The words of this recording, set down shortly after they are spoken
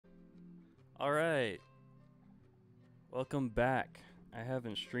All right. Welcome back. I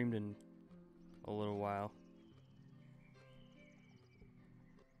haven't streamed in a little while.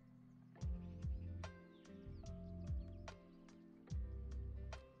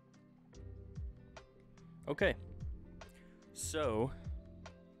 Okay. So,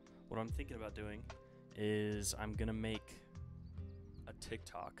 what I'm thinking about doing is I'm going to make a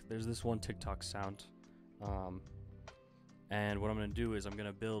TikTok. There's this one TikTok sound. And what I'm going to do is I'm going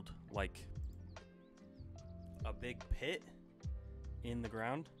to build like a big pit in the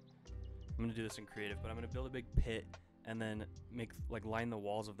ground. I'm going to do this in creative, but I'm going to build a big pit and then line the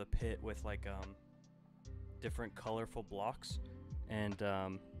walls of the pit with different colorful blocks. And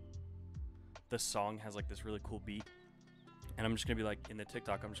the song has like this really cool beat. And I'm just going to be like, in the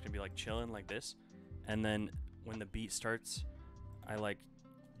TikTok, I'm just going to be like chilling like this. And then when the beat starts, I like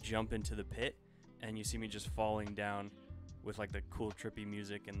jump into the pit and you see me just falling down with like the cool trippy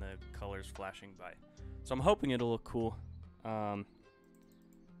music and the colors flashing by. So I'm hoping it'll look cool. But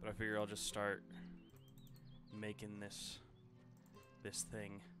I figure I'll just start making this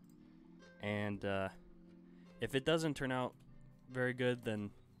thing. And if it doesn't turn out very good, then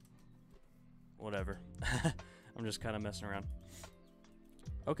whatever. I'm just kind of messing around.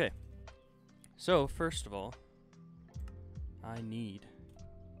 Okay. So first of all, I need...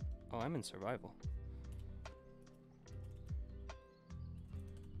 Oh, I'm in survival.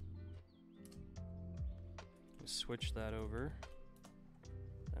 Switch that over.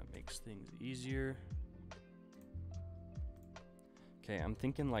 That makes things easier. Okay, I'm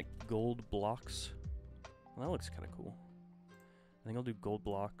thinking like gold blocks. Well, that looks kind of cool. I think I'll do gold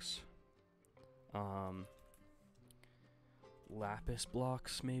blocks. Lapis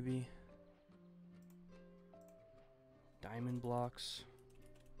blocks, maybe. Diamond blocks.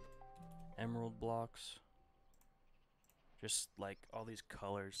 Emerald blocks. Just like all these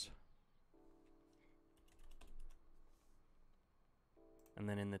colors. And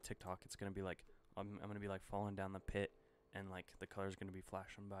then in the TikTok, it's gonna be like I'm gonna be like falling down the pit, and like the color's gonna be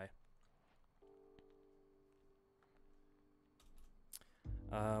flashing by.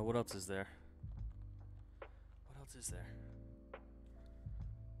 What else is there? What else is there?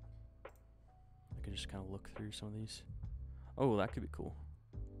 I could just kind of look through some of these. Oh, that could be cool.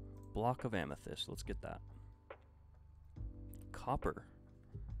 Block of amethyst. Let's get that. Copper.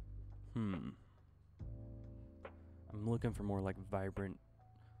 I'm looking for more like vibrant,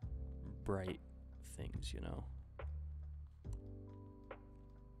 bright things, you know.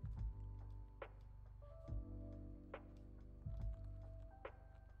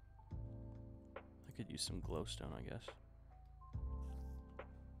 I could use some glowstone, I guess.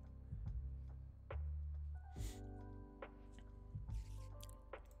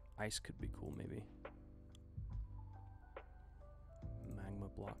 Ice could be cool, maybe. Magma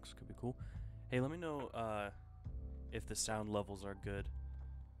blocks could be cool. Hey, let me know if the sound levels are good.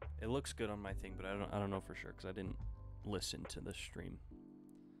 It looks good on my thing, but I don't know for sure because I didn't listen to the stream.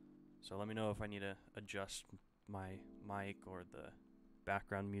 So let me know if I need to adjust my mic or the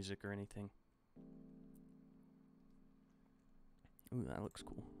background music or anything. Ooh, that looks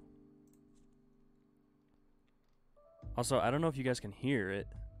cool. Also, I don't know if you guys can hear it,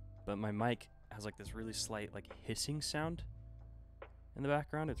 but my mic has like this really slight like hissing sound in the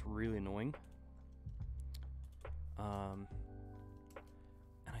background. It's really annoying. And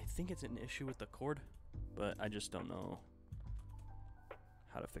I think it's an issue with the cord, but I just don't know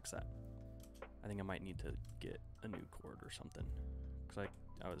how to fix that. I think I might need to get a new cord or something, because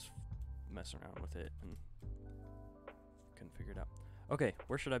I was messing around with it and couldn't figure it out. Okay,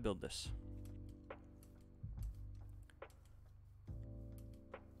 where should I build this?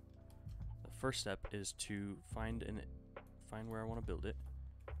 The first step is to find where I want to build it,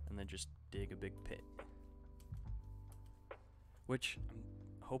 and then just dig a big pit. Which I'm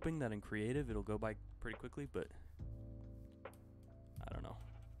hoping that in creative it'll go by pretty quickly, but I don't know.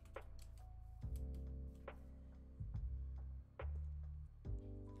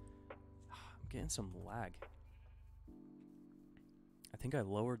 I'm getting some lag. I think I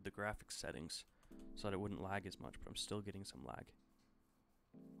lowered the graphics settings so that it wouldn't lag as much, but I'm still getting some lag.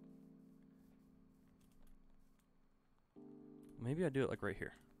 Maybe I do it like right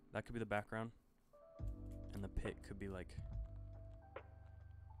here. That could be the background, and the pit could be like...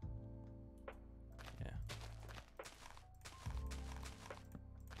 Yeah.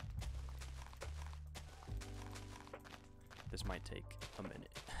 This might take a minute.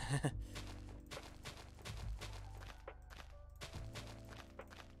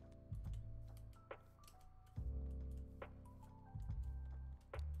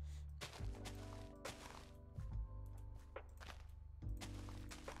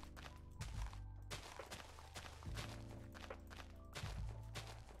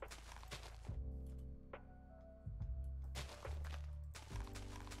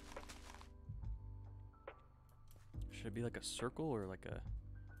 Should it be like a circle or like a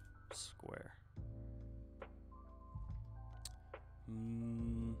square? I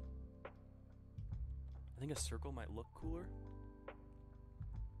think a circle might look cooler.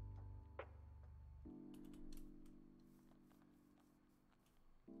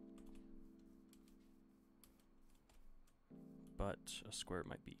 But a square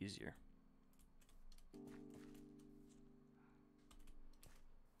might be easier.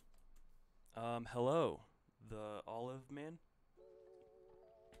 Hello, the Olive Man.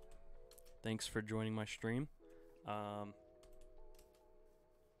 Thanks for joining my stream. I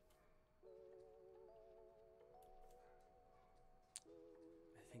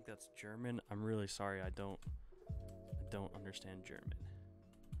think that's German. I'm really sorry. I don't understand German.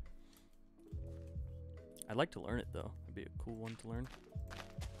 I'd like to learn it though. It'd be a cool one to learn.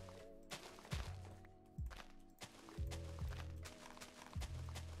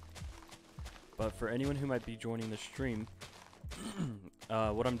 But for anyone who might be joining the stream,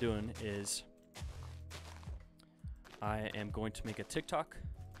 what I'm doing is I am going to make a TikTok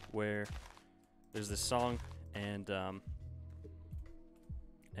where there's this song and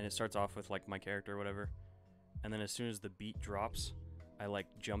it starts off with like my character or whatever, and then as soon as the beat drops, I like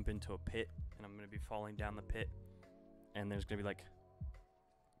jump into a pit and I'm gonna be falling down the pit, and there's gonna be like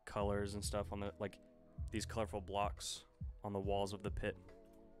colors and stuff on the like these colorful blocks on the walls of the pit.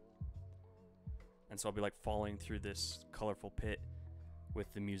 And so I'll be like falling through this colorful pit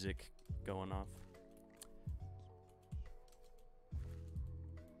with the music going off.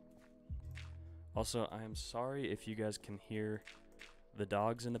 Also, I am sorry if you guys can hear the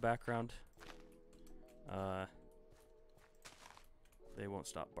dogs in the background. They won't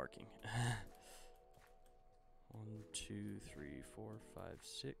stop barking. 1, 2, 3, 4, 5,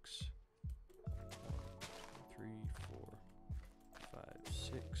 6. 1, 2, 3, 4, 5,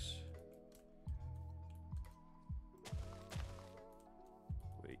 6.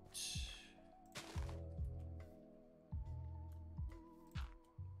 Wait.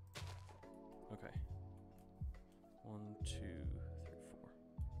 Okay. 1, 2, 3,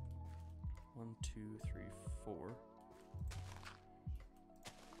 4. 1, 2, 3, 4.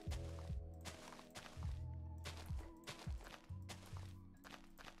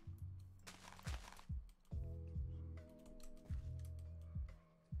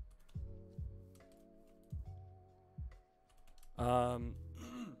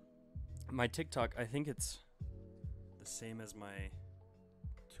 My TikTok, I think it's the same as my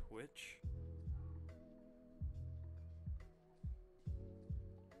Twitch.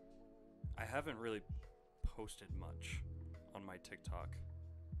 I haven't really posted much on my TikTok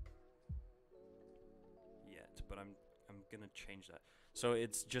yet, but I'm gonna change that. So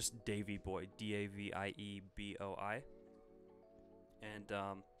it's just Davy Boy, DAVIEBOI, and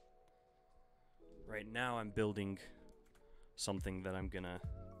right now I'm building something that I'm gonna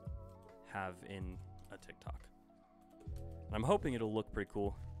have in a TikTok. And I'm hoping it'll look pretty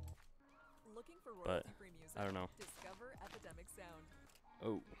cool. Looking for but royalty-free music? I don't know. Discover Epidemic Sound.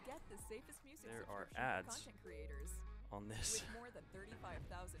 Oh, Get the safest music there are subscription for ads content creators. on this. With more than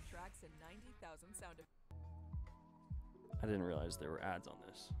 35,000 tracks and 90,000 sound effects. I didn't realize there were ads on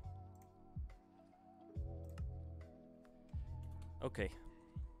this. Okay.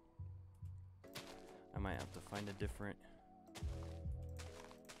 I might have to find a different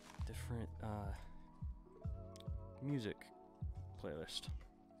music playlist.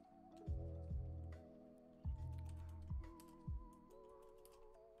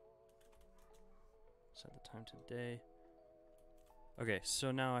 Set the time today. Okay,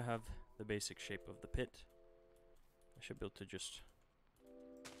 so now I have the basic shape of the pit. I should be able to just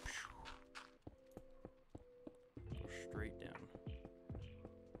go straight down.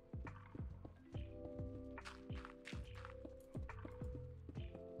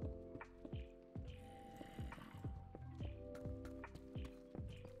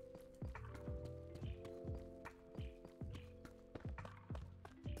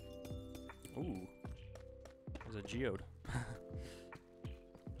 Ooh, there's a geode.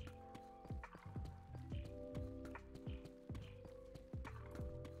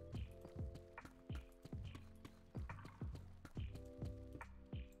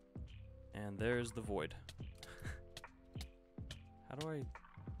 And there's the void. How do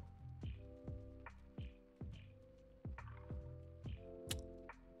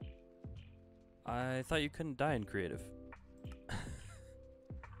I thought you couldn't die in creative.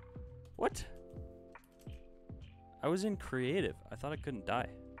 What? I was in creative. I thought I couldn't die.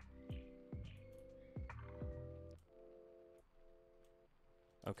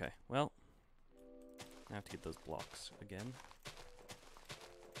 Okay, well, I have to get those blocks again.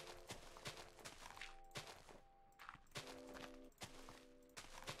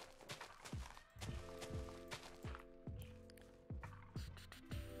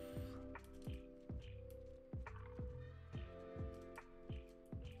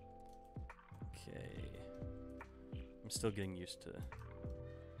 still getting used to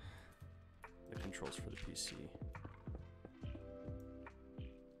the controls for the PC.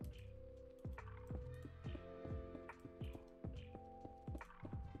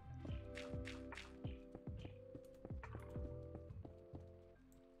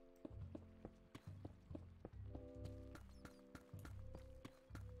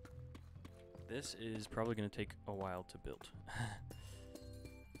 This is probably going to take a while to build.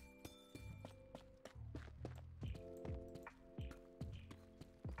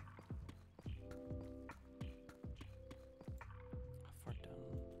 Far down.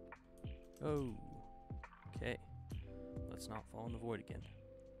 Oh, okay. Let's not fall in the void again.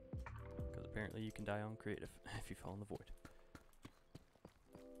 Because apparently you can die on creative if you fall in the void.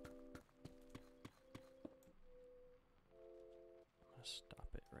 I'm gonna stop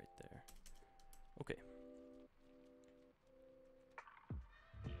it right there. Okay.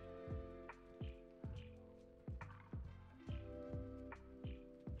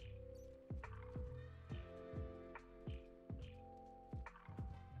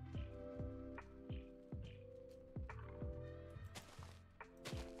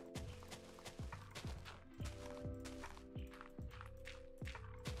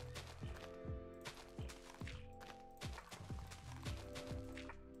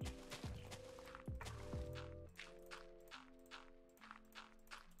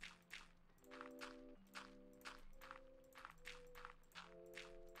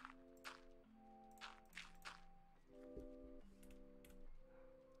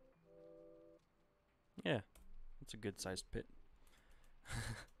 Yeah, it's a good sized pit.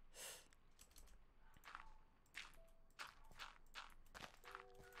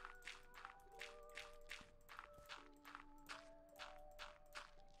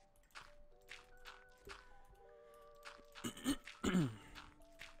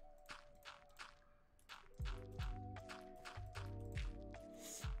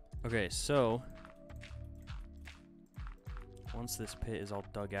 Okay, so once this pit is all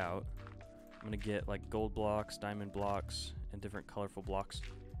dug out, I'm gonna get like gold blocks, diamond blocks, and different colorful blocks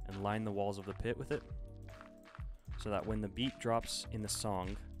and line the walls of the pit with it so that when the beat drops in the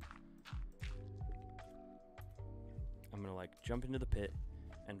song, I'm gonna like jump into the pit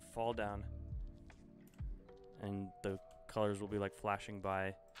and fall down, and the colors will be like flashing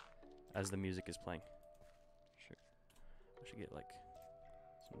by as the music is playing. Sure, I should get like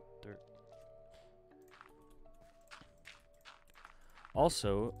some dirt.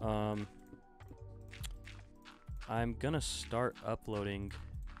 Also, I'm gonna start uploading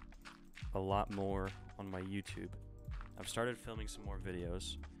a lot more on my YouTube. I've started filming some more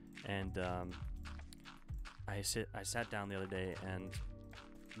videos, and I sat down the other day and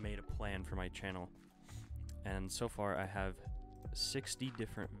made a plan for my channel, and so far I have 60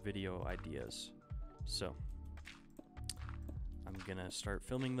 different video ideas. So I'm gonna start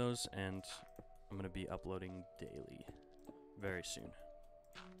filming those, and I'm gonna be uploading daily very soon.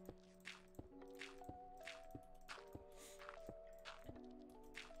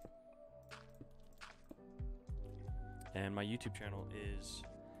 And my YouTube channel is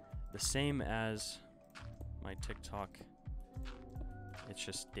the same as my TikTok. It's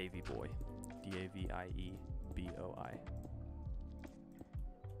just Davey Boy. DAVIEBOI.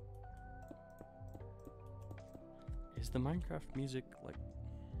 Is the Minecraft music like...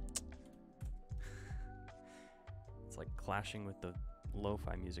 It's like clashing with the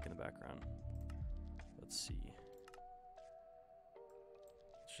lo-fi music in the background. Let's see.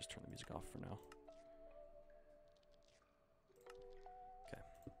 Let's just turn the music off for now.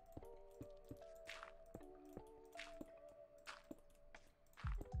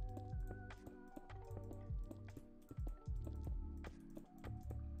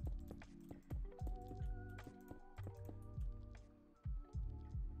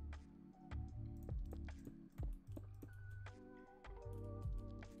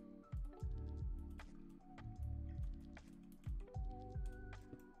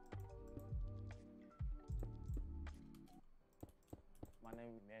 My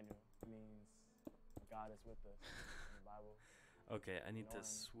name is Emmanuel. It means God is with us in the Bible. Okay, I need to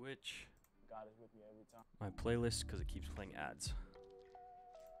switch God is with me every time. my playlist because it keeps playing ads.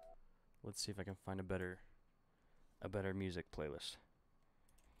 Let's see if I can find a better music playlist.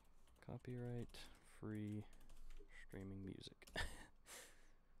 Copyright free streaming music.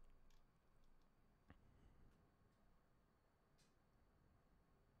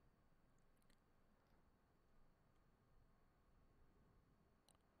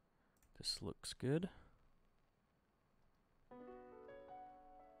 This looks good.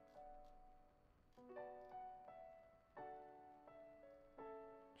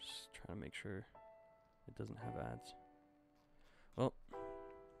 Just trying to make sure it doesn't have ads. Well,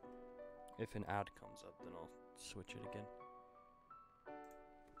 if an ad comes up, then I'll switch it again.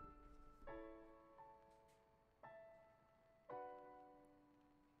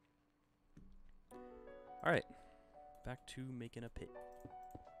 Alright, back to making a pit.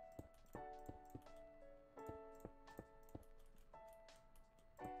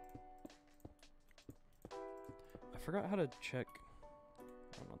 I forgot how to check.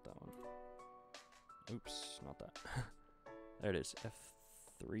 Oh, not that one. Oops, not that. There it is,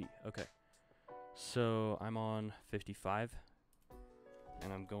 F3. Okay. So I'm on 55,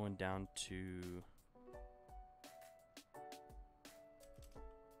 and I'm going down to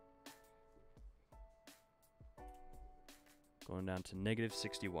negative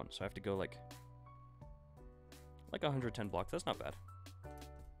 61. So I have to go like 110 blocks. That's not bad.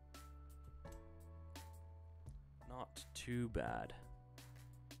 Not too bad.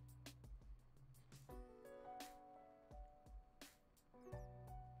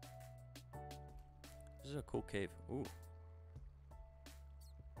 This is a cool cave. Ooh.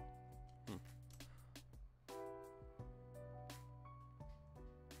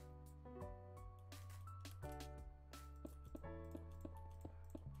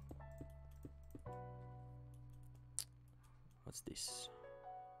 What's this?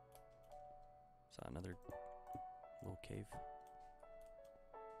 Is that another little cave?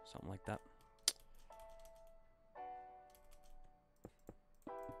 Something like that.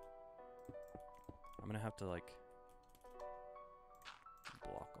 I'm gonna have to like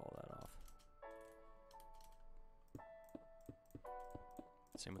block all that off.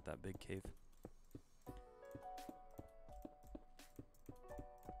 Same with that big cave.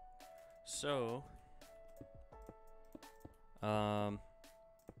 So,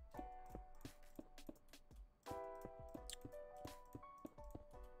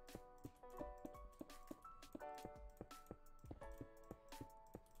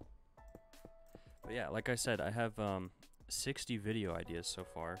 but yeah, like I said, I have 60 video ideas so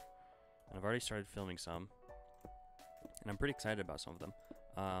far, and I've already started filming some, and I'm pretty excited about some of them.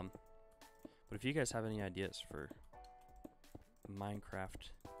 But if you guys have any ideas for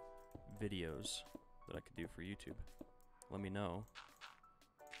Minecraft videos that I could do for YouTube, let me know.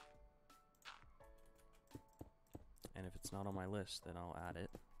 And if it's not on my list, then I'll add it.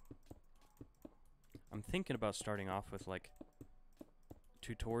 I'm thinking about starting off with like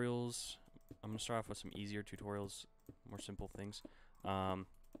tutorials. I'm gonna start off with some easier tutorials, more simple things, and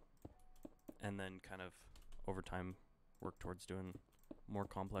then kind of over time work towards doing more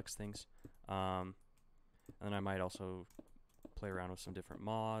complex things. And then I might also play around with some different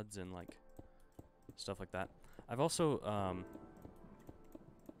mods and like stuff like that. I've also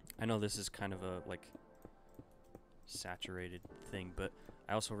I know this is kind of a like saturated thing, but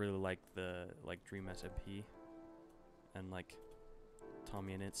I also really like the like Dream SMP and like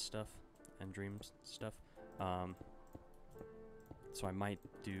Tommy and It stuff and Dreams stuff. So I might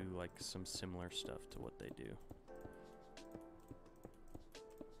do like some similar stuff to what they do.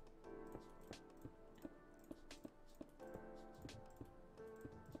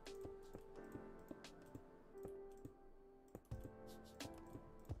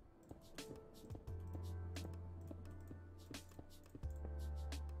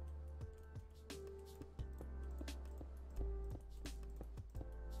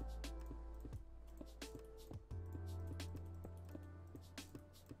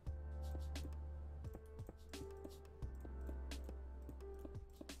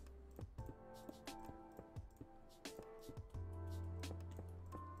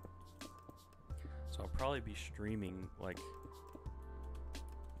 So I'll probably be streaming like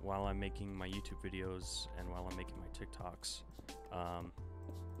while I'm making my YouTube videos and while I'm making my TikToks.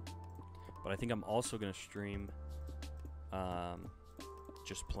 But I think I'm also gonna stream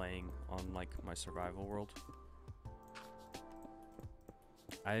just playing on like my survival world.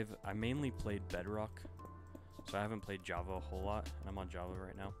 I mainly played Bedrock, so I haven't played Java a whole lot, and I'm on Java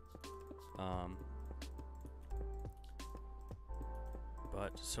right now.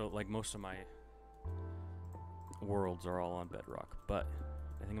 But so like most of my worlds are all on Bedrock, but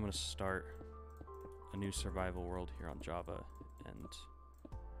I think I'm gonna start a new survival world here on Java and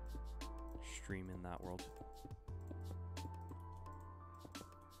stream in that world.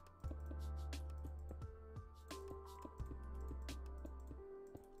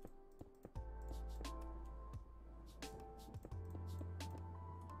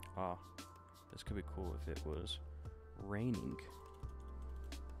 Ah, this could be cool if it was raining.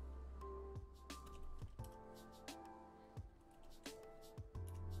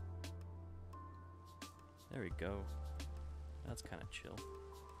 There we go. That's kind of chill.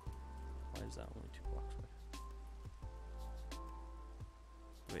 Why is that only 2 blocks away?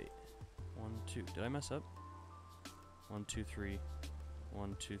 1, 2. Did I mess up? 1, 2, 3.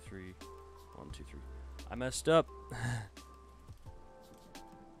 1, 2, 3. 1, 2, 3. I messed up.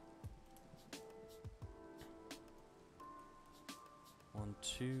 1,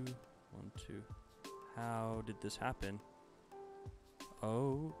 2. 1, 2. How did this happen?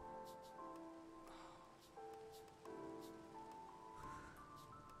 Oh.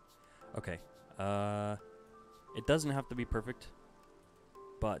 Okay. It doesn't have to be perfect,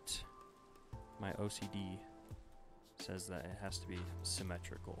 but my OCD says that it has to be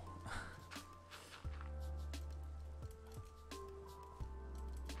symmetrical.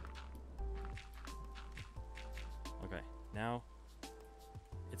 Okay, now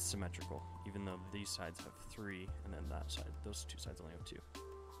it's symmetrical, even though these sides have 3, and then that side, those two sides only have 2.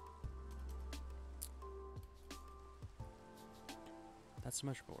 That's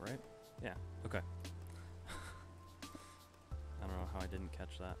symmetrical, right? Yeah, okay. I don't know how I didn't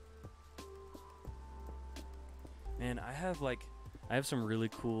catch that. Man, I have some really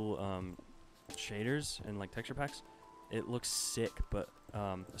cool shaders and like texture packs. It looks sick, but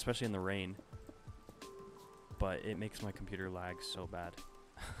especially in the rain. But it makes my computer lag so bad.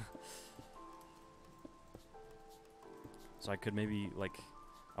 So I could maybe like,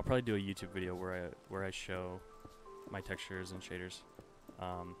 I'll probably do a YouTube video where I show my textures and shaders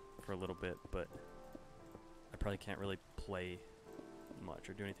for a little bit, but I probably can't really play much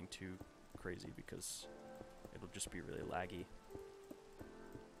or do anything too crazy because it'll just be really laggy.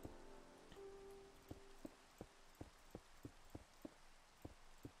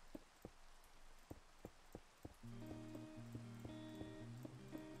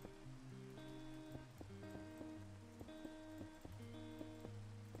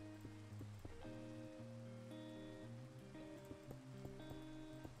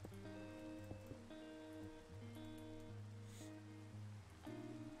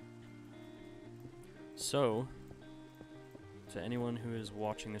 So, to anyone who is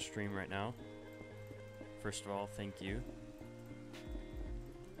watching the stream right now, first of all, thank you.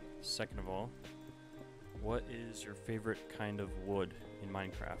 Second of all, what is your favorite kind of wood in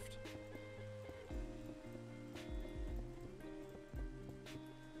Minecraft?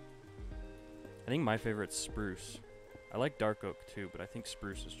 I think my favorite's spruce. I like dark oak too, but I think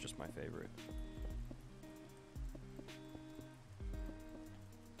spruce is just my favorite.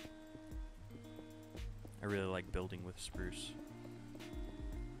 I really like building with spruce.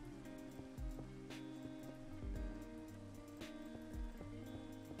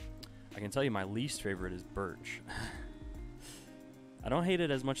 I can tell you my least favorite is birch. I don't hate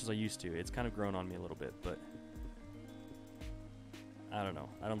it as much as I used to. It's kind of grown on me a little bit, but I don't know.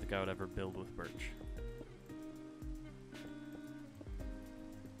 I don't think I would ever build with birch.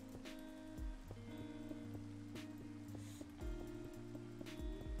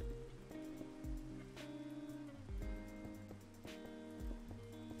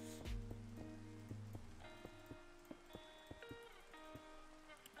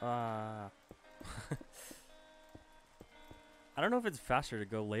 I don't know if it's faster to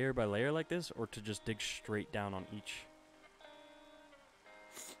go layer by layer like this or to just dig straight down on each.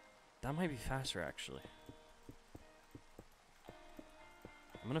 That might be faster actually.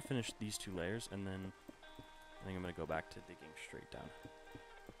 I'm gonna finish these 2 layers and then I think I'm gonna go back to digging straight down.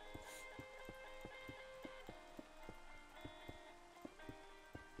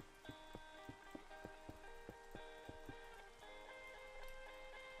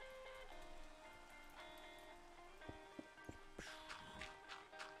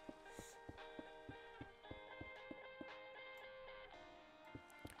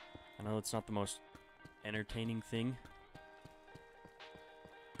 I know it's not the most entertaining thing,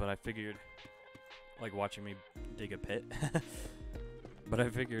 but I figured, like watching me dig a pit, but I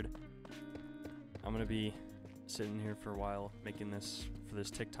figured I'm gonna be sitting here for a while making this for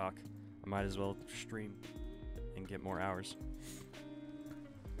this TikTok. I might as well stream and get more hours.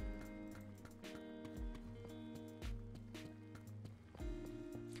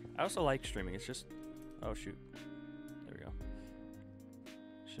 I also like streaming. It's just, oh shoot. There we go.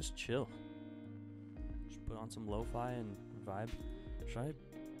 It's just chill. Just put on some lo-fi and vibe. Should I?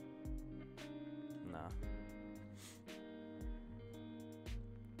 Nah.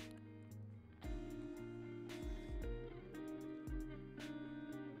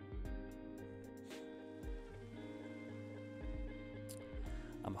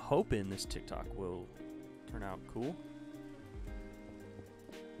 I'm hoping this TikTok will turn out cool.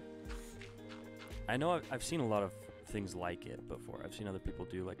 I know I've seen a lot of things like it before. I've seen other people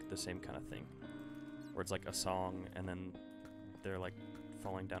do like the same kind of thing, where it's like a song and then they're like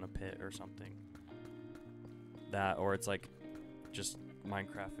falling down a pit or something. That, or it's like just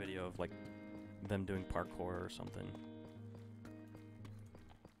Minecraft video of like them doing parkour or something.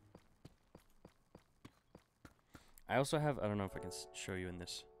 I also have, I don't know if I can show you in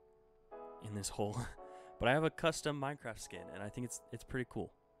this hole, but I have a custom Minecraft skin, and I think it's pretty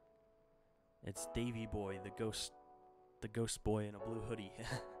cool. It's Davy Boy, the ghost boy in a blue hoodie.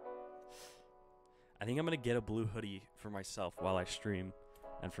 I think I'm gonna get a blue hoodie for myself while I stream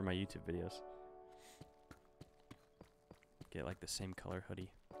and for my YouTube videos. Get like the same color hoodie.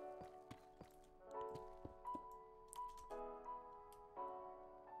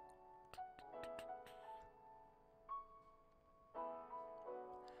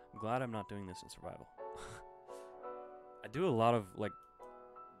 I'm glad I'm not doing this in survival. I do a lot of like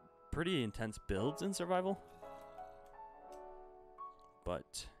pretty intense builds in survival,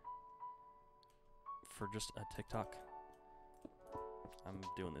 but for just a TikTok, I'm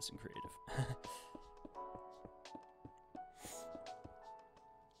doing this in creative.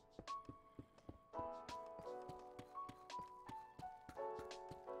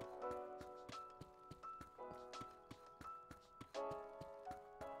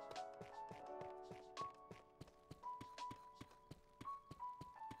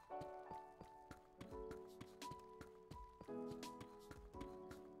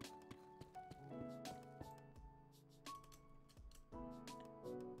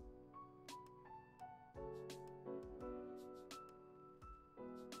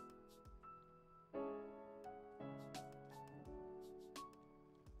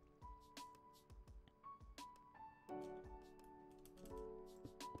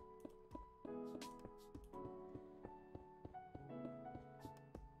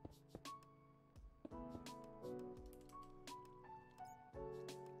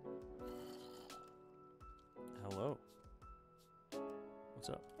 Hello. What's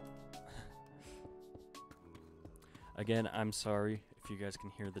up? Again, I'm sorry if you guys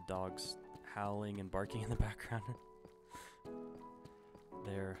can hear the dogs howling and barking in the background.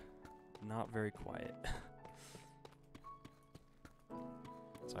 They're not very quiet.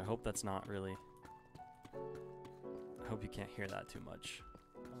 So I hope that's not really... I hope you can't hear that too much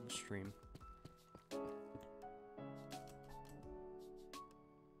on the stream.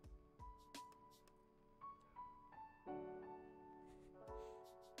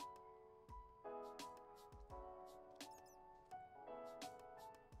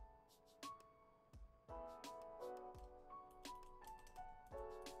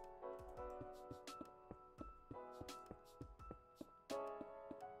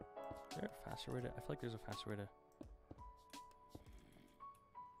 Is there a faster way to... I feel like there's a faster way to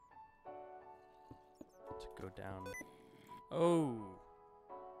go down. Oh!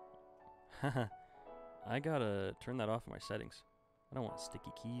 Haha. I gotta turn that off in my settings. I don't want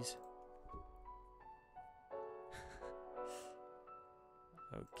sticky keys.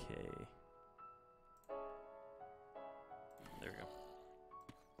 Okay. There we go.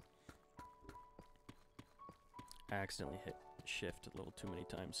 I accidentally hit shift a little too many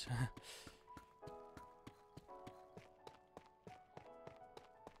times.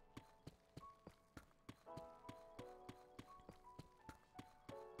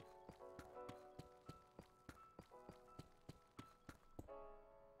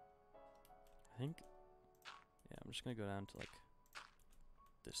 I think, yeah, I'm just gonna go down to like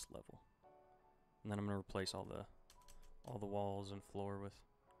this level, and then I'm gonna replace all the walls and floor with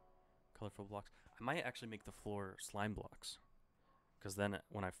colorful blocks. I might actually make the floor slime blocks, because then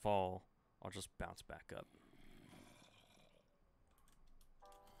when I fall, I'll just bounce back up.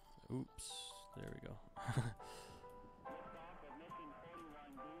 Oops, there we go.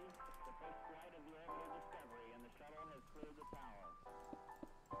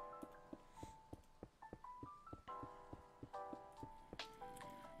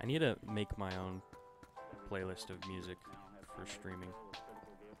 I need to make my own playlist of music for streaming,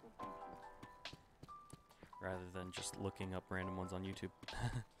 rather than just looking up random ones on YouTube.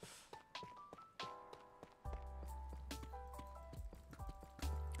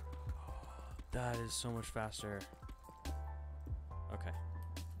 That is so much faster. Okay.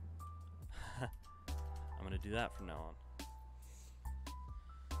 I'm gonna do that from now on.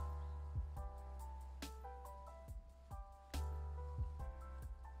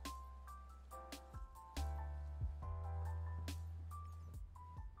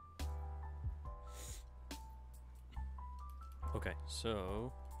 Okay,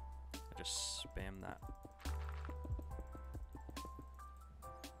 so I just spam that.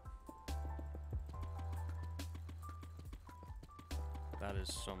 That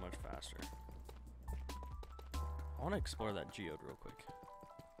is so much faster. I want to explore that geode real quick.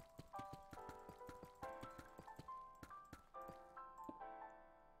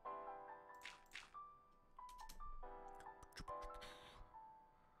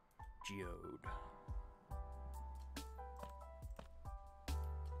 geode.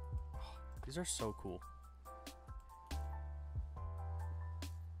 These are so cool.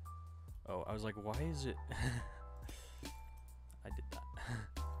 Oh, I was like, why is it? I did that.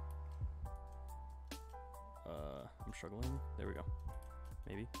 I'm struggling. There we go.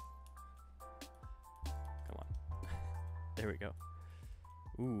 Maybe. Come on. There we go.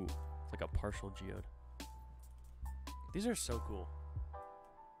 Ooh, it's like a partial geode. These are so cool.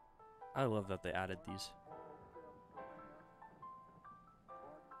 I love that they added these.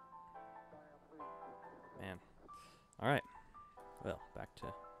 Man. Alright. Well, back to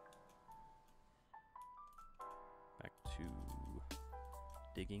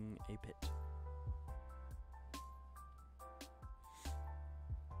digging a pit.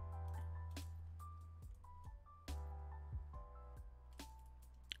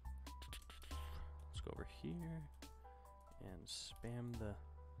 Let's go over here and spam the...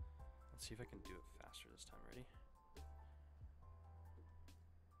 Let's see if I can do it faster this time. Ready?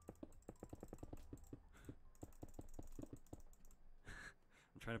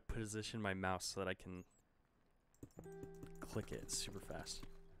 I'm trying to position my mouse so that I can click it super fast.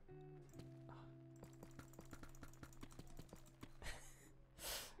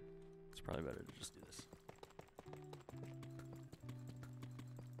 It's probably better to just do this.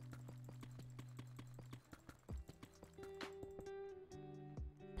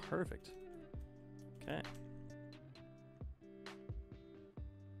 Perfect. Okay.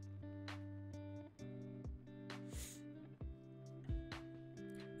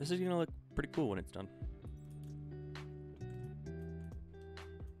 This is gonna look pretty cool when it's done.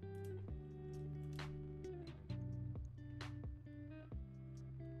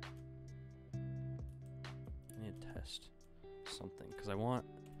 I need to test something because I want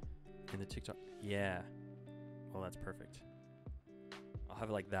in the TikTok. Yeah. Well, that's perfect. I'll have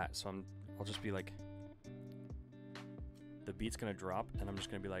it like that, so I'll just be like, the beat's gonna drop, and I'm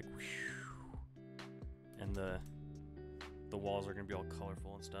just gonna be like, whew, and the walls are gonna be all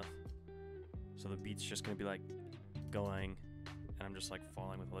colorful and stuff. So the beat's just gonna be like going, and I'm just like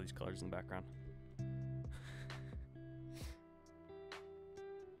falling with all these colors in the background.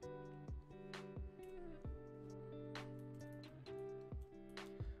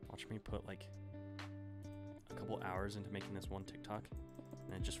 Watch me put like a couple hours into making this one TikTok,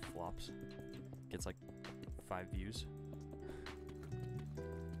 and it just flops. Gets like 5 views.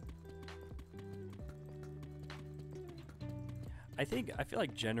 I feel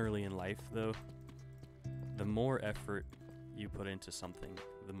like generally in life though, the more effort you put into something,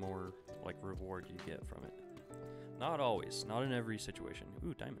 the more like reward you get from it. Not always, not in every situation.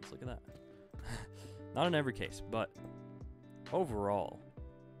 Ooh, diamonds, look at that. Not in every case, but overall,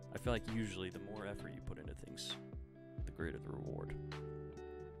 I feel like usually the more effort you put into things, the greater the reward.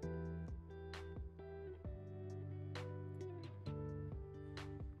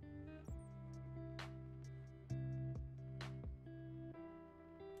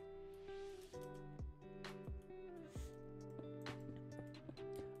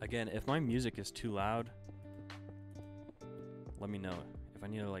 Again, if my music is too loud, let me know. If I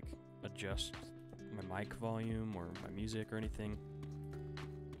need to like adjust my mic volume or my music or anything.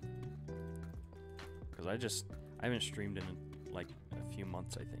 Because I haven't streamed in like a few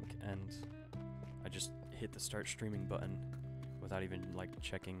months, I think, and I just hit the start streaming button without even like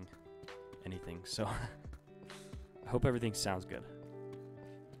checking anything. So I hope everything sounds good.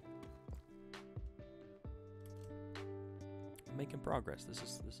 Making progress. This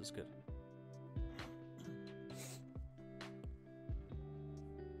is good.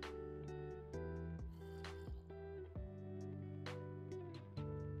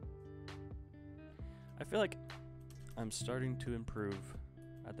 I feel like I'm starting to improve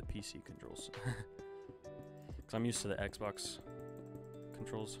at the PC controls. Because I'm used to the Xbox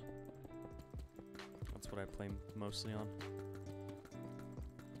controls. That's what I play mostly on.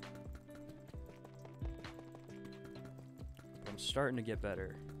 I'm starting to get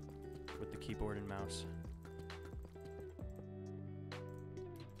better with the keyboard and mouse.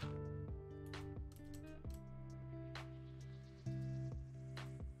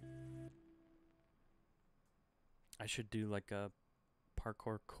 I should do like a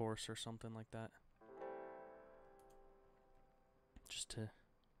parkour course or something like that. Just to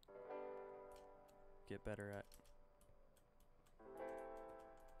get better at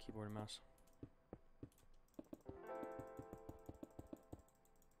keyboard and mouse.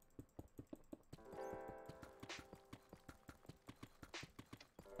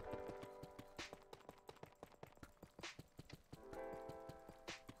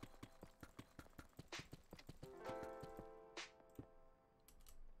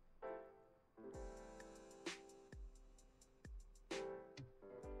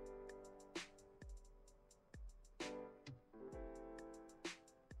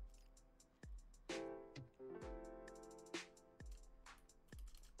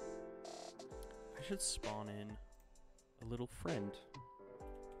 should spawn in a little friend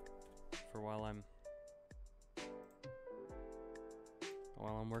for while I'm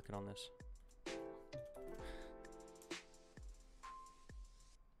working on this.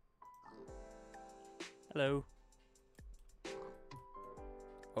 Hello.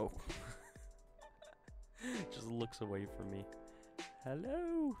 Oh. Just looks away from me.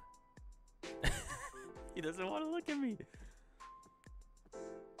 Hello. He doesn't want to look at me.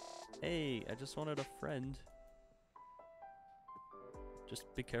 Hey, I just wanted a friend. Just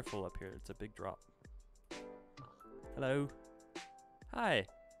be careful up here. It's a big drop. Hello. Hi.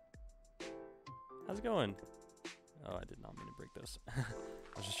 How's it going? Oh, I did not mean to break this. I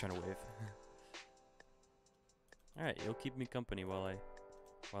was just trying to wave. Alright, you'll keep me company while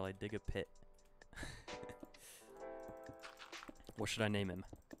I dig a pit. What should I name him?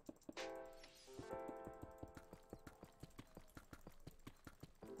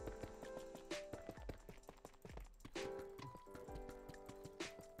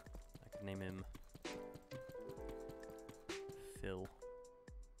 I could name him Phil.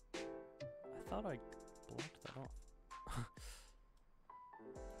 I thought I blocked that off.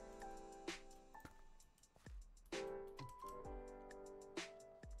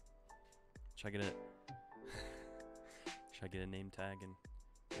 Should I get a name tag and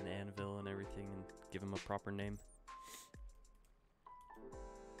an anvil and everything and give him a proper name?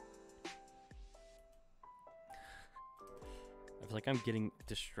 I feel like I'm getting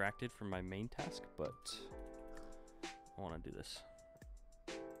distracted from my main task, but I want to do this.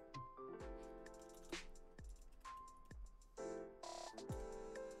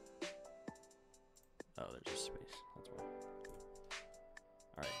 Oh, there's just space. That's why.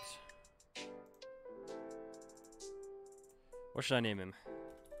 Alright. What should I name him?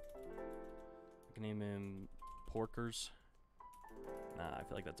 I can name him Porkers. Nah, I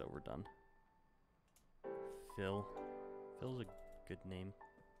feel like that's overdone. Phil. Phil's a good name.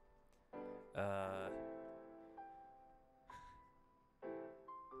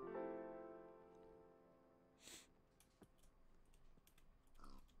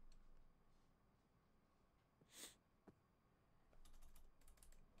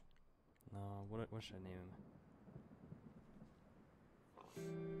 No, what should I name him?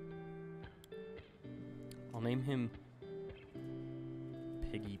 I'll name him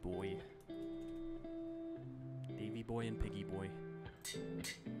Piggy Boy. Davy Boy and Piggy Boy.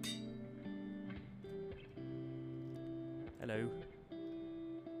 Hello.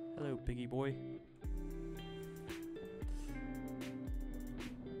 Hello, Piggy Boy.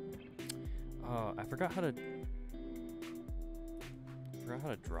 I forgot how to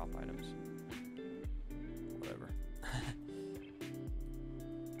drop items. Whatever.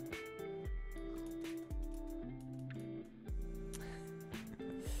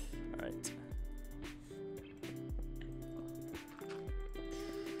 Alright.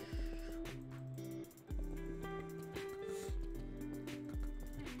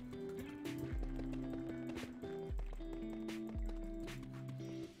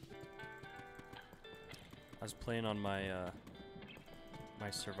 I was playing on my my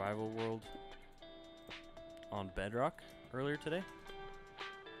survival world on Bedrock earlier today,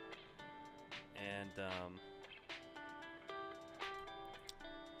 and I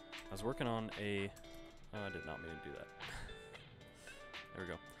was working on a. Oh, I did not mean to do that. There we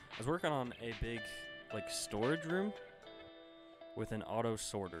go. I was working on a big like storage room with an auto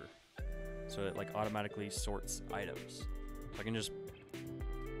sorter, so it like automatically sorts items. So I can just.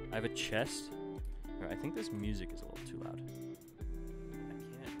 I have a chest. I think this music is a little too loud.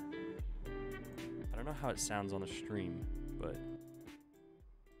 I don't know how it sounds on the stream, but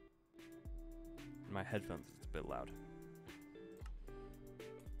in my headphones it's a bit loud.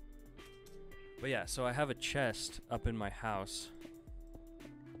 But yeah, so I have a chest up in my house,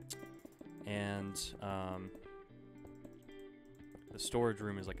 and the storage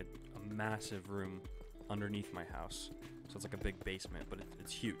room is like a massive room underneath my house. So it's like a big basement, but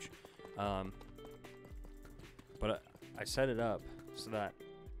it's huge. But I set it up so that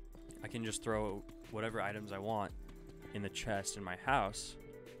I can just throw whatever items I want in the chest in my house,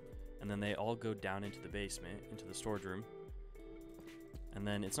 and then they all go down into the basement, into the storage room. And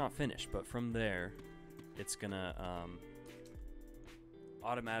then it's not finished, but from there, it's gonna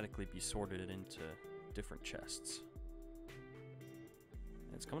automatically be sorted into different chests.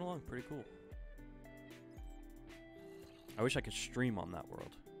 And it's coming along pretty cool. I wish I could stream on that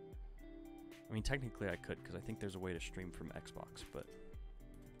world. I mean, technically I could, because I think there's a way to stream from Xbox, but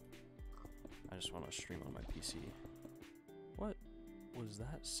I just want to stream on my PC. What was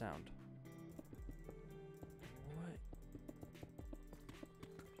that sound? What?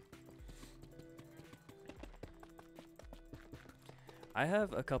 I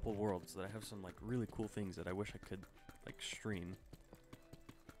have a couple worlds that I have some like really cool things that I wish I could like stream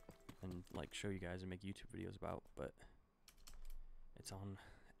and like show you guys and make YouTube videos about, but it's on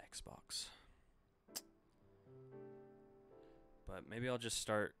Xbox. But maybe I'll just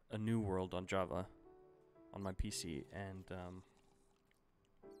start a new world on Java on my PC and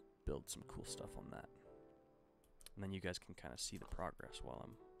build some cool stuff on that. And then you guys can kind of see the progress while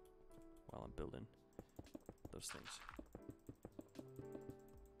I'm building those things.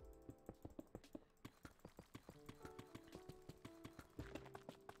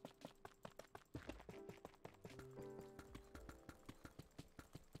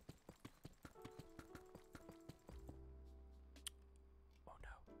 Oh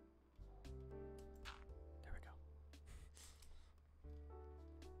no. There we go.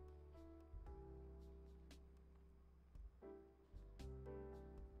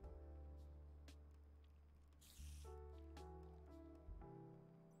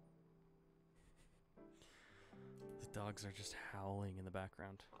 The dogs are just howling in the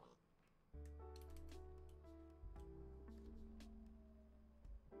background.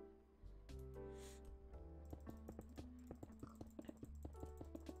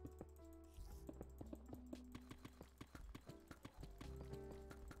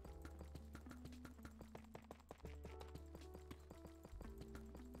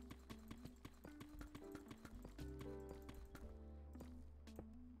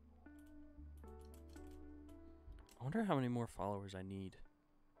 I wonder how many more followers I need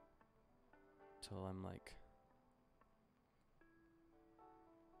till I'm like,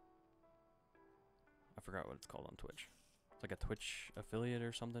 I forgot what it's called on Twitch. It's like a Twitch affiliate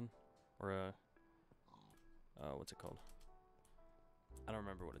or something, or a what's it called? I don't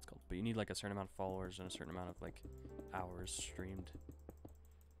remember what it's called, but you need like a certain amount of followers and a certain amount of like hours streamed.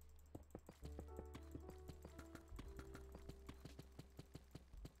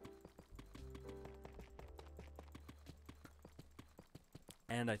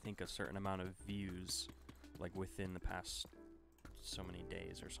 And I think a certain amount of views, like within the past so many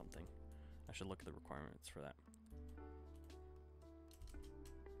days or something. I should look at the requirements for that.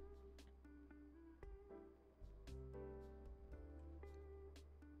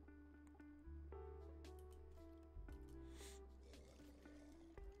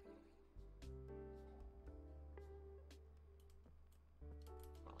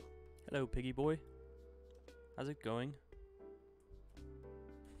 Hello, piggy boy. How's it going?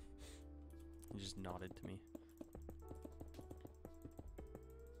 He just nodded to me.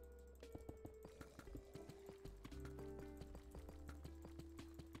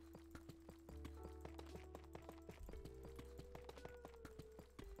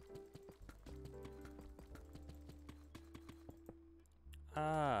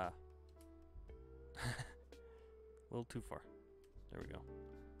 Ah. A little too far. There we go.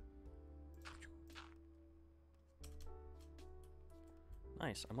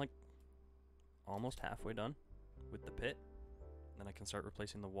 Nice. I'm like almost halfway done with the pit. Then I can start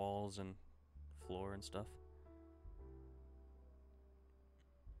replacing the walls and floor and stuff.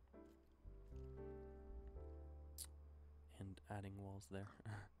 And adding walls there.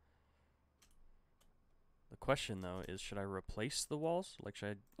 The question though is, should I replace the walls? Like, should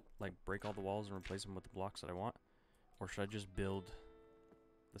I like break all the walls and replace them with the blocks that I want? Or should I just build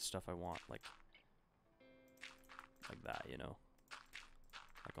the stuff I want, like that, you know?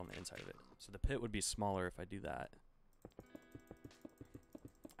 Like on the inside of it. So the pit would be smaller if I do that.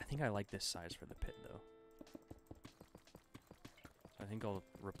 I think I like this size for the pit though. So I think I'll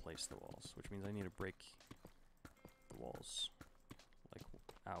replace the walls, which means I need to break the walls like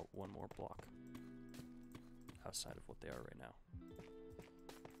out one more block outside of what they are right now.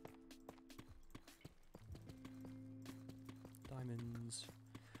 Diamonds.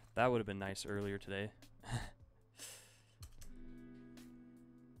 That would have been nice earlier today.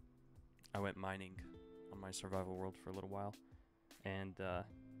 I went mining on my survival world for a little while, and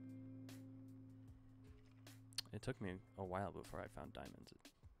it took me a while before I found diamonds.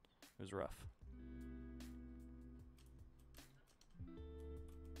 It was rough.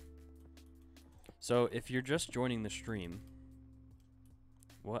 So if you're just joining the stream,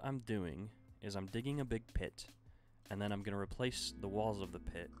 what I'm doing is I'm digging a big pit, and then I'm going to replace the walls of the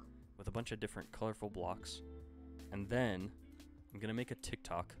pit with a bunch of different colorful blocks, and then I'm going to make a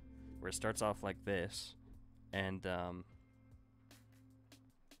TikTok where it starts off like this, and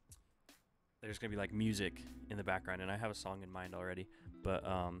there's gonna be like music in the background, and I have a song in mind already, but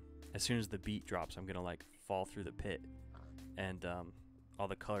as soon as the beat drops, I'm gonna like fall through the pit, and all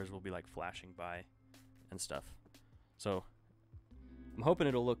the colors will be like flashing by and stuff. So I'm hoping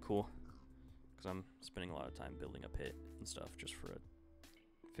it'll look cool, because I'm spending a lot of time building a pit and stuff just for a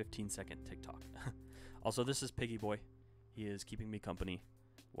 15-second TikTok. Also, this is Piggy Boy. He is keeping me company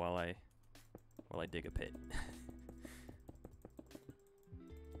while I dig a pit.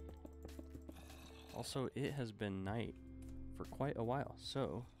 Also, it has been night for quite a while,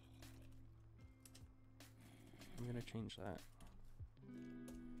 so I'm gonna change that.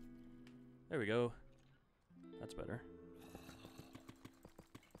 There we go. That's better.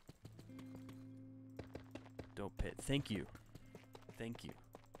 Dope pit. Thank you. Thank you.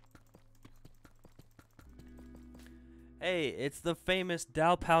 Hey, it's the famous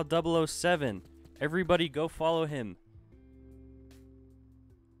Dalpal007. Everybody go follow him.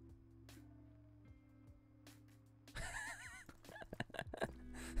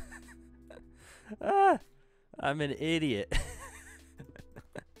 I'm an idiot.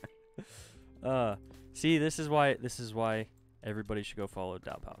 See, this is why everybody should go follow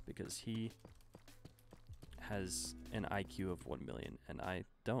Dalpal, because he has an IQ of 1 million and I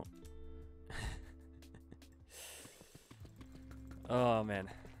don't. Oh man.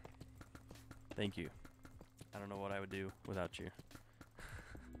 Thank you. I don't know what I would do without you.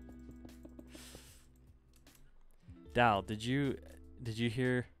 Dal, did you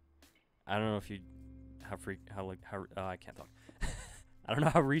hear? I don't know if you how I can't talk. I don't know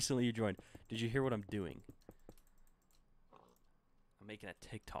how recently you joined. Did you hear what I'm doing? I'm making a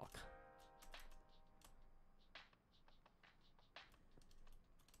TikTok.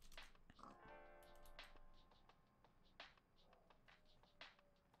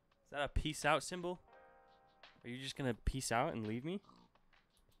 Is that a peace out symbol? Are you just gonna peace out and leave me?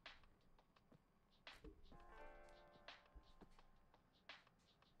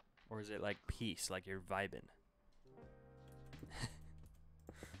 Or is it like peace, like you're vibing?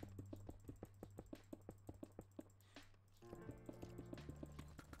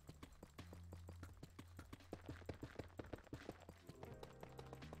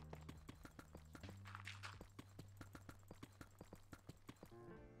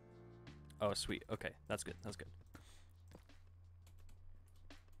 Oh, sweet. Okay, that's good. That's good.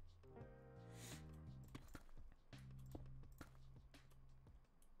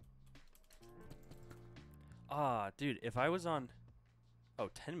 Ah, dude, if I was on... Oh,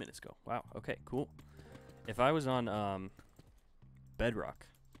 10 minutes ago. Wow, okay, cool. If I was on Bedrock,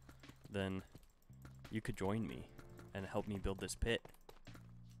 then you could join me and help me build this pit.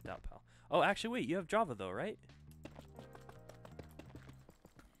 Doubt, pal. Oh, actually, wait, you have Java, though, right?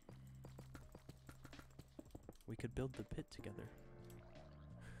 We could build the pit together.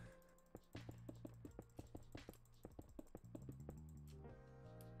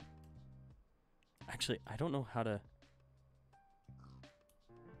 Actually, I don't know how to...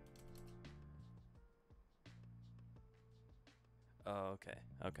 Oh, okay.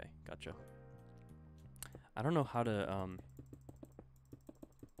 Okay, gotcha. I don't know how to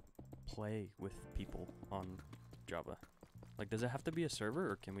play with people on Java. Like, does it have to be a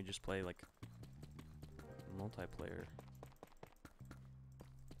server, or can we just play, like, multiplayer?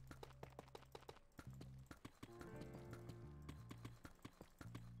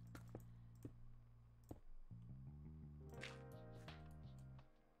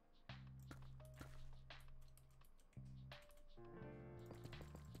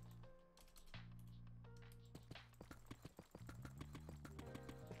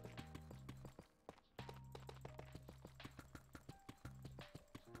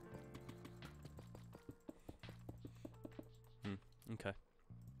 Okay.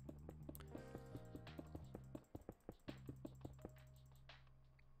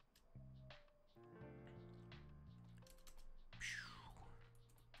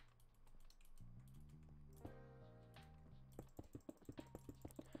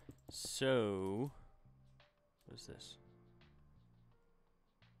 So, what is this?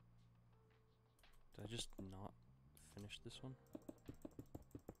 Did I just not finish this one?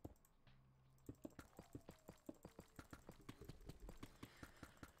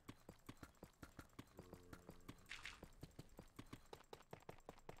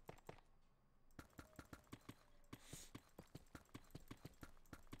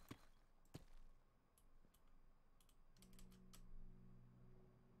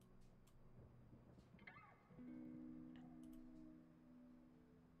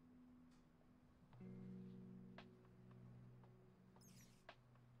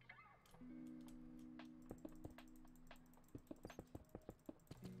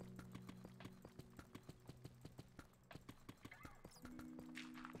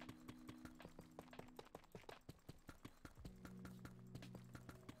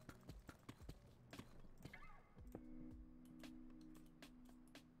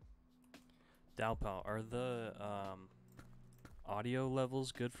 Dalpal, are the audio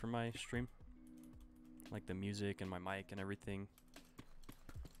levels good for my stream? Like the music and my mic and everything.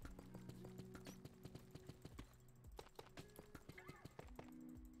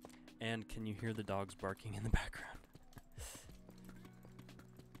 And can you hear the dogs barking in the background?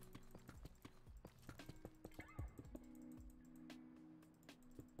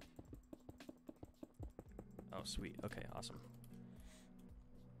 Oh, sweet. Okay, awesome.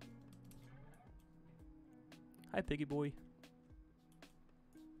 Hi, piggy boy.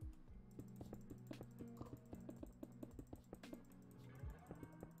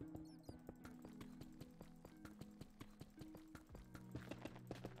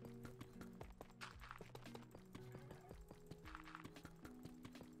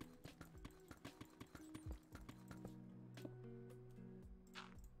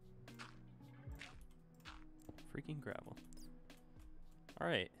 Freaking gravel.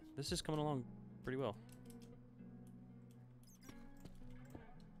 Alright, this is coming along pretty well.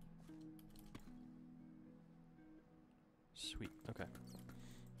 Sweet, okay.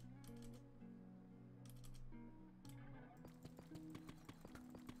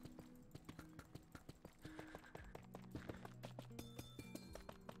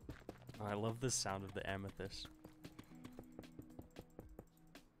 Oh, I love the sound of the amethyst.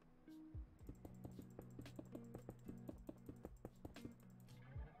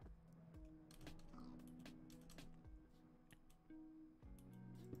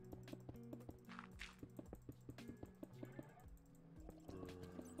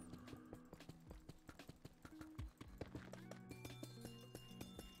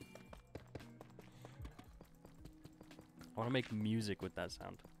 I want to make music with that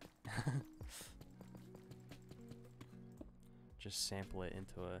sound. Just sample it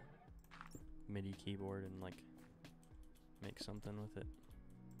into a MIDI keyboard and like make something with it.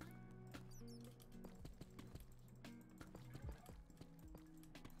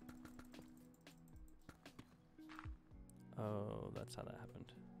 Oh, that's how that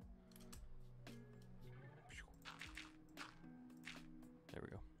happened. There we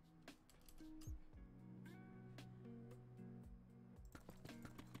go.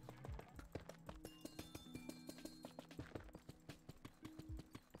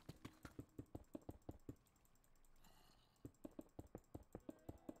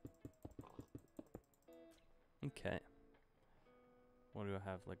 Okay. What do I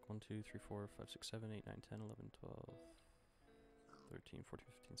have? Like 1, 2, 3, 4, 5, 6, 7, 8, 9, 10, 11, 12, 13, 14,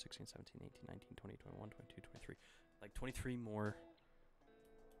 15, 16, 17, 18, 19, 20, 21, 22, 23. Like 23 more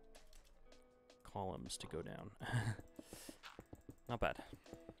columns to go down. Not bad.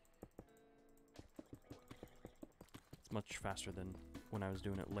 It's much faster than when I was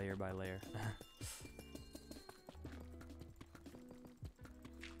doing it layer by layer.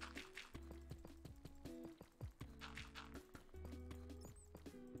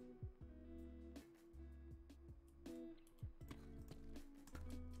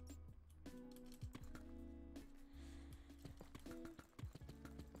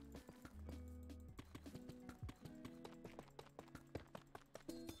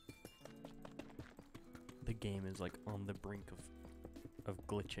 The game is like on the brink of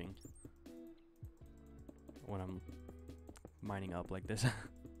glitching when I'm mining up like this.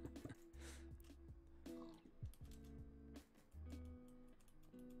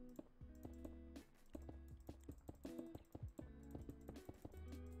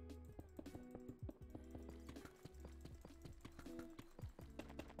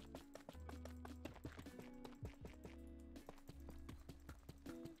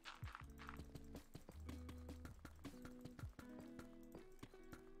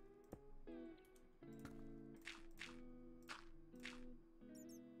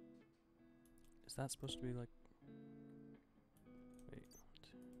 Is that supposed to be like... Wait.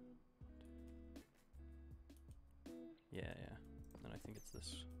 Yeah, yeah. Then I think it's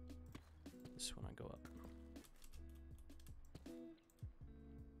this. This when I go up.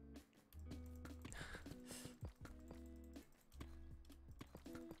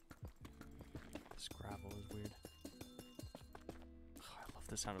 This gravel is weird. Oh, I love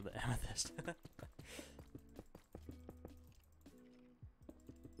the sound of the amethyst.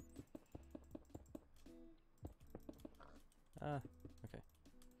 Okay.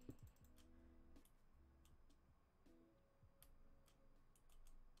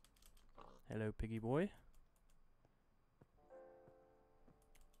 Hello, piggy boy.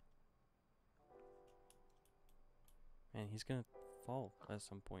 Man, he's gonna fall at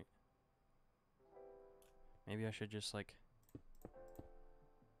some point. Maybe I should just, like,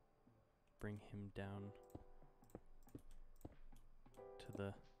 bring him down to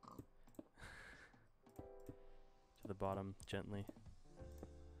the the bottom gently.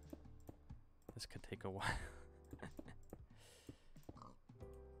 This could take a while. I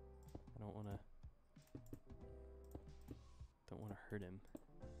don't wanna hurt him.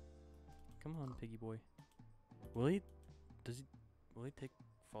 Come on, piggy boy. Will he take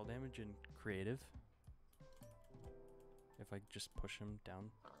fall damage in creative? If I just push him down?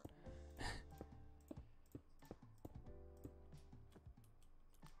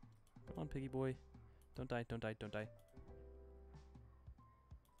 Come on, piggy boy. Don't die, don't die, don't die.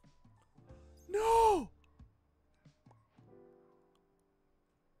 No!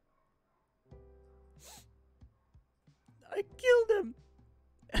 I killed him!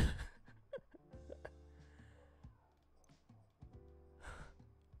 I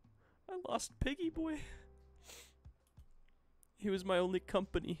lost Piggy Boy. He was my only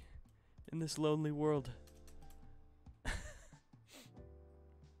company in this lonely world.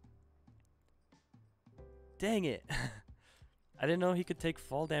 Dang it. I didn't know he could take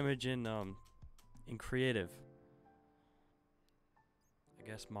fall damage in creative. I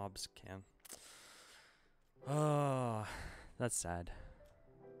guess mobs can. Oh, that's sad.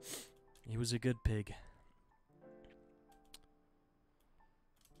 He was a good pig.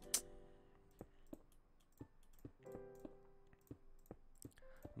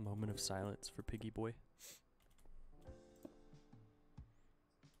 Moment of silence for Piggy Boy.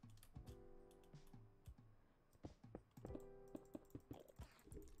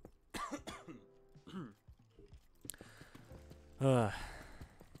 Oh.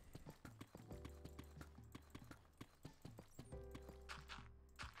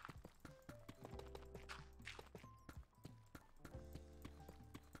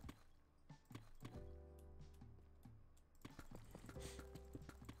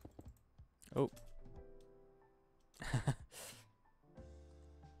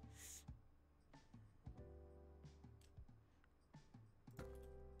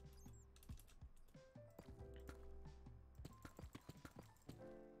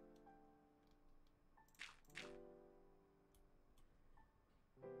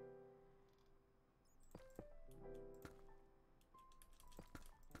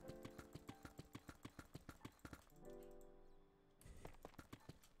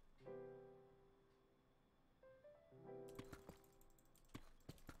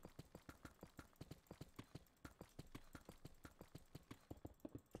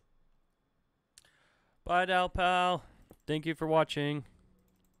 Bye, Dalpal. Thank you for watching.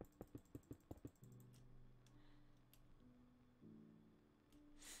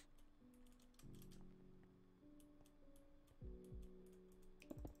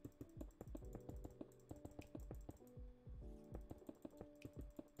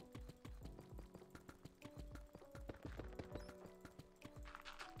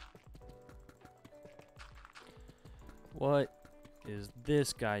 What is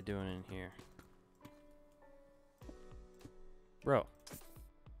this guy doing in here? Bro.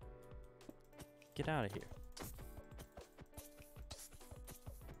 Get out of here.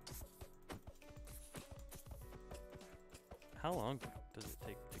 How long does it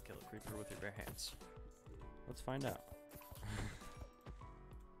take to kill a creeper with your bare hands? Let's find out.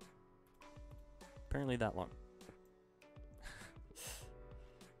 Apparently that long.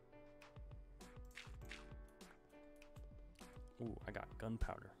 Ooh, I got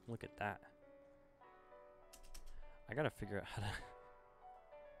gunpowder. Look at that. I gotta figure out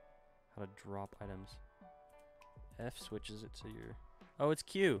how to drop items. F switches it to your... Oh, it's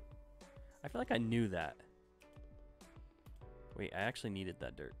Q. I feel like I knew that. Wait, I actually needed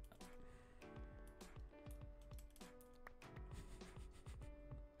that dirt.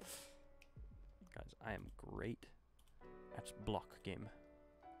 Guys, I am great at block game.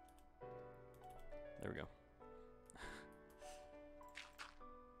 There we go.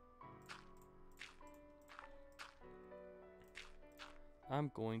 I'm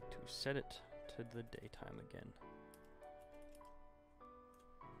going to set it to the daytime again.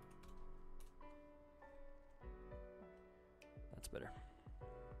 That's better.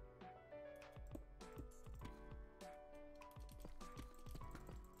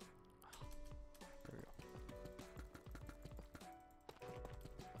 There we go.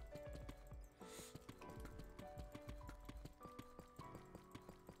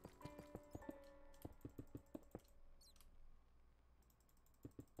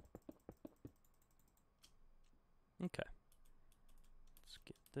 Okay. Let's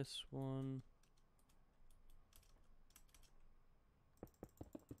get this one.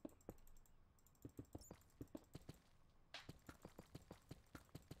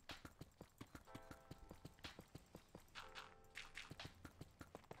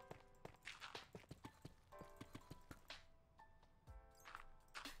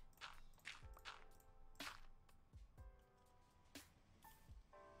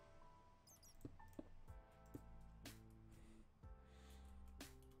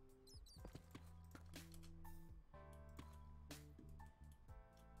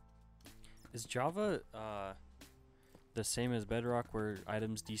 Is Java the same as Bedrock where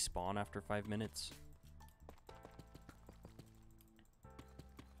items despawn after 5 minutes?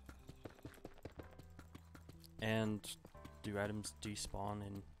 And do items despawn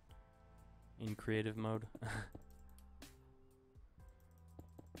in creative mode?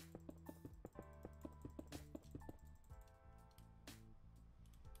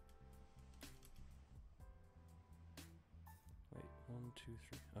 Wait, 1, 2,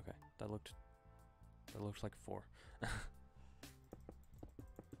 3. Okay, that looks like 4.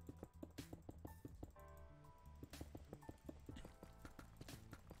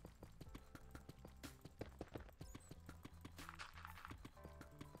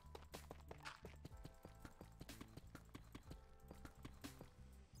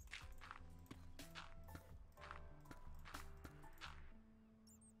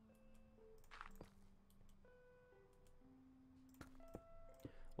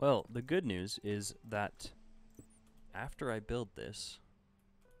 Well, the good news is that after I build this,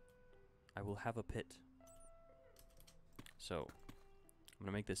 I will have a pit. So, I'm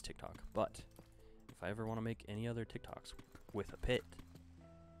gonna make this TikTok, but if I ever want to make any other TikToks with a pit,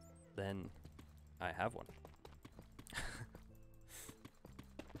 then I have one.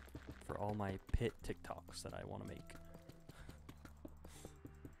 For all my pit TikToks that I want to make.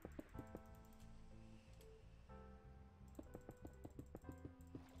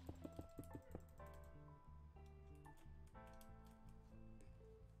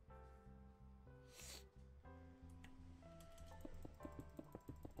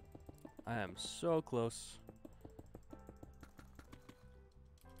 I am so close.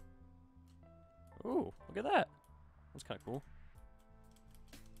 Ooh, look at that. That's kind of cool.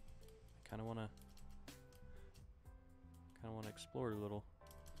 I kind of want to explore a little.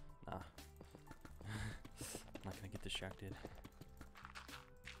 Nah. I'm not going to get distracted.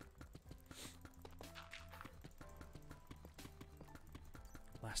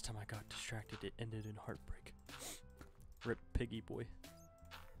 Last time I got distracted, it ended in heartbreak. Rip Piggy boy.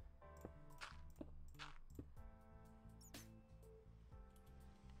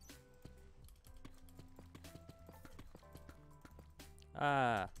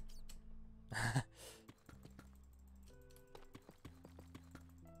 Ah.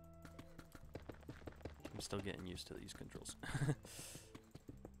 I'm still getting used to these controls.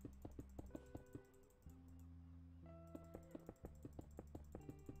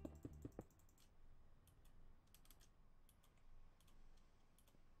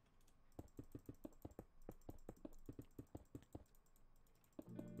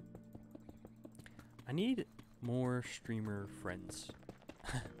 I need more streamer friends.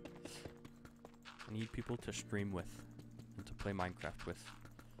 I need people to stream with and to play Minecraft with.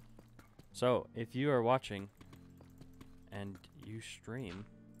 So, if you are watching and you stream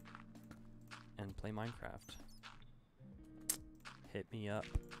and play Minecraft, hit me up.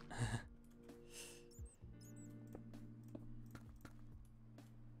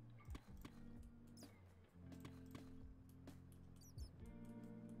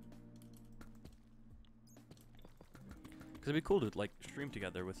 Cause it'd be cool to like stream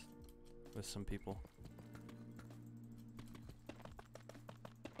together with some people.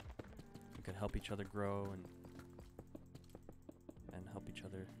 We could help each other grow and help each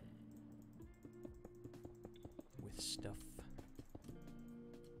other with stuff.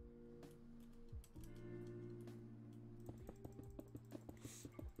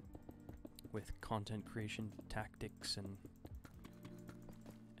 With content creation tactics and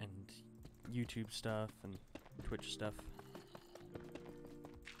YouTube stuff and Twitch stuff.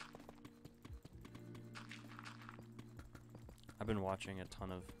 I've been watching a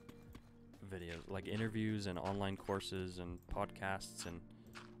ton of videos, like interviews and online courses and podcasts and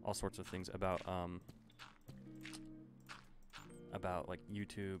all sorts of things about like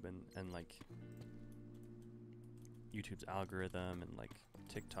YouTube and like YouTube's algorithm and like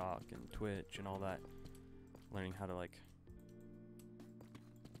TikTok and Twitch and all that. Learning how to like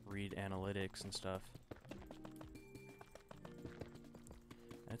read analytics and stuff.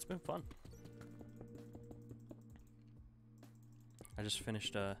 And it's been fun. I just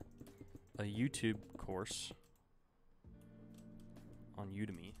finished a YouTube course on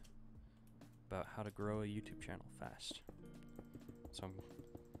Udemy about how to grow a YouTube channel fast. So I'm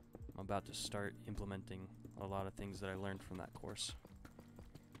about to start implementing a lot of things that I learned from that course.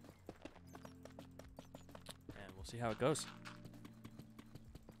 And we'll see how it goes.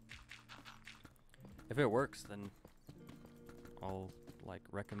 If it works, then I'll like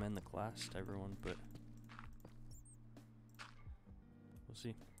recommend the class to everyone, but we'll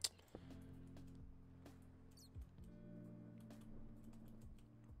see.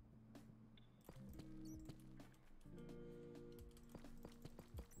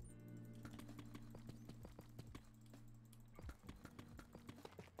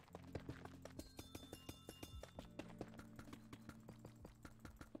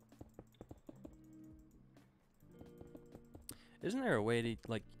 Isn't there a way to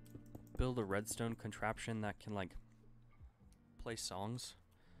like build a redstone contraption that can like play songs?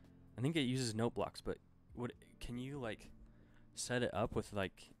 I think it uses note blocks, but can you like set it up with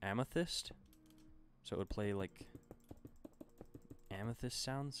like amethyst so it would play like amethyst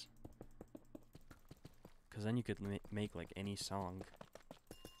sounds? Because then you could make like any song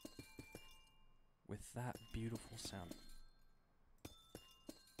with that beautiful sound.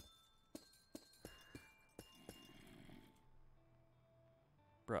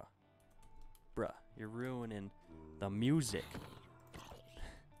 Bruh, you're ruining the music.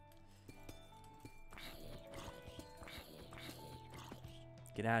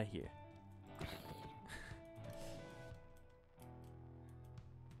 Get out of here.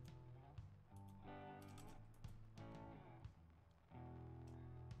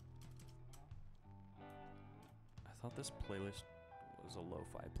 I thought this playlist was a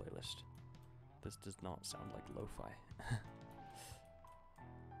lo-fi playlist. This does not sound like lo-fi.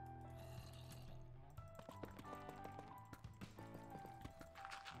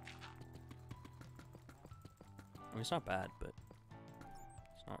 I mean, it's not bad, but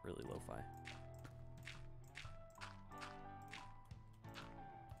it's not really lo-fi.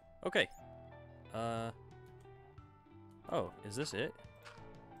 Okay. Oh, is this it?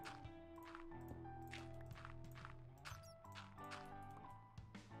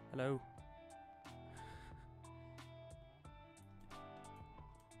 Hello.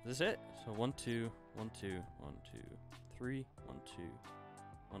 Is this it? So 1 2 1 2 1 2 3 1 2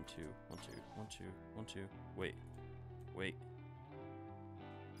 1 2 1 2 1 2 1 2. Wait.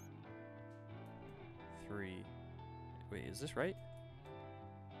 3. Wait, is this right?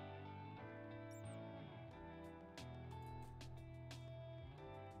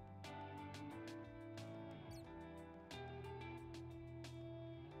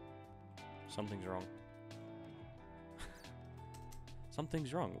 Something's wrong.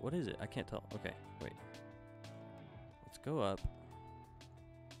 Something's wrong. What is it? I can't tell. Okay, wait. Let's go up.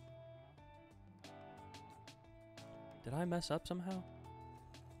 Did I mess up somehow?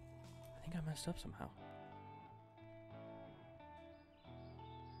 I think I messed up somehow.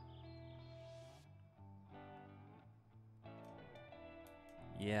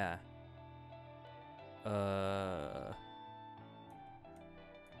 Yeah. I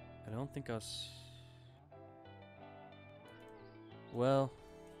don't think I was... Well,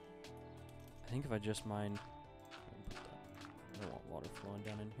 I think if I just mine... I don't want water flowing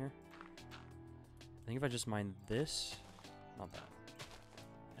down in here. I think if I just mine this, not that,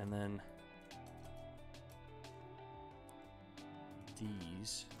 and then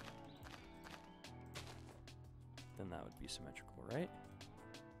these, then that would be symmetrical, right?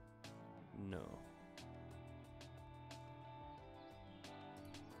 No.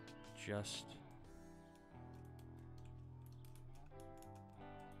 Just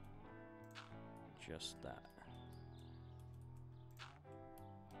that.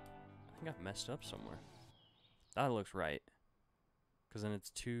 I think I've messed up somewhere. That looks right. Because then it's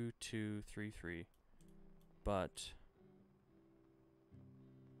 2 2 3 3. But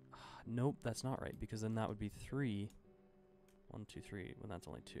nope, that's not right. Because then that would be 3 1 2 3 when that's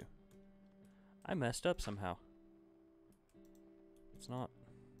only 2. I messed up somehow. It's not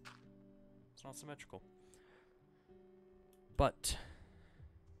symmetrical. But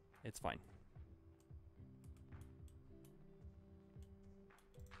it's fine.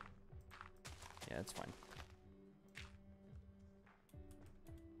 Yeah, it's fine.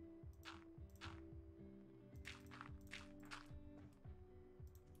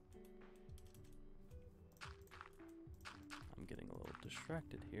 I'm getting a little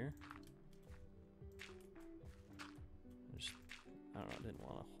distracted here. I don't know, I didn't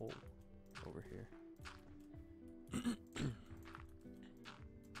want to hold over here.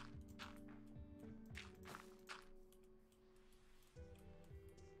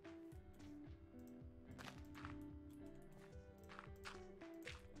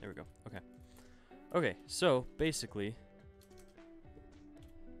 There we go. Okay. Okay, so basically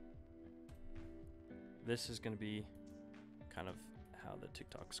this is going to be kind of how the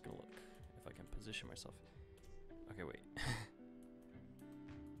TikTok's going to look if I can position myself. Okay, wait.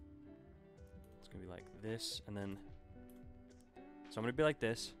 It's going to be like this, and then so I'm going to be like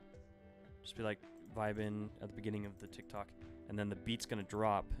this. Just be like vibing at the beginning of the TikTok, and then the beat's going to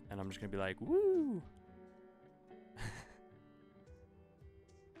drop and I'm just going to be like, "Woo!"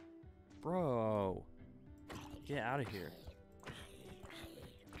 Bro, get out of here.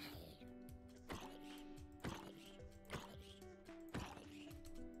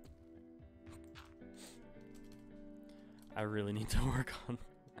 I really need to work on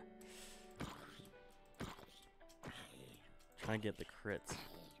trying trying to get the crits.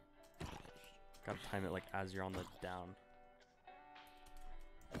 Gotta time it like as you're on the down.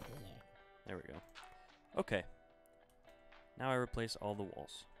 There we go. Okay. Now I replace all the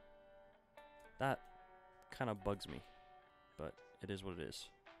walls. That kind of bugs me, but it is what it is.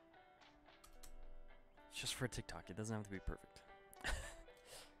 It's just for TikTok. It doesn't have to be perfect.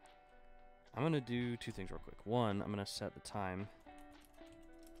 I'm going to do two things real quick. One, I'm going to set the time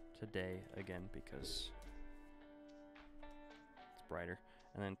today again because it's brighter.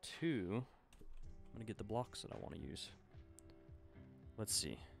 And then two, I'm going to get the blocks that I want to use. Let's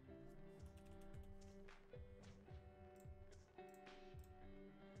see.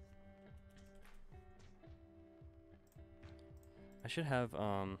 I should have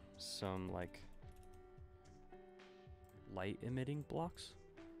some like light emitting blocks,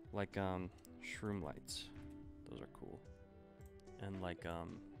 like shroom lights. Those are cool. And like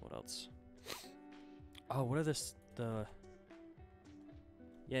what else? Oh, what are this?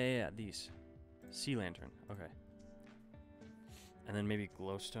 Yeah, these sea lantern. Okay. And then maybe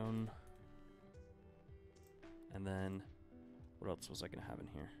glowstone. And then what else was I gonna have in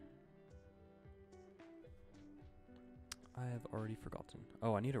here? I have already forgotten.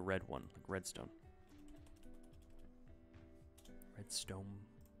 Oh, I need a red one, like redstone. Redstone.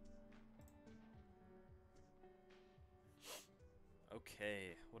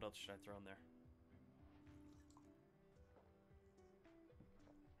 Okay, what else should I throw in there?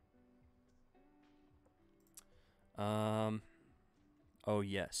 Oh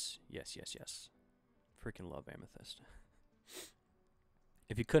yes. Freaking love amethyst.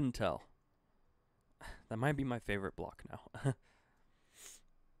 If you couldn't tell, that might be my favorite block now.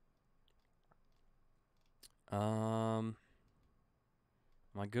 Am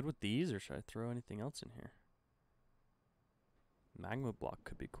I good with these, or should I throw anything else in here? Magma block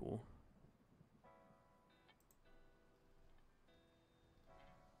could be cool.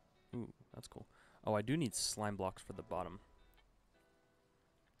 Ooh, that's cool. Oh, I do need slime blocks for the bottom.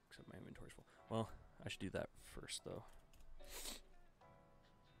 Except my inventory's full. Well, I should do that first, though.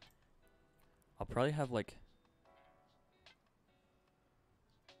 I'll probably have, like...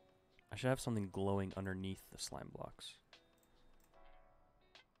 I should have something glowing underneath the slime blocks.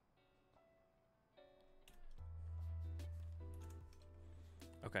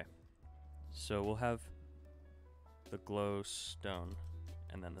 Okay. So we'll have the glowstone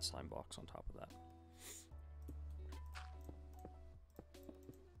and then the slime box on top of that.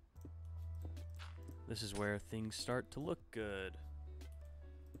 This is where things start to look good.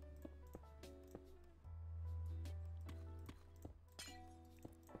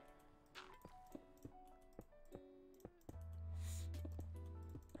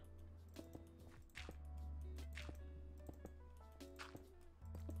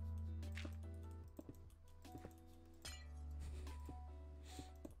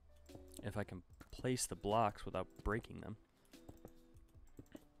 If I can place the blocks without breaking them.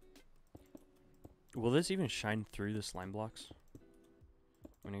 Will this even shine through the slime blocks?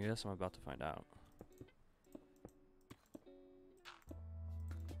 I mean, I guess I'm about to find out.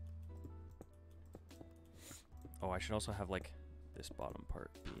 Oh, I should also have, like, this bottom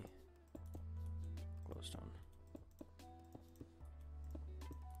part be glowstone.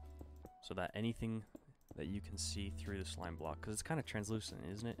 So that anything that you can see through the slime block, because it's kind of translucent,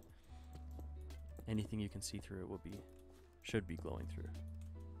 isn't it? Anything you can see through it should be glowing through.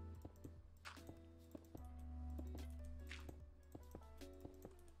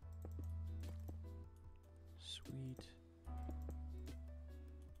 Sweet.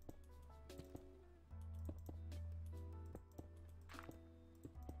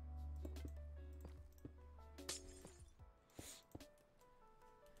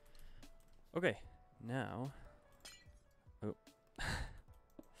 Okay, now, oh,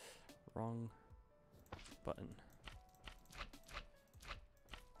 wrong button.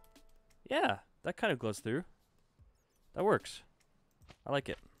 Yeah, that kind of glows through. That works. I like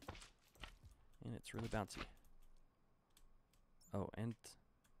it. And it's really bouncy. Oh, and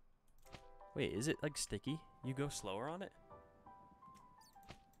wait, is it like sticky? You go slower on it?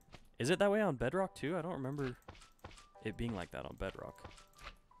 Is it that way on Bedrock too? I don't remember it being like that on Bedrock.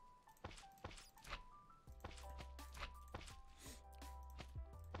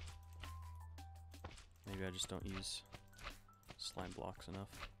 Maybe I just don't use slime blocks enough.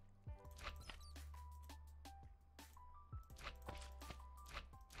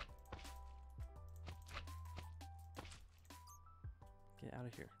 Get out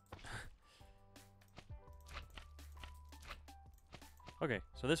of here. Okay,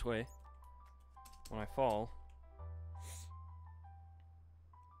 so this way, when I fall,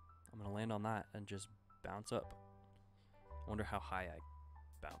 I'm gonna land on that and just bounce up. I wonder how high I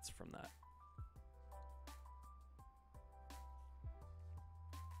bounce from that.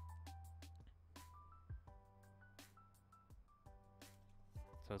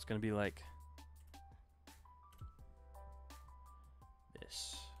 So it's gonna be like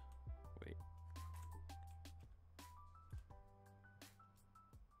this. Wait.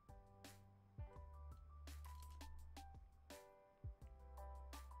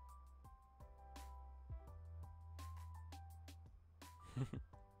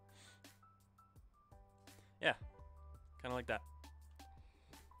 Yeah, kind of like that.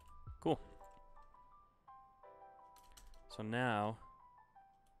 Cool. So now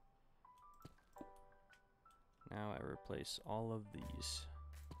I replace all of these.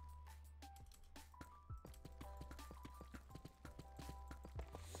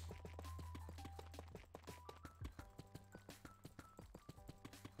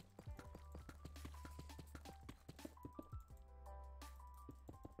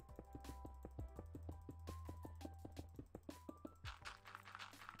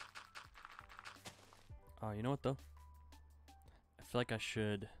 Oh, you know what though? I feel like I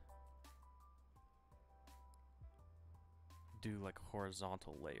should do like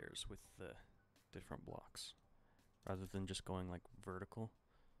horizontal layers with the different blocks rather than just going like vertical.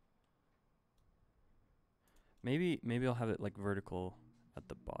 Maybe I'll have it like vertical at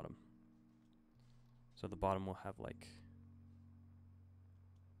the bottom. So the bottom will have like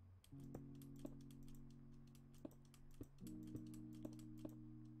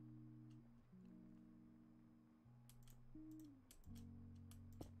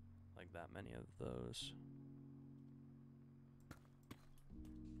that many of those.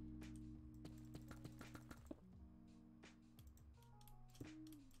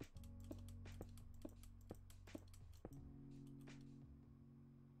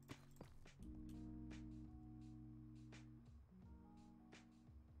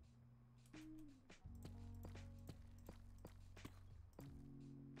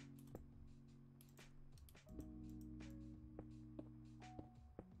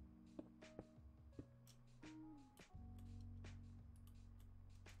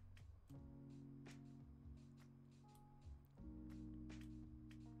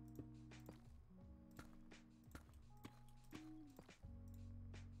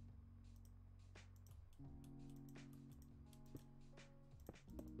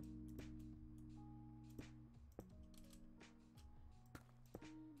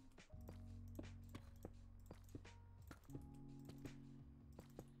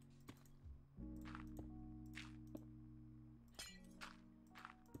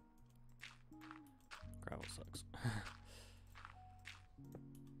 Gravel sucks.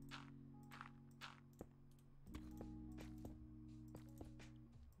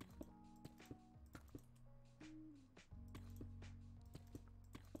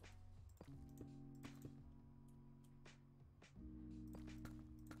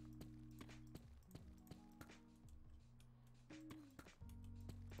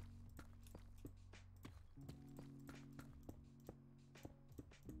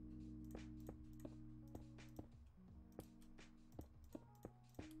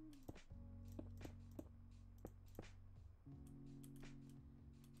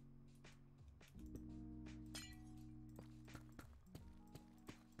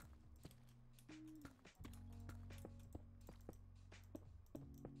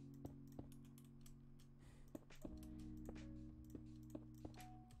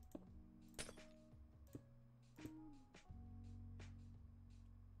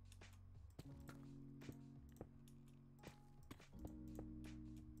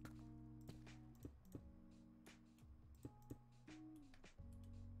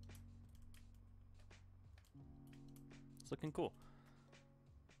 It's looking cool.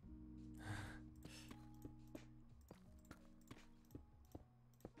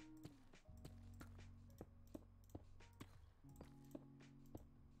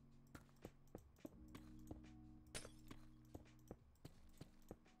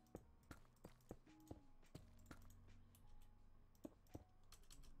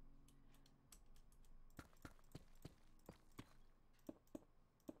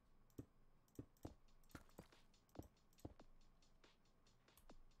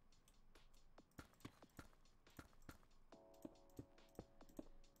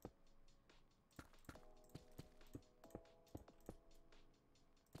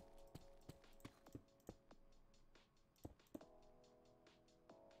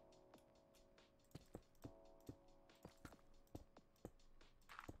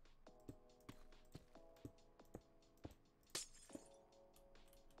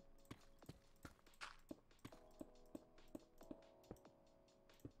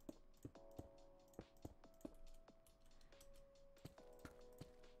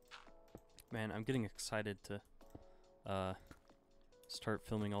 Man, I'm getting excited to start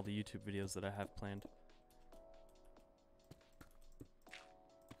filming all the YouTube videos that I have planned.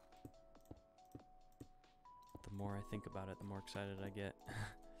 The more I think about it, the more excited I get.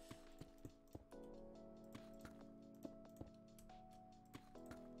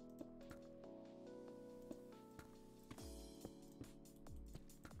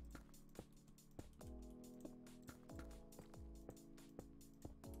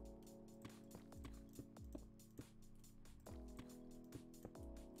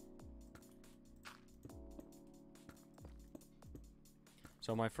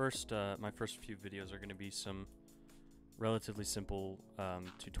 So my first few videos are going to be some relatively simple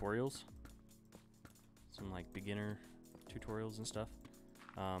tutorials, some like beginner tutorials and stuff.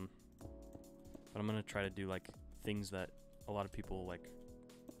 But I'm going to try to do like things that a lot of people like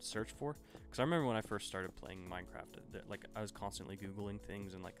search for. Because I remember when I first started playing Minecraft, like I was constantly Googling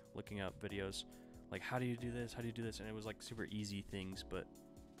things and like looking up videos, like how do you do this? How do you do this? And it was like super easy things, but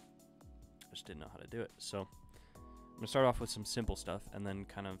I just didn't know how to do it. So I'm gonna start off with some simple stuff and then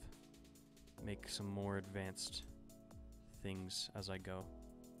kind of make some more advanced things as I go.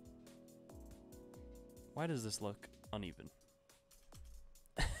 Why does this look uneven?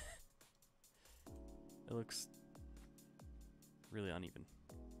 It looks really uneven.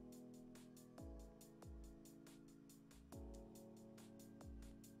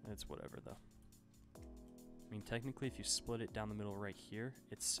 It's whatever though. I mean, technically if you split it down the middle right here,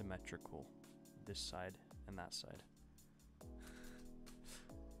 it's symmetrical. This side and that side.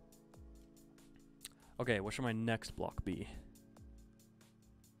 Okay, what should my next block be?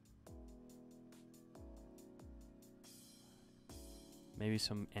 Maybe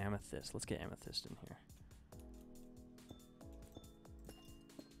some amethyst. Let's get amethyst in here.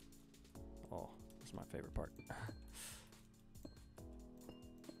 Oh, this is my favorite part.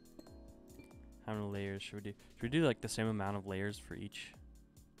 How many layers should we do? Should we do like the same amount of layers for each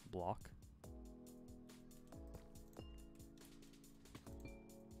block?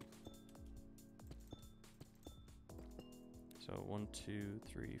 So 1, 2,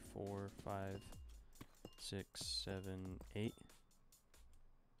 3, 4, 5, 6, 7, 8.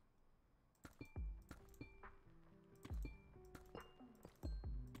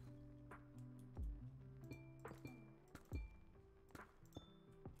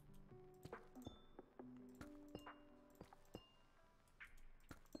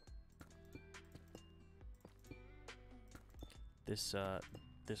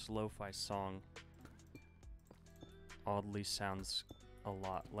 This lo-fi song oddly sounds a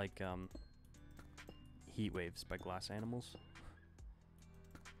lot like Heat Waves by Glass Animals.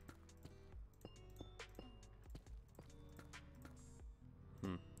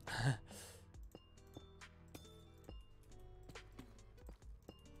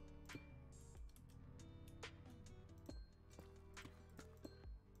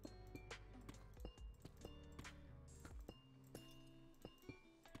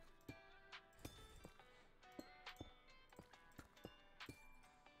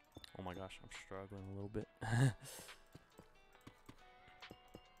 Oh my gosh, I'm struggling a little bit.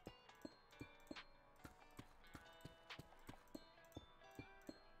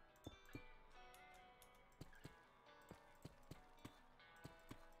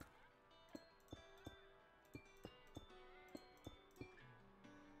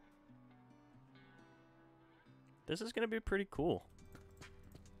 This is gonna be pretty cool.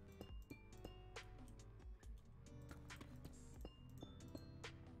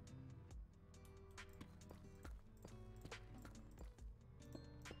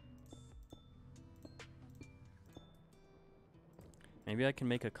 Maybe I can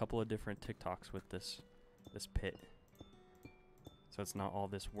make a couple of different TikToks with this pit. So it's not all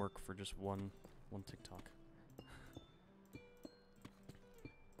this work for just one TikTok.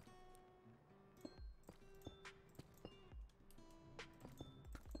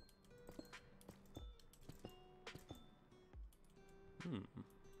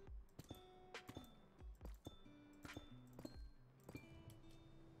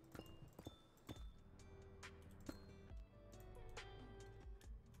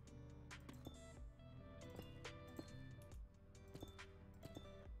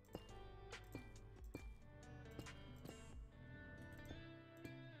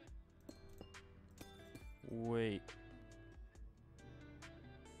 Wait.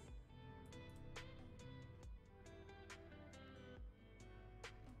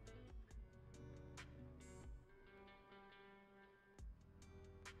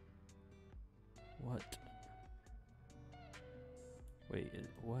 What? Wait,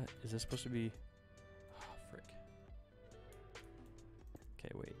 what? Is this supposed to be... Oh, frick.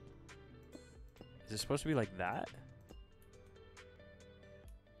 Okay, wait. Is it supposed to be like that?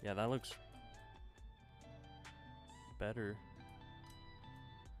 Yeah, that looks better.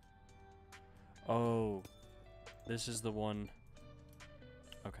 Oh, this is the one.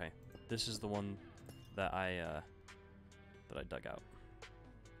 Okay, this is the one that I dug out.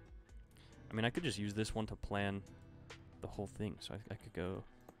 I mean, I could just use this one to plan the whole thing. So I could go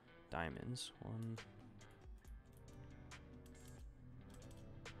diamonds. One.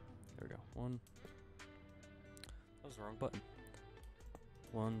 There we go. One. That was the wrong button.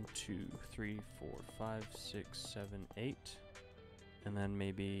 1, 2, 3, 4, 5, 6, 7, 8. And then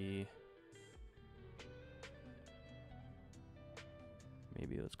maybe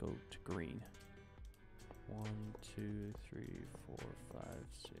let's go to green. 1, 2, 3, 4, 5,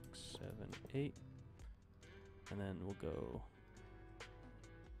 6, 7, 8. And then we'll go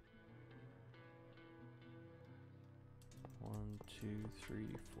 1, 2, 3,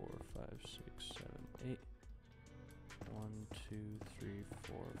 4, 5, 6, 7, 8. 1, 2, 3,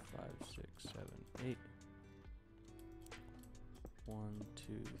 4, 5, 6, 7, 8. 1,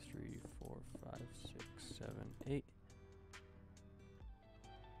 2, 3, 4, 5, 6, 7, 8.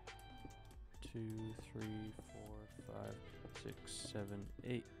 2, 3, 4, 5, 6, 7,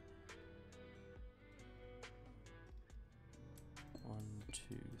 8. 1,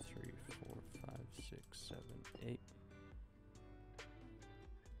 2, 3, 4, 5, 6, 7, 8.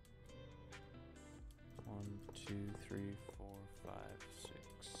 1, 2, 3, 4, 5, 6,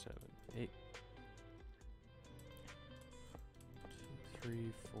 7, 8. 2,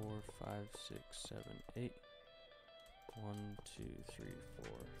 3, 4, 5, 6, 7, 8. 1, 2, 3, 4,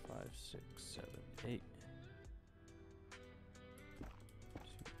 5, 6, 7, 8.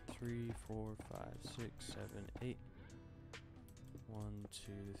 2, 3, 4, 5, 6, 7, 8. 1,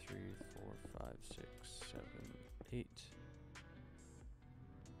 2, 3, 4, 5, 6, 7, 8.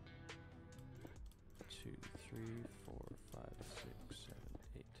 2, 3, 4, 5, 6, 7,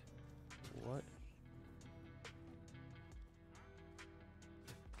 8. What?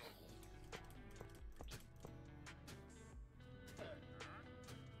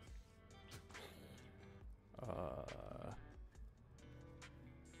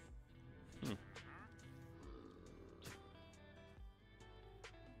 Hmm.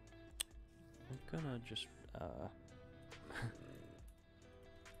 I'm gonna just,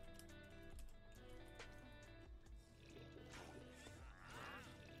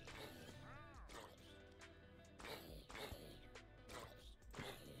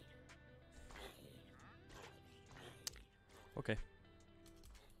 okay.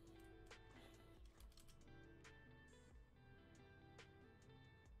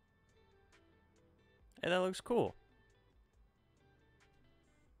 Hey, that looks cool.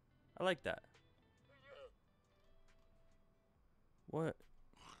 I like that. What?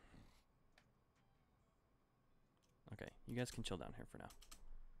 Okay, you guys can chill down here for now.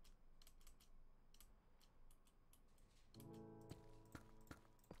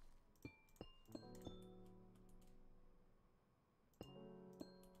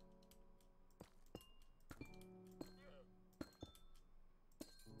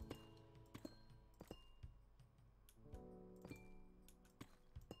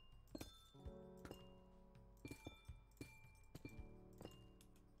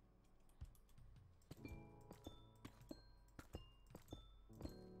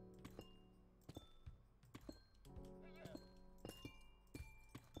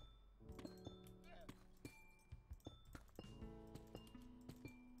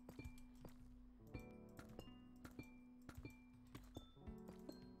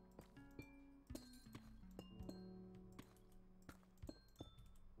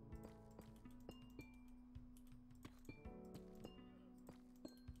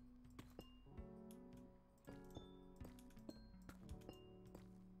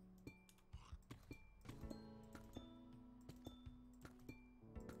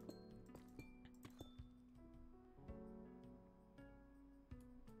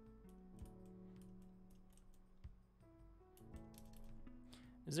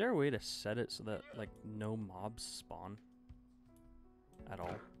 Is there a way to set it so that, like, no mobs spawn at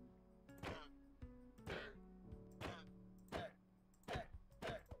all?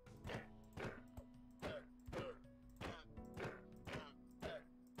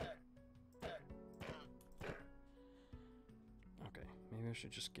 Okay, maybe I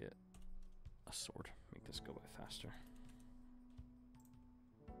should just get a sword. Make this go by faster.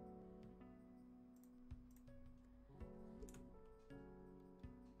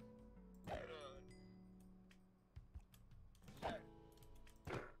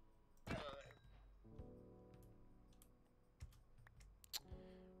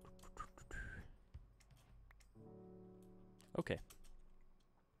 Okay.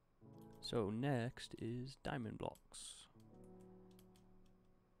 So next is diamond blocks.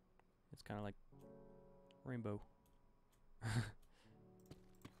 It's kind of like rainbow.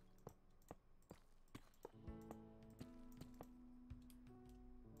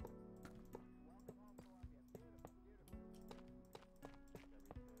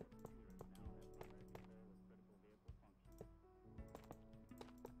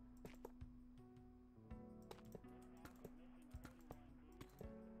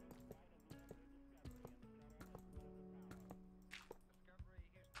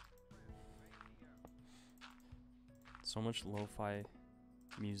 So much lo-fi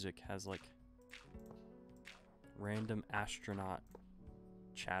music has like random astronaut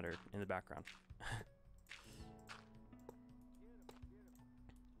chatter in the background.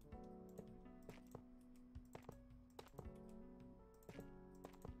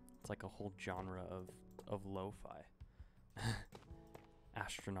 It's like a whole genre of lo-fi.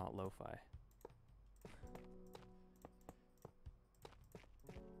 Astronaut lo-fi.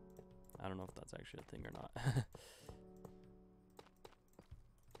 I don't know if that's actually a thing or not.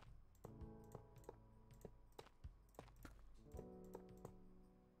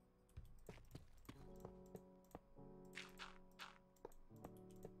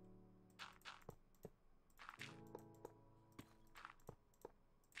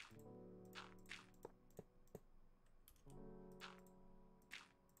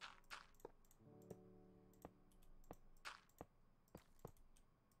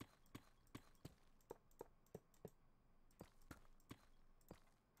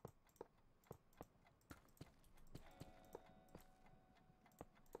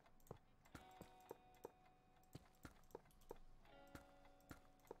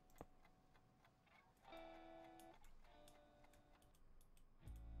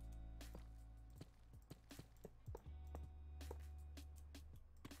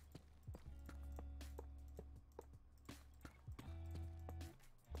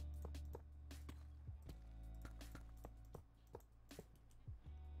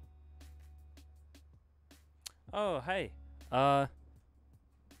 Oh, hey.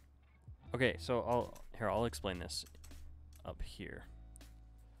 Okay, so I'll explain this up here.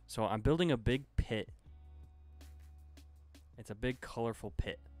 So I'm building a big pit. It's a big colorful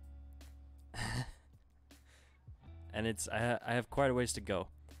pit. And I have quite a ways to go.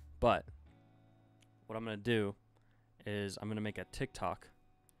 But what I'm going to do is I'm going to make a TikTok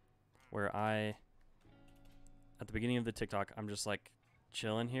where at the beginning of the TikTok, I'm just like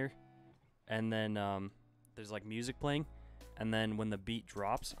chilling here. And then there's like music playing. And then when the beat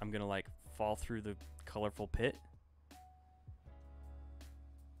drops, I'm going to like fall through the colorful pit.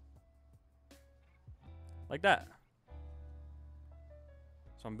 Like that.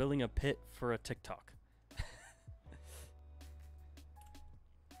 So I'm building a pit for a TikTok.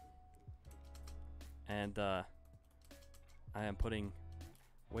 And I am putting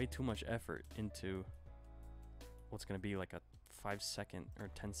way too much effort into what's going to be like a 5-second or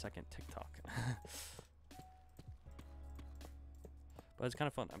 10-second TikTok. But it's kind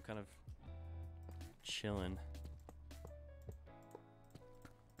of fun. I'm kind of chilling.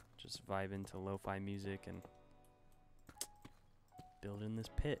 Just vibing to lo-fi music and building this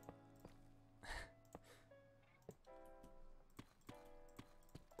pit.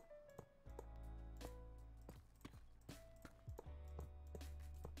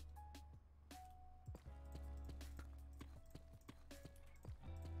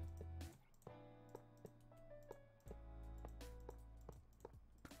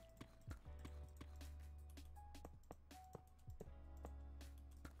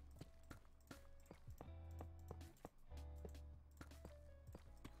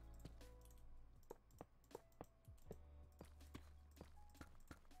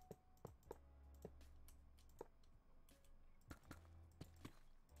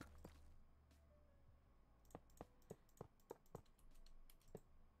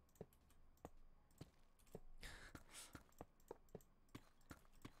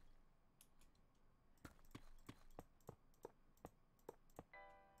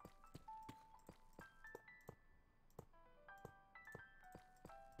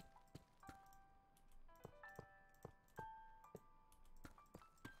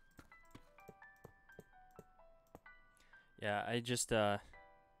 Yeah, I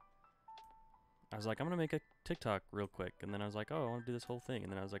was like, I'm gonna make a TikTok real quick, and then I was like, oh, I want to do this whole thing,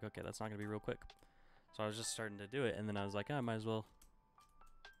 and then I was like, okay, that's not gonna be real quick. So I was just starting to do it, and then I was like, I might as well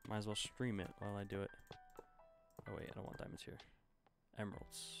stream it while I do it. Oh wait, I don't want diamonds here.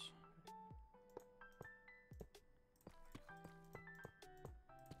 Emeralds.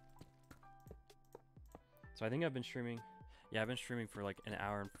 So I think I've been streaming. Yeah, I've been streaming for like an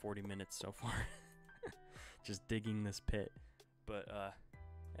hour and 40 minutes so far. Just digging this pit. But,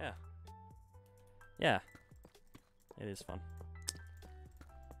 yeah. Yeah. It is fun.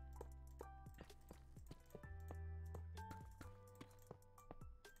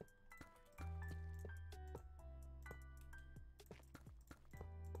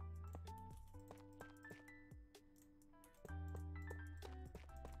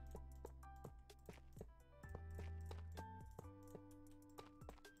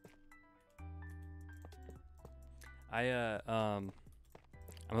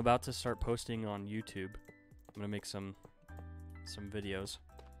 I'm about to start posting on YouTube. I'm gonna make some videos,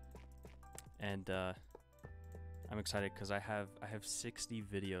 and I'm excited because I have 60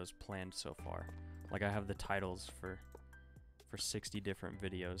 videos planned so far. Like I have the titles for 60 different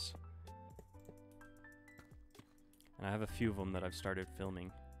videos, and I have a few of them that I've started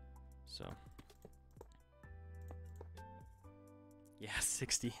filming. So yeah,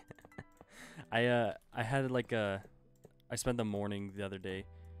 60. I had like I spent the morning the other day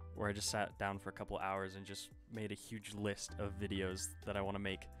where I just sat down for a couple hours and just made a huge list of videos that I want to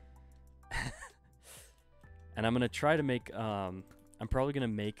make. And I'm going to try to make, I'm probably going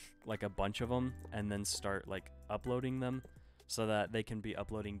to make like a bunch of them and then start like uploading them so that they can be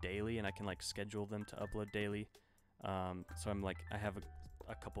uploading daily and I can like schedule them to upload daily. So I'm like, I have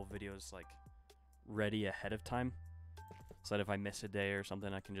a couple videos like ready ahead of time so that if I miss a day or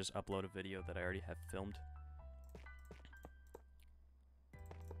something, I can just upload a video that I already have filmed.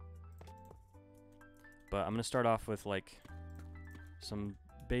 But I'm going to start off with like some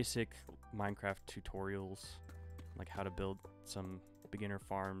basic Minecraft tutorials, like how to build some beginner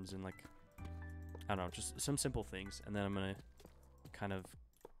farms and like, I don't know, just some simple things. And then I'm going to kind of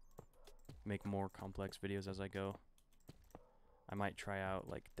make more complex videos as I go. I might try out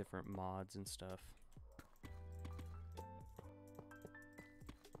like different mods and stuff.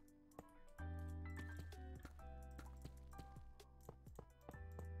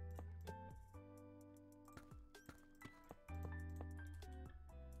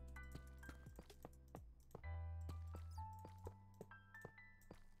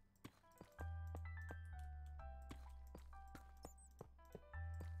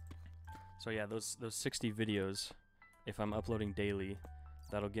 So yeah, those 60 videos, if I'm uploading daily,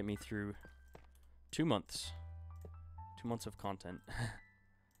 that'll get me through 2 months. 2 months of content.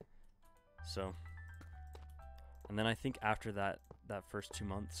 So, and then I think after that first 2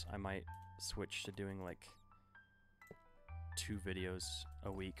 months, I might switch to doing like 2 videos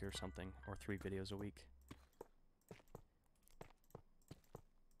a week or something, or 3 videos a week.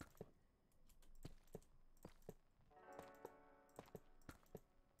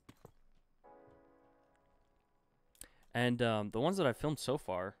 And the ones that I've filmed so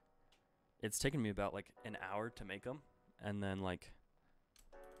far, it's taken me about like an hour to make them, and then like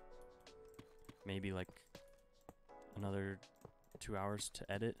maybe like another 2 hours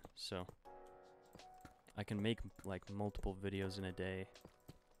to edit. So I can make like multiple videos in a day.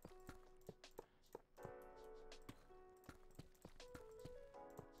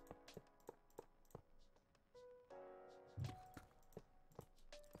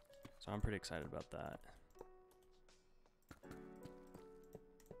 So I'm pretty excited about that.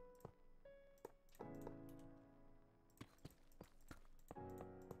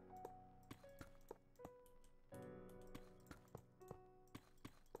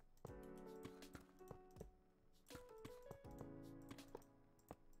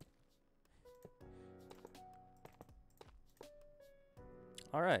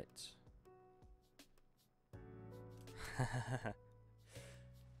 All right.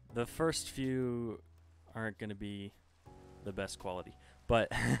 The first few aren't going to be the best quality, but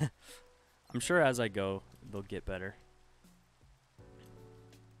I'm sure as I go, they'll get better.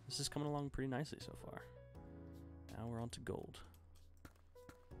 This is coming along pretty nicely so far. Now we're on to gold.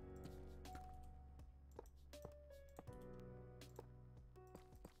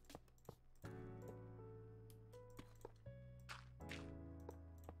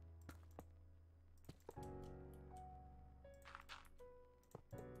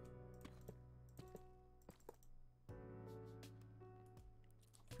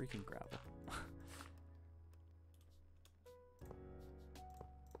 Freaking gravel.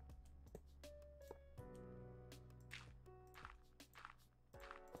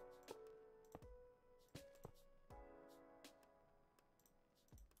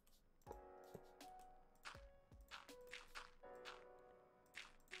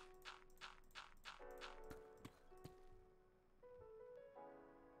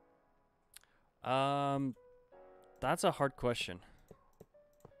 That's a hard question.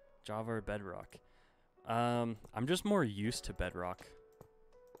 Java or Bedrock? I'm just more used to Bedrock.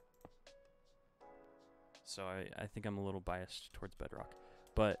 So I think I'm a little biased towards Bedrock.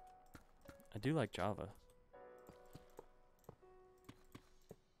 But I do like Java.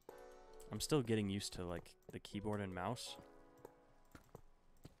 I'm still getting used to like the keyboard and mouse,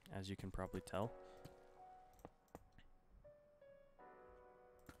 as you can probably tell.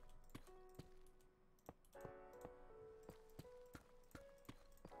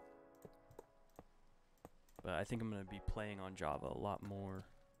 But I think I'm going to be playing on Java a lot more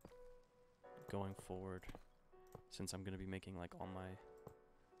going forward, since I'm going to be making like all my,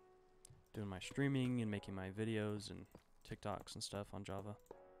 doing my streaming and making my videos and TikToks and stuff on Java.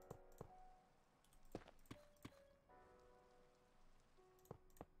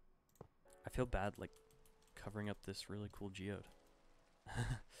 I feel bad like covering up this really cool geode.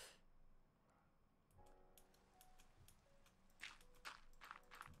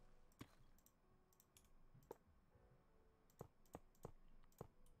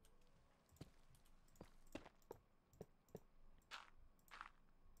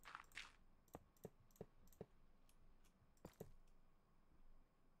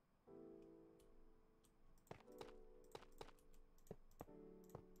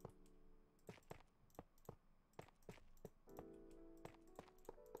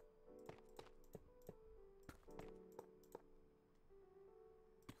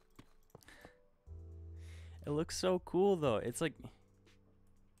 It looks so cool though. It's like,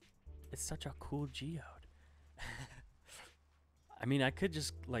 it's such a cool geode. I mean, I could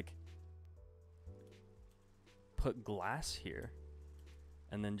just like put glass here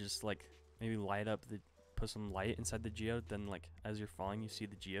and then just like maybe light up the, put some light inside the geode, then like as you're falling you see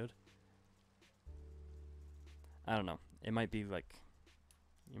the geode. I don't know. It might be like,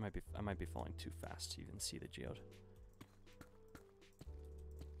 I might be falling too fast to even see the geode.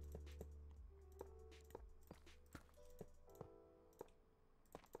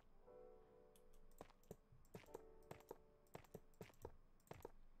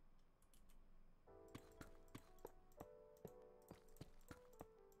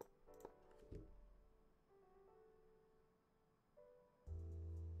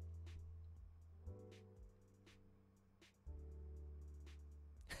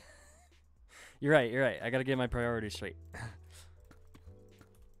 You're right, you're right. I gotta get my priorities straight.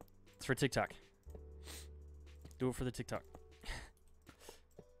 It's for TikTok. Do it for the TikTok.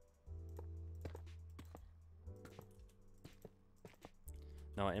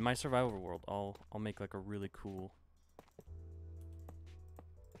 No, in my survival world, I'll make like a really cool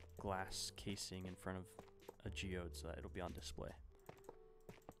glass casing in front of a geode so that it'll be on display.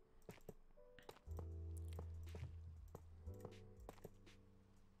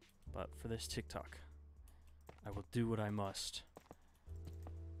 But for this TikTok, I will do what I must.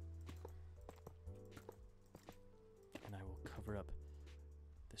 And I will cover up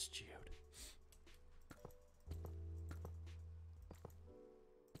this geode.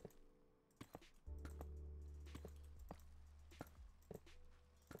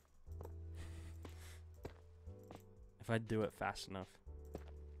 If I do it fast enough,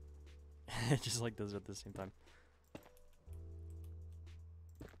 it just like does it at the same time.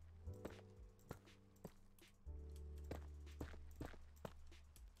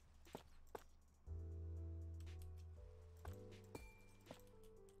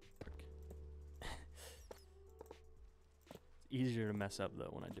 Easier to mess up though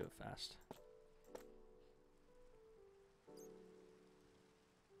when I do it fast.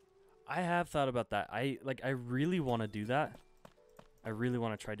 I have thought about that. I really want to do that. I really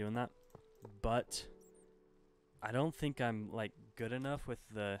want to try doing that, but I don't think I'm like good enough with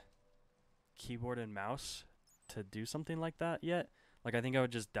the keyboard and mouse to do something like that yet. Like I think I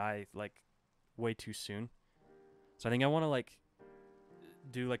would just die like way too soon. So I think I want to like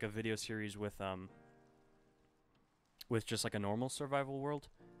do like a video series with just like a normal survival world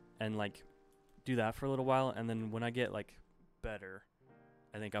and like do that for a little while, and then when I get like better,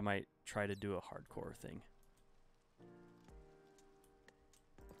 I think I might try to do a hardcore thing.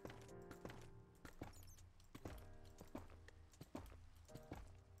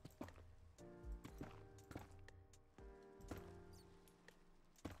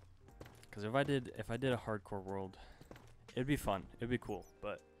 Cuz if I did a hardcore world, it'd be fun. It'd be cool,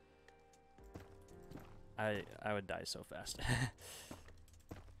 but I would die so fast.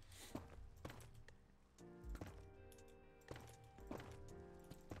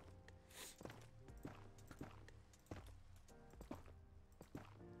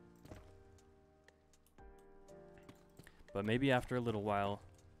 But maybe after a little while,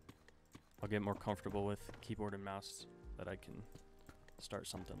 I'll get more comfortable with keyboard and mouse that I can start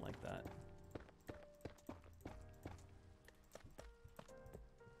something like that.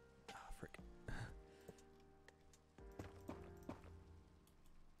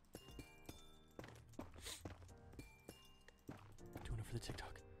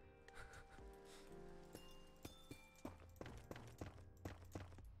 TikTok.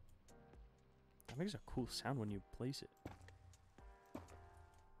 That makes a cool sound when you place it.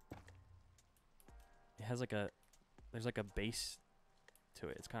 It has like there's like a bass to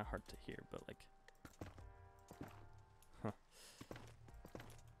it. It's kind of hard to hear, but like, huh.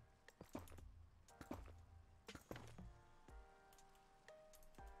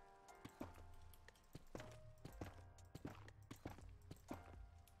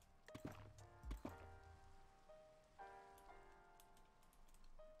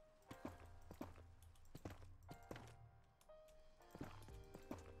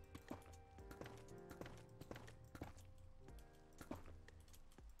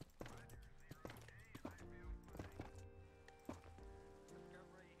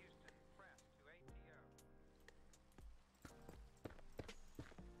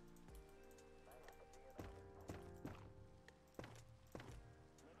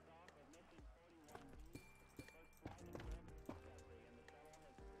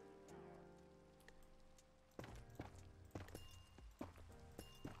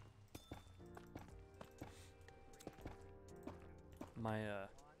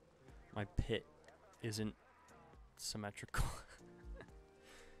 My pit isn't symmetrical.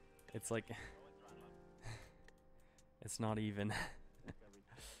 It's like it's not even.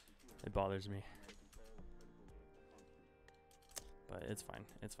 It bothers me. But it's fine.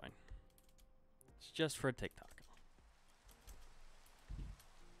 It's fine. It's just for TikTok.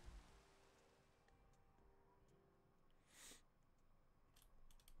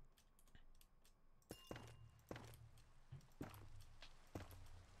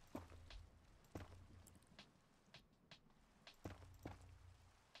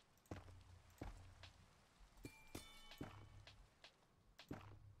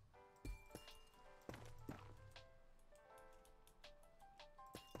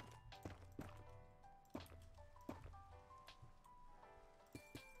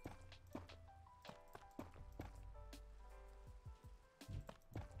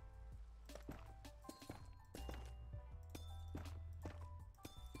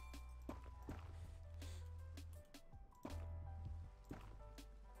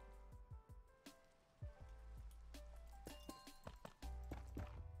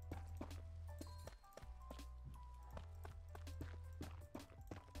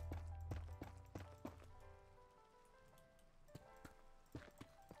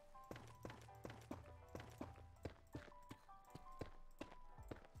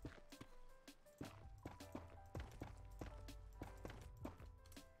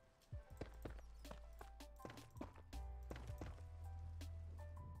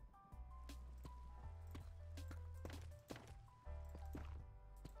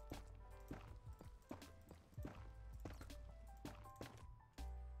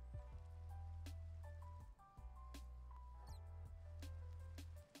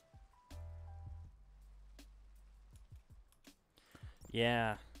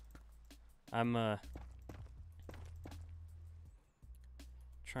 Yeah. I'm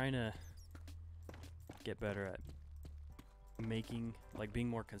trying to get better at making, like, being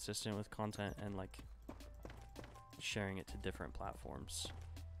more consistent with content and like sharing it to different platforms.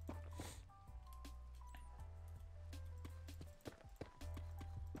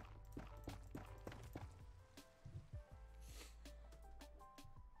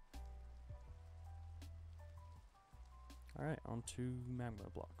 All right, on to magma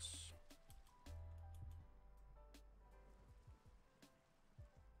blocks.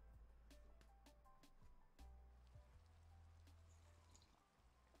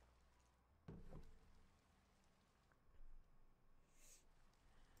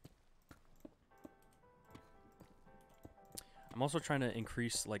 I'm also trying to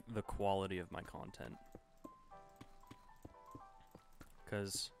increase like the quality of my content,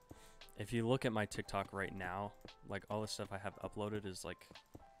 because if you look at my TikTok right now, like all the stuff I have uploaded is like,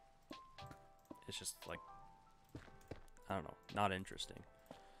 it's just like, I don't know, not interesting.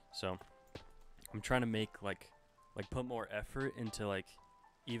 So I'm trying to make like put more effort into like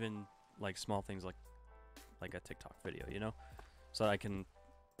even like small things like a TikTok video, you know, so that I can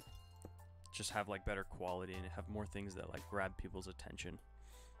just have like better quality and have more things that like grab people's attention.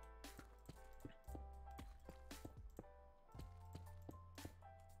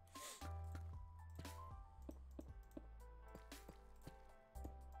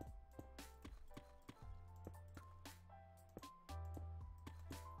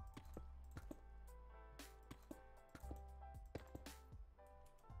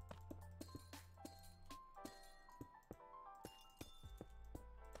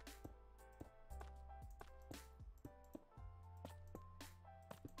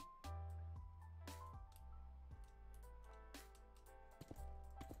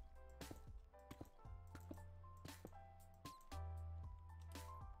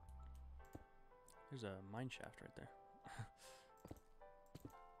 There's a mine shaft right there.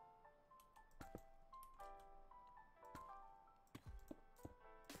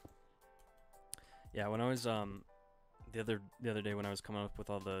 Yeah, when I was the other day when I was coming up with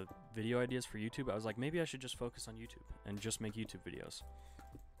all the video ideas for YouTube, I was like, maybe I should just focus on YouTube and just make YouTube videos.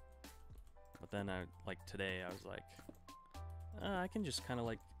 But then today I was like, I can just kind of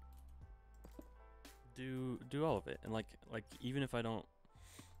like do all of it, and like even if I don't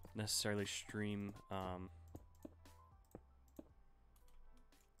necessarily stream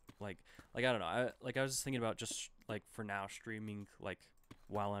like I don't know, I was just thinking about just like for now streaming like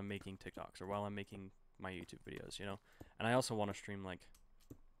while I'm making TikToks or while I'm making my YouTube videos, you know. And I also want to stream like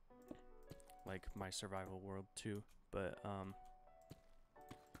my survival world too, but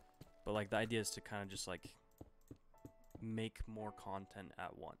like the idea is to kind of just like make more content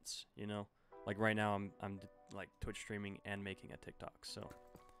at once, you know. Like right now I'm like Twitch streaming and making a TikTok, so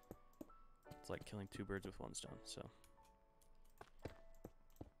it's like killing two birds with one stone. So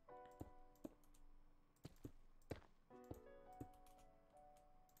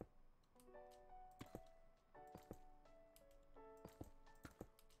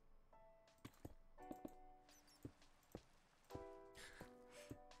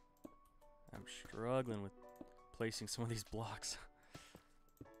I'm struggling with placing some of these blocks.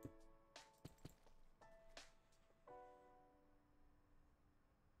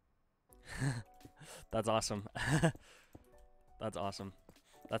 That's awesome. That's awesome.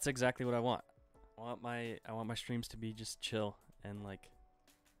 That's exactly what I want. I want my streams to be just chill and like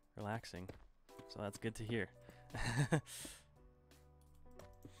relaxing. So that's good to hear.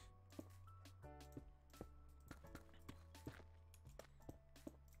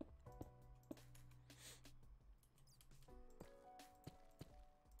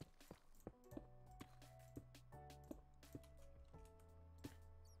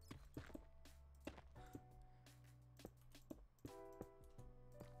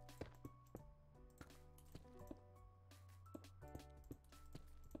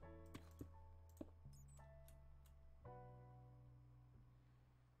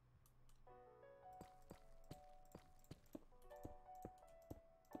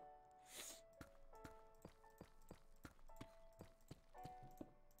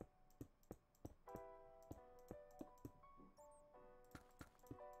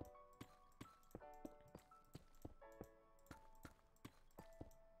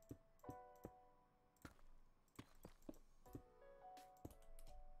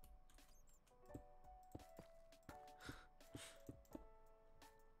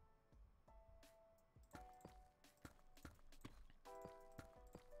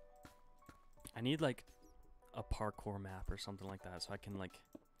 I need like a parkour map or something like that so I can like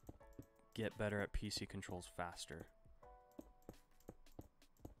get better at PC controls faster.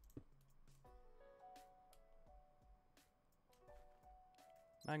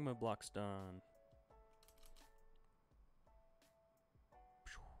 Magma block's done.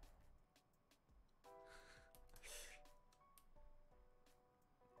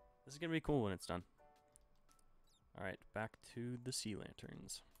 This is gonna be cool when it's done. Alright, back to the sea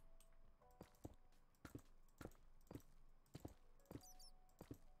lanterns.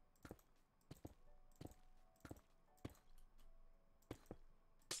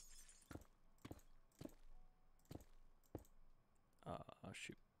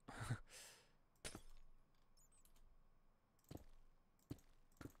 Shoot.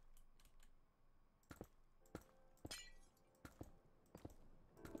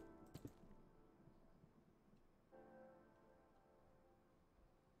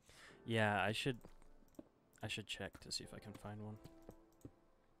 Yeah, I should check to see if I can find one.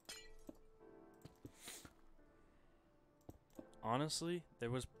 Honestly,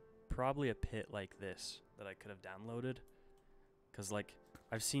 there was probably a pit like this that I could have downloaded, cuz like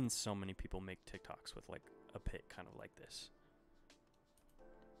I've seen so many people make TikToks with like a pit kind of like this.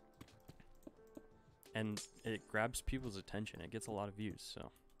 And it grabs people's attention. It gets a lot of views,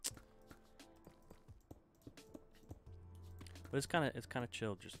 so. But it's kind of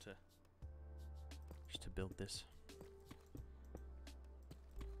chill just to build this.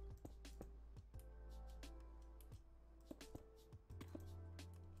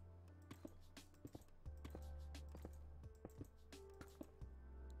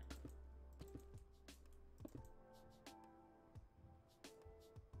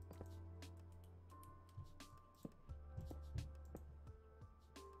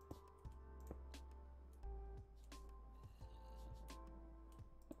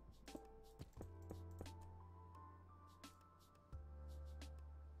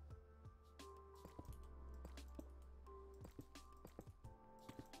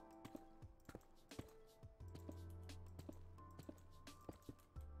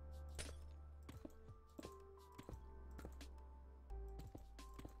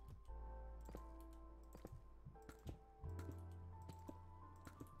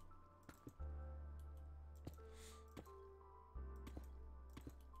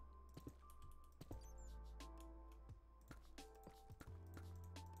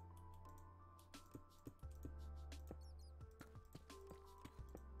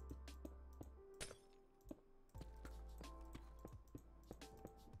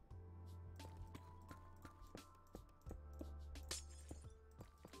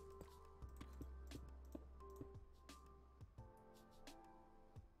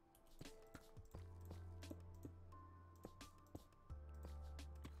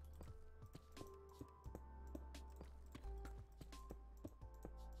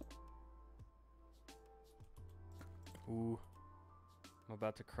 Ooh. I'm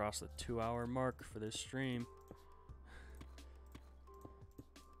about to cross the 2-hour mark for this stream.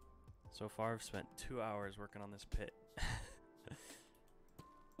 So far, I've spent 2 hours working on this pit.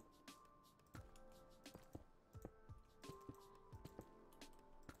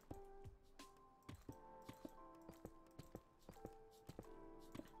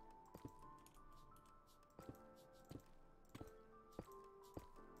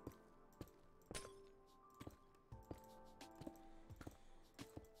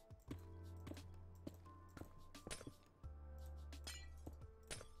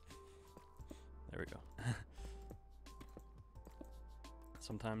 There we go.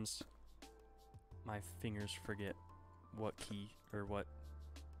 Sometimes my fingers forget what key or what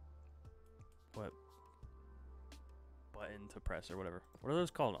button to press or whatever. What are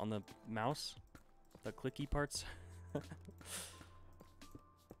those called on the mouse? The clicky parts?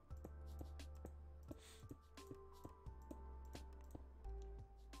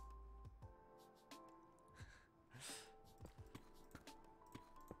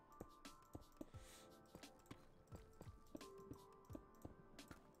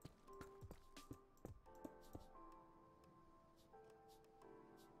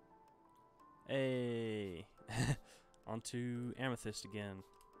 Hey, onto amethyst again.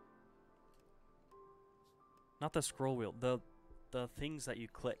 Not the scroll wheel, the things that you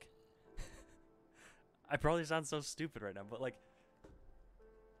click. I probably sound so stupid right now, but like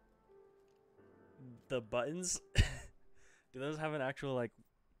the buttons, do those have an actual like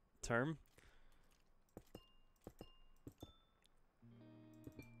term?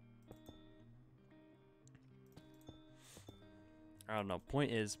 I don't know.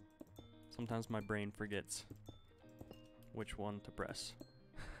 Point is, sometimes my brain forgets which one to press.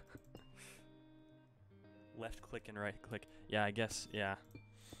 Left click and right click. Yeah, I guess, yeah.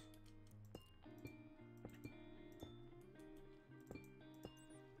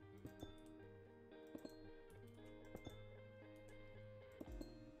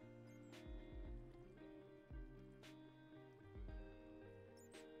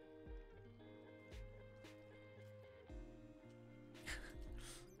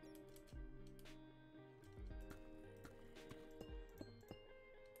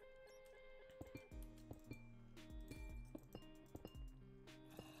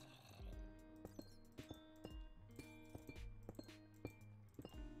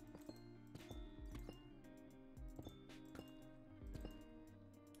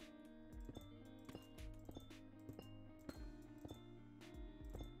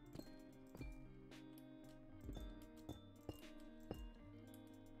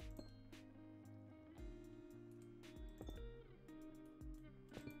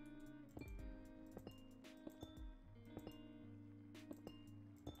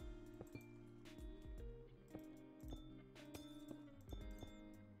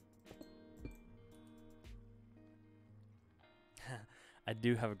 I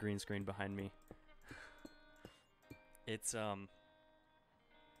do have a green screen behind me. It's not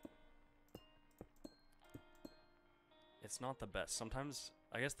the best. Sometimes,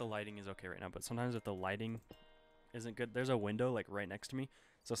 I guess the lighting is okay right now, but sometimes if the lighting isn't good, there's a window like right next to me.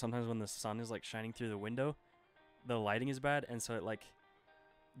 So sometimes when the sun is like shining through the window, the lighting is bad, and so it like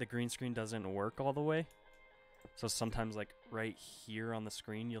the green screen doesn't work all the way. So sometimes like right here on the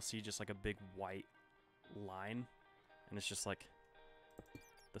screen, you'll see just like a big white line, and it's just like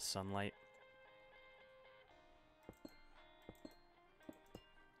the sunlight.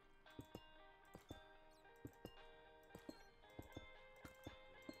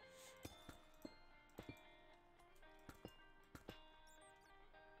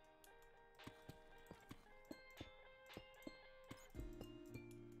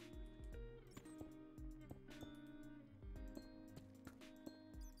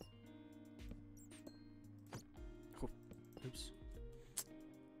 Oops.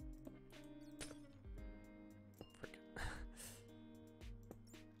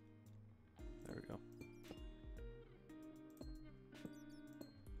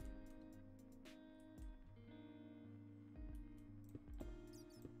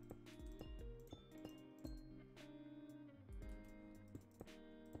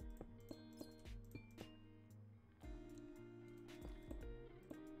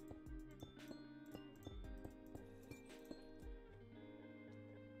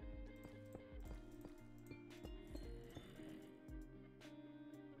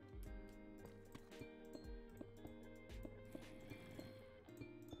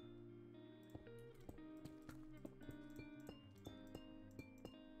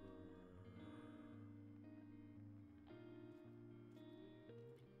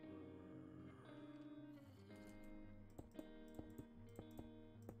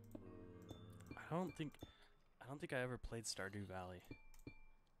 I don't think I ever played Stardew Valley.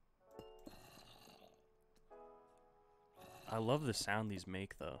 I love the sound these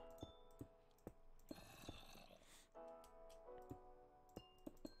make though.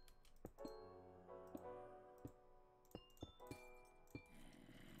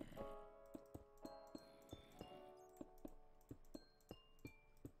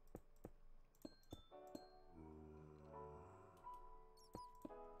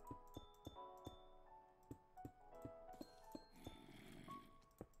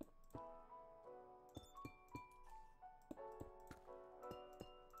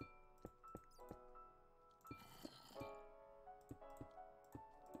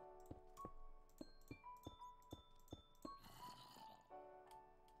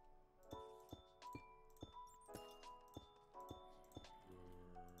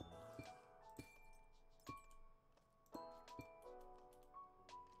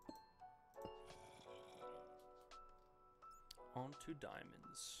 On to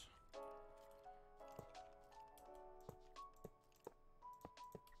diamonds.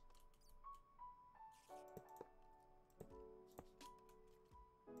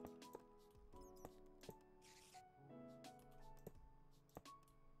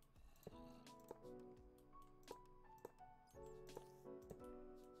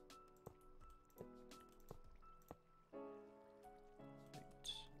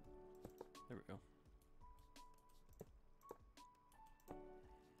 Right. There we go.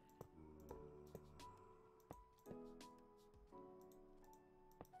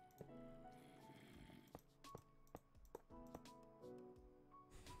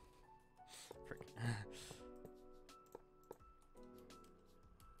 Frick.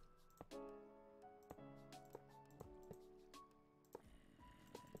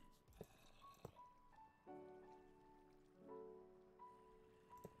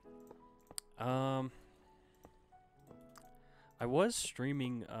 I was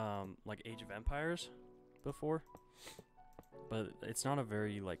streaming like Age of Empires before, but it's not a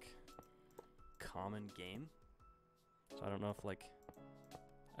very like common game, so I don't know if like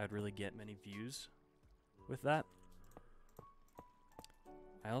I'd really get many views with that.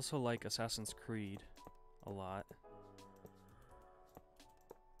 I also like Assassin's Creed a lot.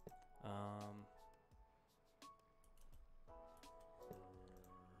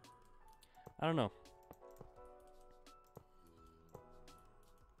 I don't know.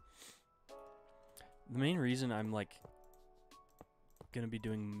 The main reason I'm like gonna be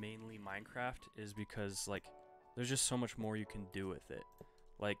doing mainly Minecraft is because like there's just so much more you can do with it.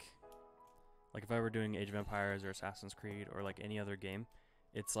 Like if I were doing Age of Empires or Assassin's Creed or like any other game,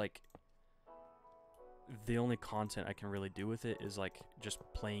 it's like the only content I can really do with it is like just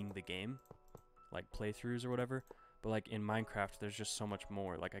playing the game, like playthroughs or whatever. But like in Minecraft, there's just so much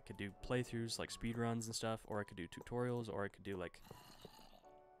more. Like I could do playthroughs, like speedruns and stuff, or I could do tutorials, or I could do like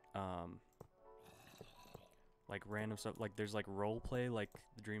random stuff. Like there's like role play, like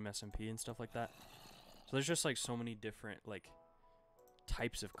the Dream SMP and stuff like that. So there's just like so many different like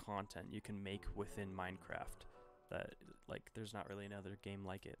types of content you can make within Minecraft that like there's not really another game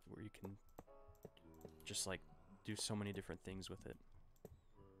like it where you can just like do so many different things with it.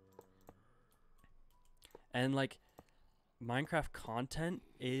 And like Minecraft content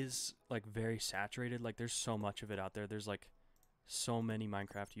is like very saturated. Like there's so much of it out there. There's like so many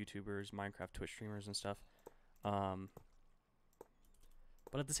Minecraft YouTubers, Minecraft Twitch streamers and stuff. But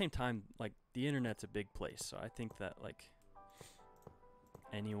at the same time, like the internet's a big place, so I think that like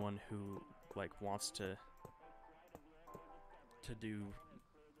anyone who like wants to do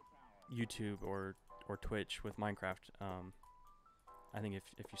YouTube or Twitch with Minecraft, I think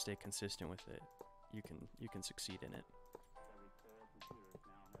if you stay consistent with it, you can succeed in it.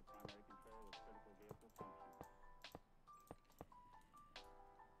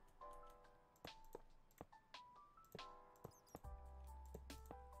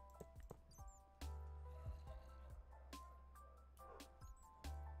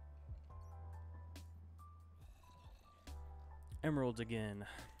 Emeralds again.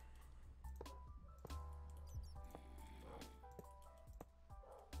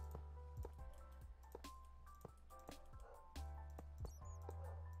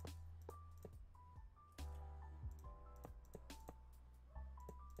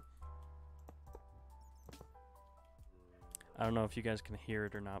 I don't know if you guys can hear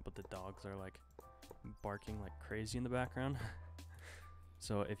it or not, but the dogs are like barking like crazy in the background.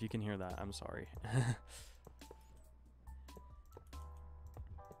 So if you can hear that, I'm sorry.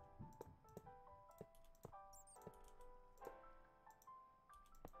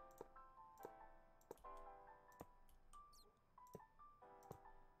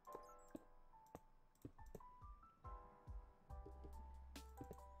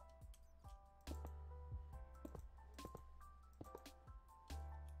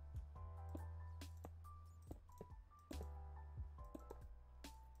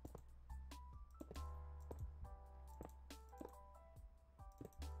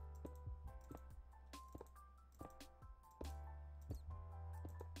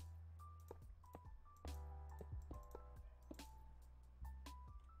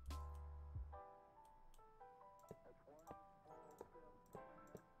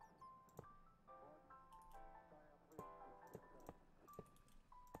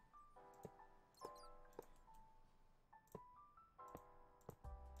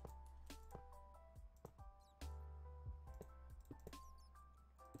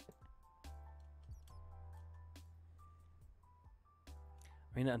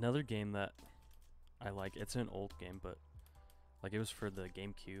 mean, another game that I like, it's an old game, but like it was for the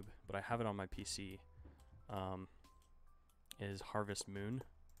GameCube, but I have it on my PC, is Harvest Moon.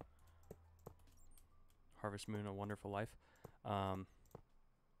 Harvest Moon, A Wonderful Life. But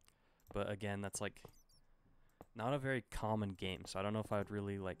again, that's like not a very common game, so I don't know if I would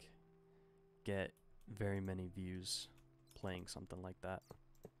really like get very many views playing something like that.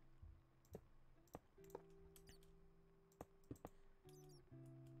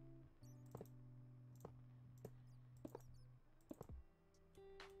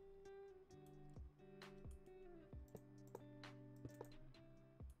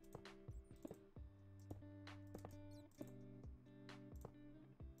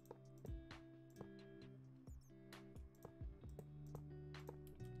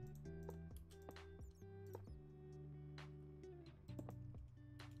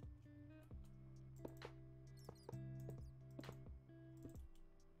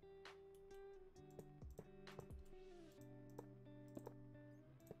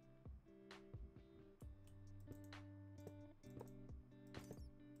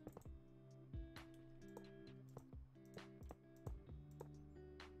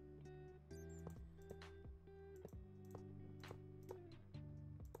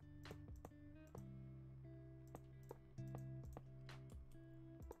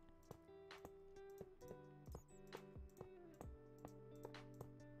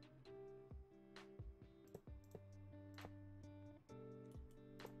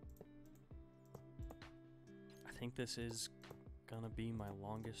 I think this is gonna be my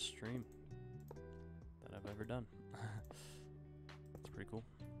longest stream that I've ever done. It's pretty cool.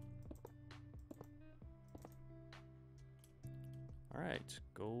 Alright,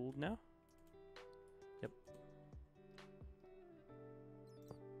 gold now? Yep.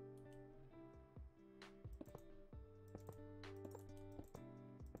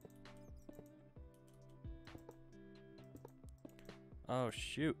 Oh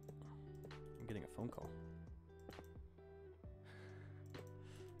shoot. I'm getting a phone call.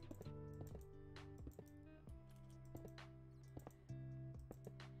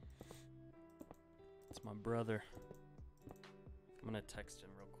 It's my brother. I'm gonna text him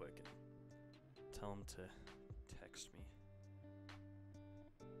real quick and tell him to text me.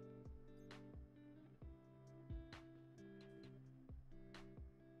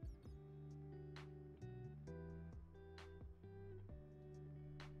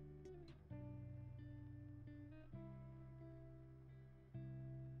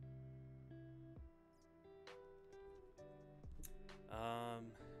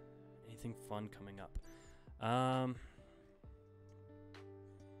 Anything fun coming up?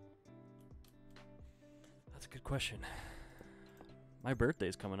 That's a good question. My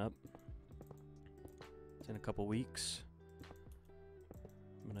birthday's coming up. It's in a couple weeks.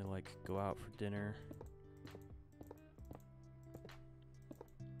 I'm gonna like go out for dinner.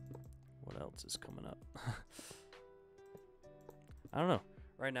 What else is coming up? I don't know.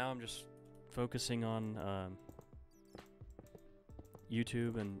 Right now I'm just focusing on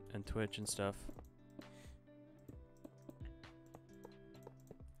YouTube and Twitch and stuff.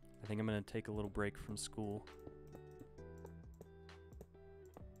 I think I'm gonna take a little break from school.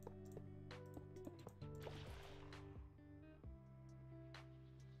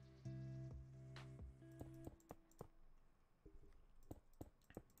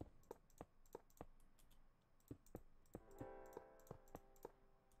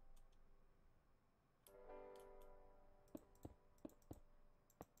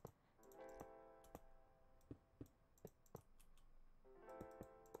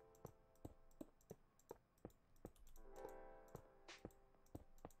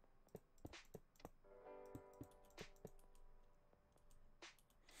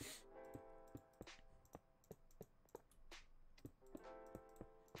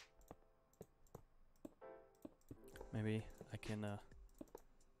 Maybe I can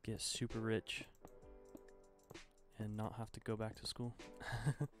get super rich and not have to go back to school.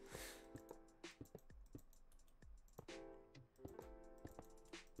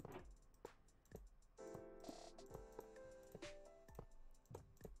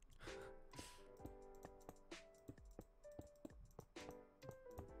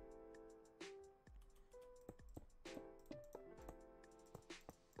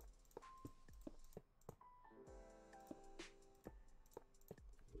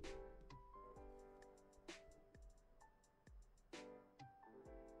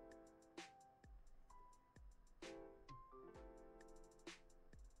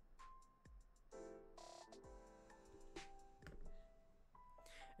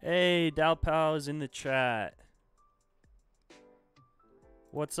 Hey, Dalpao is in the chat.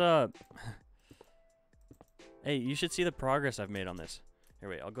 What's up? Hey, you should see the progress I've made on this. Here,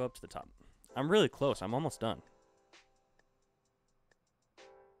 wait, I'll go up to the top. I'm really close. I'm almost done.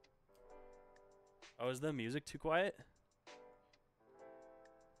 Oh, is the music too quiet?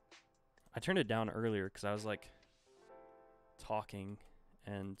 I turned it down earlier because I was like talking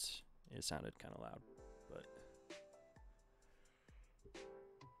and it sounded kind of loud.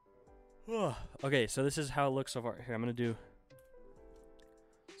 But okay, so this is how it looks so far. Here, I'm gonna do.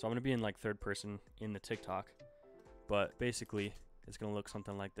 So I'm gonna be in like third person in the TikTok, but basically it's gonna look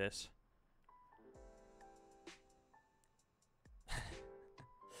something like this.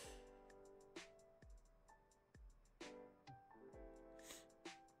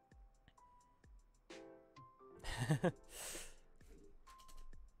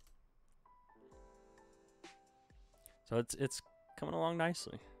 So it's coming along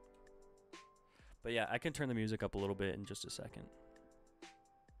nicely. But yeah, I can turn the music up a little bit in just a second.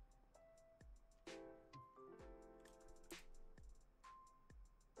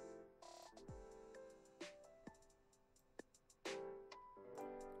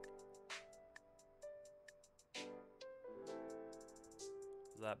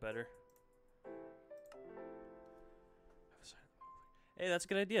 Is that better? Hey, that's a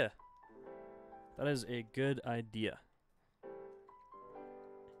good idea. That is a good idea.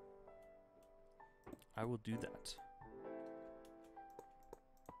 I will do that.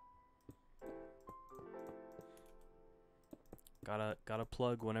 Gotta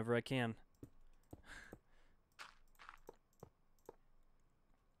plug whenever I can.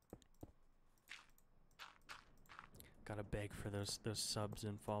 Gotta beg for those subs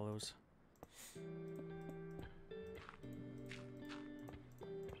and follows.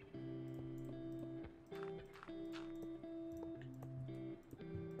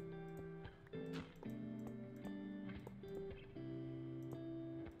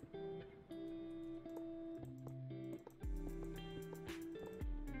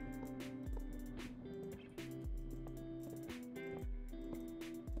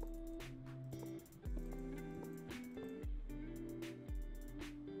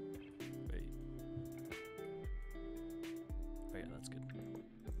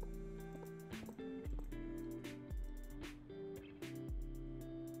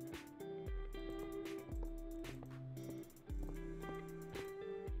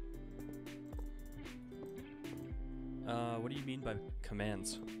 What do you mean by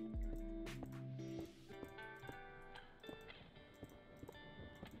commands?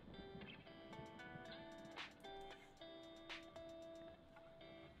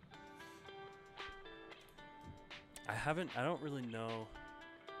 I don't really know.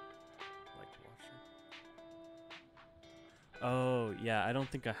 Like, oh, yeah, I don't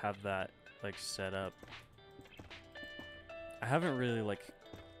think I have that, like, set up. I haven't really, like,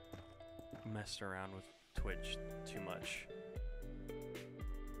 messed around with Twitch too much.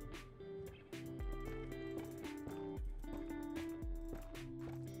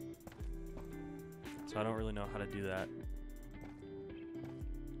 So I don't really know how to do that.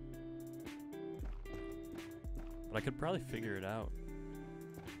 But I could probably figure it out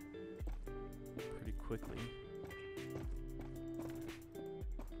pretty quickly.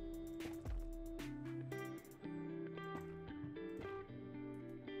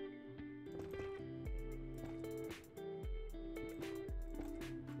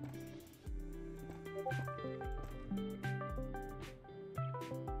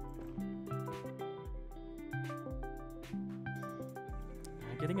 Am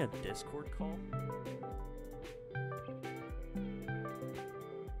I getting a Discord call?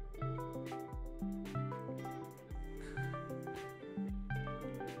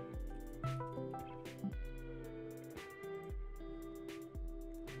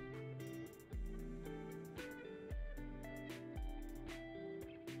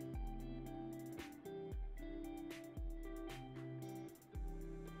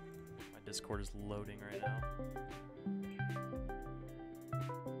 Discord is loading right now.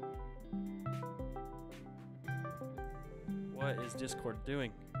 What is Discord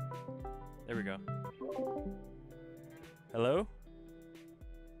doing? There we go. Hello?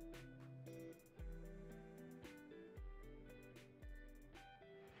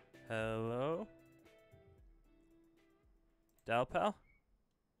 Hello? Dalpal?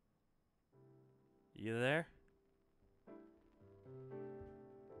 You there?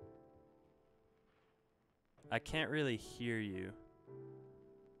 I can't really hear you.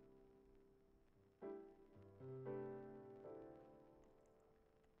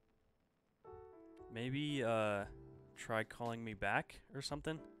 Maybe try calling me back or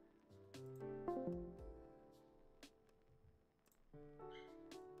something.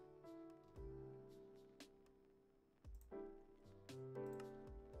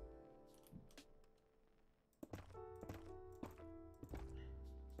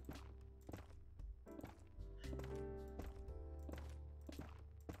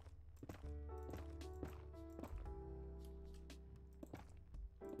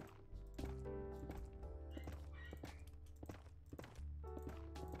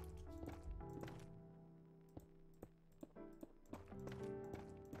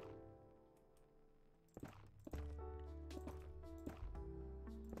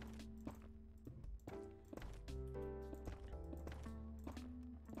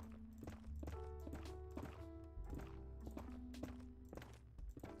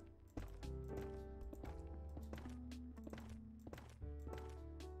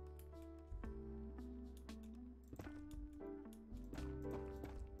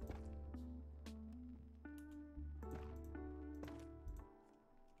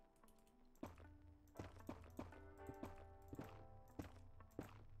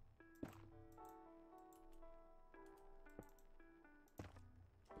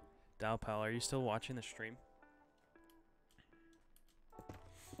 Dowpal, are you still watching the stream?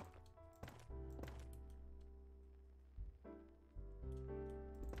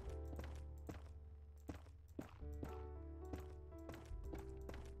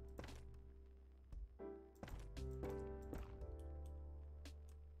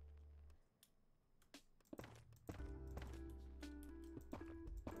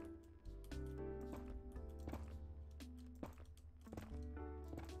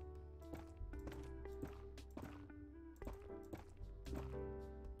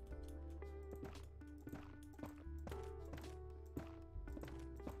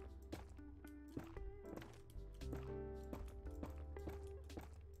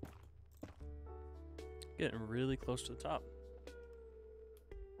 Getting really close to the top.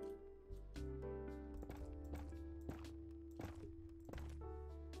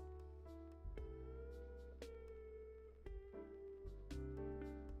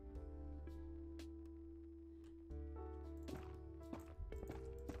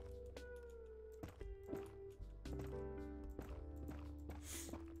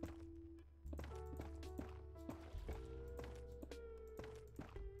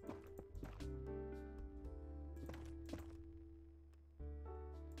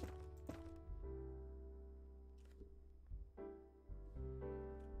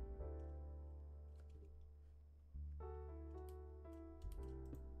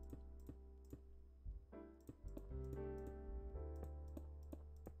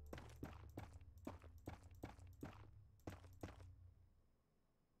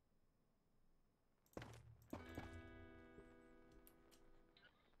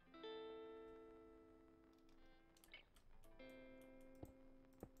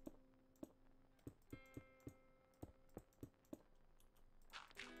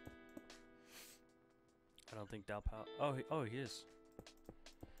 I don't think Dowpal. Oh, he is.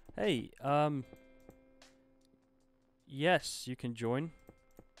 Hey, yes, you can join.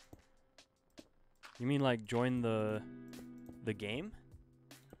 You mean like join the game?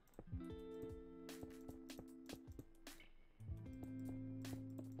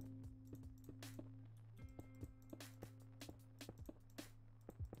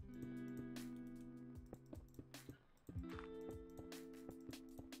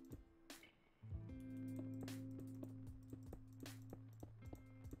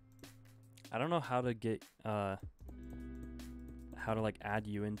 I don't know how to get how to like add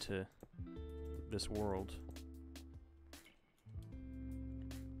you into this world.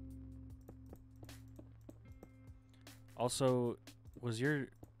 Also, was your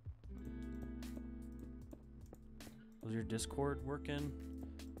Discord working?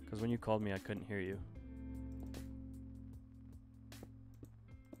 Because when you called me, I couldn't hear you.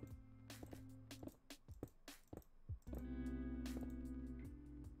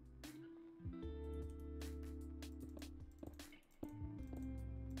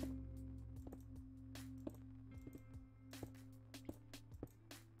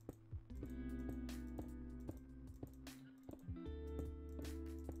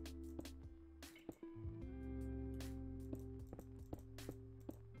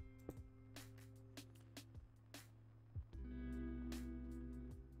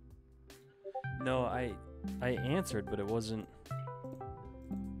 No, I answered, but it wasn't.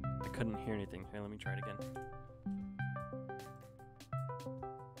 I couldn't hear anything. Here, let me try it again.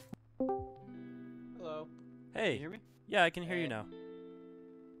 Hello. Hey. Can you hear me? Yeah, I can hear you Hey. now.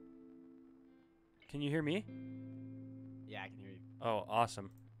 Can you hear me? Yeah, I can hear you. Oh,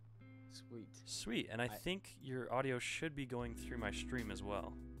 awesome. Sweet. Sweet. And I think your audio should be going through my stream as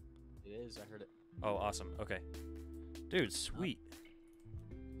well. It is. I heard it. Oh, awesome. Okay. Dude, sweet.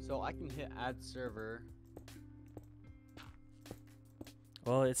 So I can hit add server.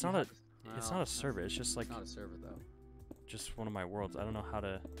 Well, it's You not a have to- it's well, not a that's- server. It's just like It's not a server though. just one of my worlds. I don't know how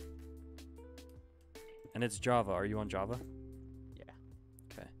to. And it's Java. Are you on Java? Yeah.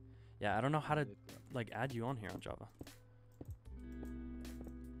 Okay. Yeah, I don't know how to Good, yeah. like add you on here on Java.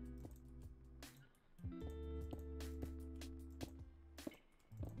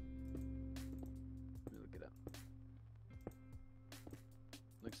 Let me look it up.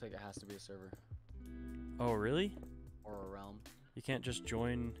 Looks like it has to be a server Oh, really? or a realm. You can't just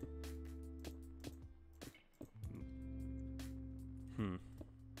join. Hmm.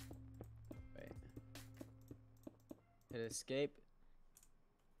 Wait. Hit escape.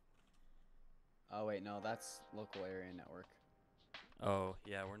 Oh wait, no, that's local area network. Oh,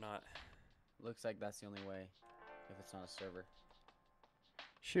 yeah, we're not. Looks like that's the only way if it's not a server.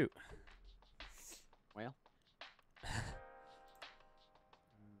 Shoot. Well.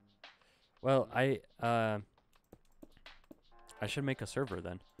 Well, I should make a server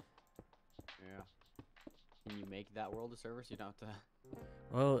then. make that world a server so you don't have to.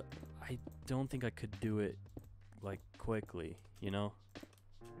 Well, I don't think I could do it like quickly, you know?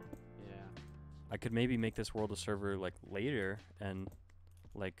 Yeah. I could maybe make this world a server like later and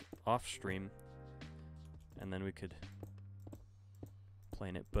like off stream, and then we could play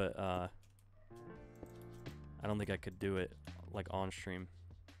in it, but I don't think I could do it like on stream.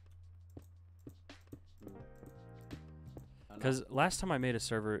 Because last time I made a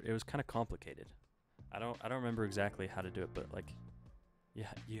server, it was kind of complicated. I don't remember exactly how to do it, but like, yeah,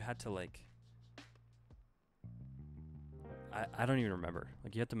 you had to like, I don't even remember.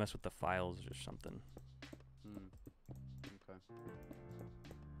 Like, you had to mess with the files or something. Okay.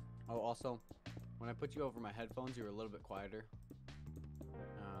 Oh, also, when I put you over my headphones, you were a little bit quieter.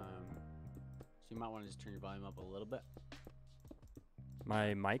 So you might want to just turn your volume up a little bit.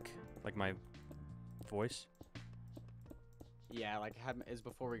 My mic, like my voice. Yeah, like it's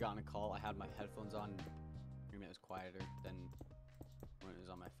before we got on a call. I had my headphones on. It was quieter than when it was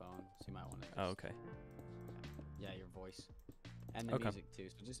on my phone. So you might want to. Oh, okay. Yeah, your voice and the music too.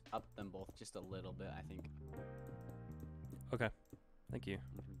 So just up them both just a little bit, I think. Okay. Thank you.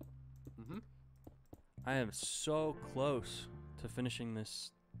 Mm-hmm. I am so close to finishing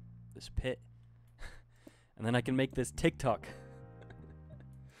this pit, and then I can make this TikTok.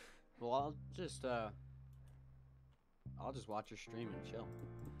 Well, I'll just watch your stream and chill.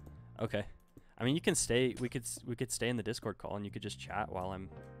 Okay. I mean, you can stay. We could stay in the Discord call, and you could just chat while I'm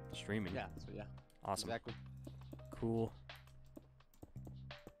streaming. Yeah. So yeah. Awesome. Exactly. Cool.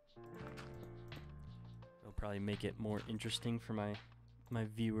 It'll probably make it more interesting for my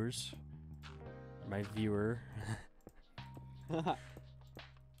viewers. My viewer. I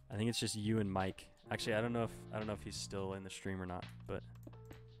think it's just you and Mike. Actually, I don't know if he's still in the stream or not, but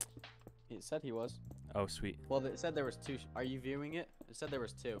It said he was. oh, sweet. Well, it said there was 2. Are you viewing it? It said there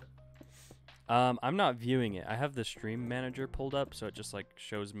was 2. I'm not viewing it. I have the stream manager pulled up, so it just like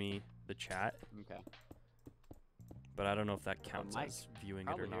shows me the chat. Okay. But I don't know if that counts Mike, as viewing it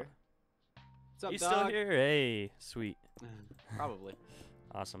probably or not. here. What's up, He's dog? still here. Hey, sweet. Probably.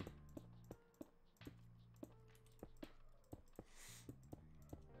 Awesome.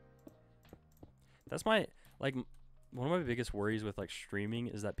 That's my one of my biggest worries with like streaming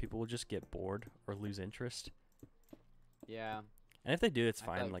is that people will just get bored or lose interest. Yeah. And if they do, it's I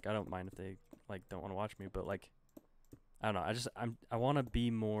feel fine. like- Like I don't mind if they like don't want to watch me, but like I don't know. I want to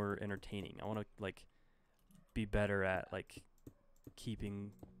be more entertaining. I want to like be better at like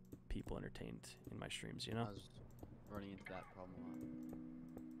keeping people entertained in my streams, you know? I was running into that problem a lot.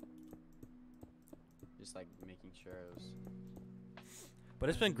 Just like making sure it was. But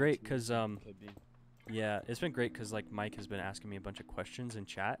it's been great cuz Could be. yeah, it's been great cuz like Mike has been asking me a bunch of questions in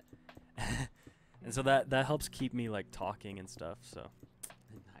chat. And so that helps keep me like talking and stuff, so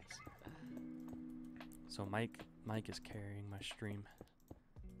Nice. so Mike is carrying my stream.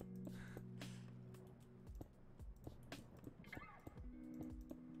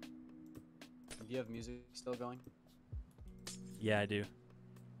 Do you have music still going? Yeah, I do.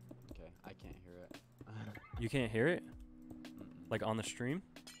 Okay, I can't hear it. You can't hear it? Mm-mm. Like on the stream?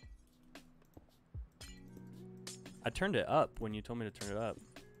 I turned it up when you told me to turn it up.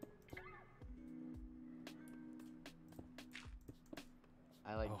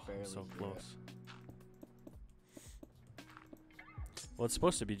 I like Oh, barely I'm so hear close. it. Well, it's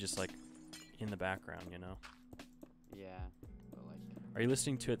supposed to be just like in the background, you know? Yeah, but like. Are you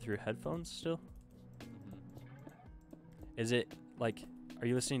listening to it through headphones still? Mm-hmm. Is it like, are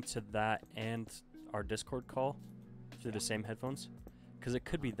you listening to that and our Discord call through the same headphones? Because it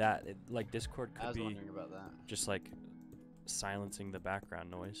could be that. Like Discord I could was be wondering about that. just like silencing the background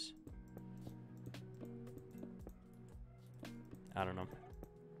noise. I don't know.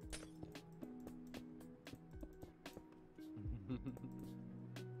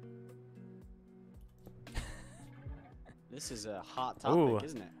 This is a hot topic, Ooh.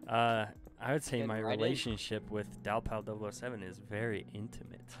 isn't it? I would say Getting my right in. relationship with Dalpal007 is very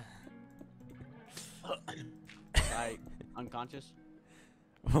intimate. Like unconscious.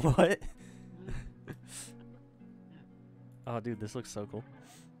 What? Oh, dude, this looks so cool.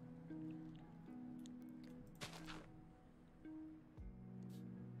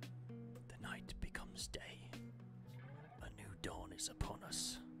 The night becomes day. A new dawn is upon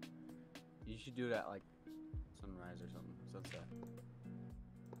us. You should do it at like sunrise or something. Sunset.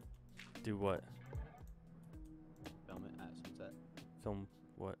 Do what? Film it at sunset. Film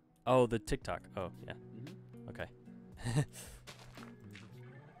what? Oh, the TikTok. Oh, yeah. Mm-hmm. Okay.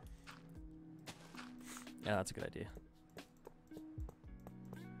 Yeah, that's a good idea.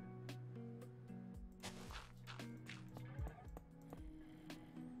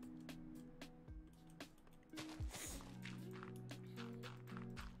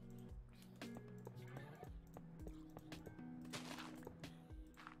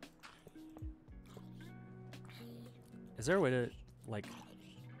 Is there a way to like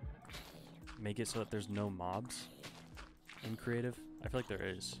make it so that there's no mobs in creative? I feel like there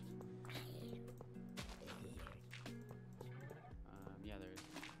is. Yeah, there is.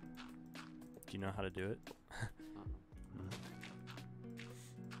 Do you know how to do it?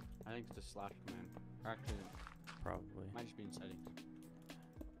 I think it's a slash command. Or actually, Probably. might just be in settings.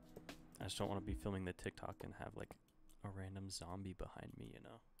 I just don't want to be filming the TikTok and have like a random zombie behind me, you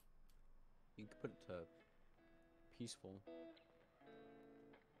know? You can put it to peaceful.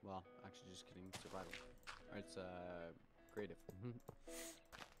 Well, actually, just kidding. Survival. Or it's creative.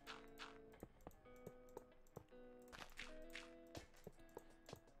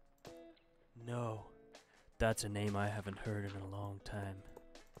 No. That's a name I haven't heard in a long time.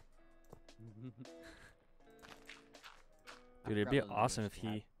 Dude, it'd be awesome if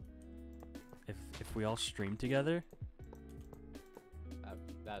if we all streamed together.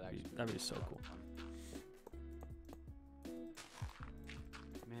 That'd be so cool.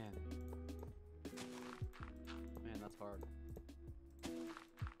 Man, that's hard.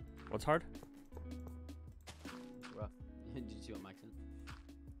 What's hard? It's rough. Did you see what Mike said?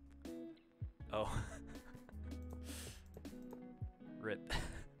 Oh. Rip.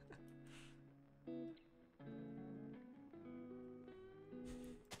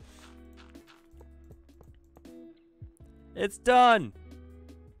 It's done.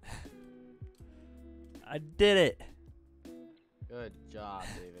 I did it. Good job,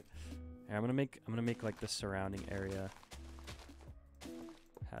 David. Here, I'm gonna make like the surrounding area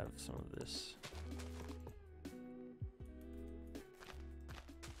have some of this.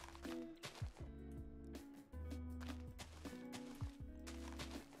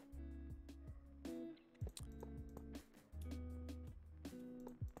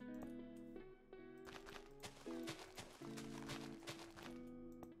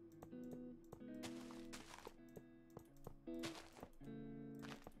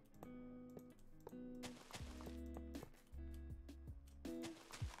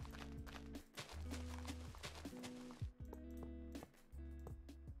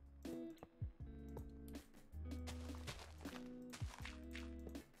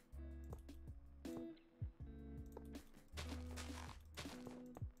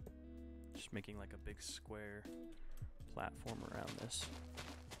 Just making like a big square platform around this.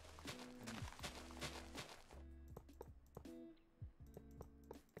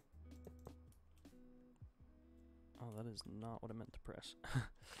 Oh, that is not what I meant to press.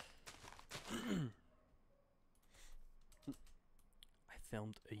 I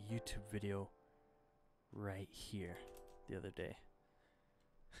filmed a YouTube video right here the other day.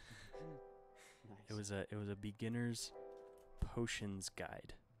 Nice. It was a beginner's potions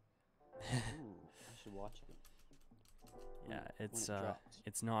guide. Ooh, I should watch it. Yeah, When it drops.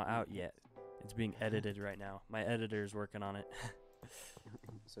 it's not out yet. It's being edited right now. My editor's working on it.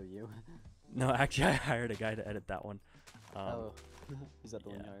 So you? No, actually I hired a guy to edit that one. Oh, is that the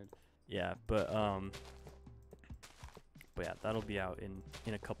one yeah. you hired? Yeah, but yeah, that'll be out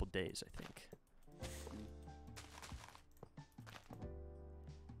in a couple days, I think.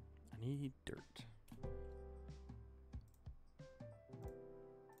 I need dirt.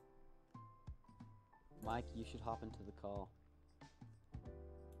 Mike, you should hop into the call.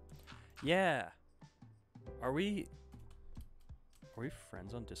 Yeah. Are we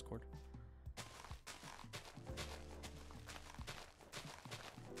friends on Discord?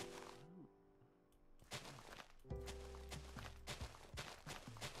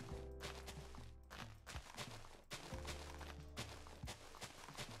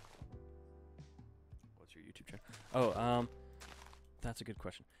 What's your YouTube channel? Oh, that's a good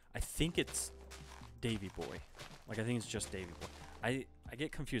question. I think it's Davy Boy. Like, I think it's just Davy Boy. I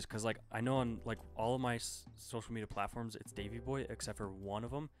get confused because, like, I know on, like, all of my social media platforms, it's Davy Boy, except for one of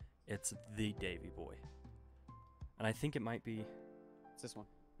them, it's the Davy Boy. And I think it might be... It's this one.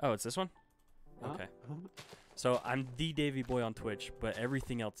 Oh, it's this one? Huh? Okay. So, I'm the Davy Boy on Twitch, but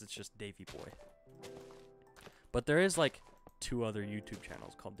everything else, it's just Davy Boy. But there is, like, 2 other YouTube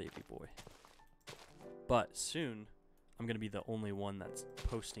channels called Davy Boy. But soon, I'm going to be the only one that's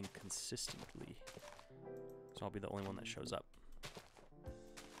posting consistently. So I'll be the only one that shows up.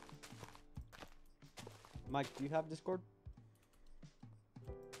 Mike, do you have Discord?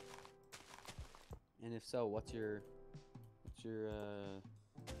 And if so, what's your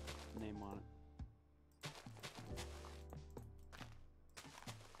name on it?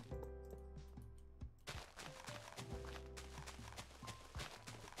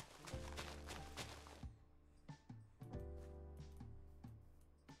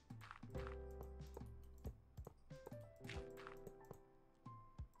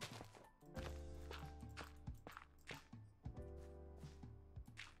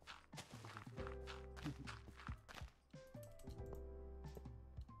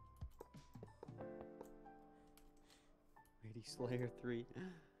 Slayer 3.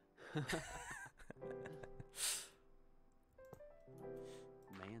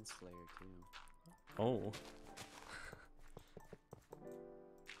 Manslayer 2. Oh.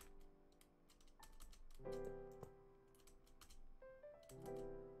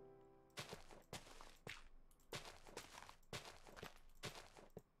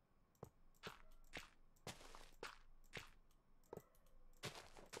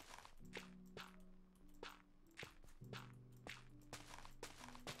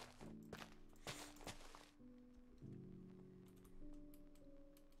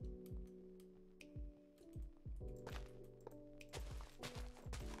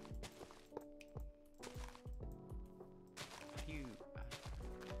 Phew.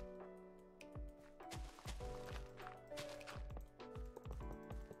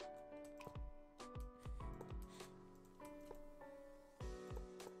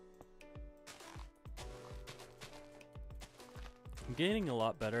 I'm getting a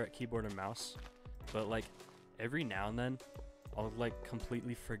lot better at keyboard and mouse, but like every now and then I'll like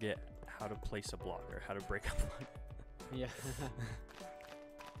completely forget how to place a block or how to break a block. Yeah.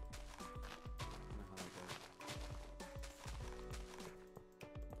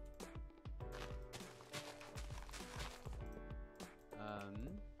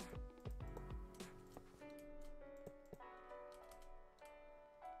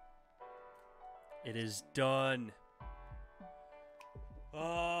 It is done.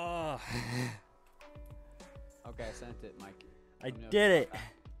 Oh. Okay, I sent it, Mike. I Let me know if did you it. got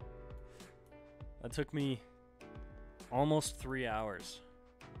That took me almost 3 hours.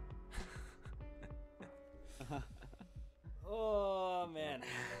 that. Oh, man.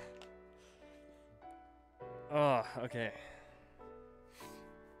 Oh, okay.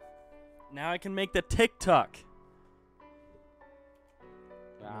 Now I can make the TikTok.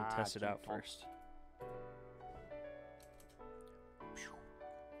 I'm gonna test it out first.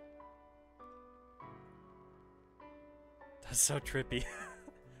 That's so trippy.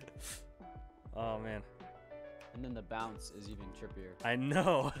 Oh, man. And then the bounce is even trippier. I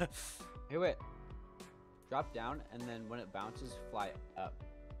know. Hey, wait. Drop down, and then when it bounces, fly up.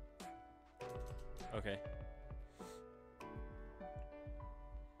 Okay.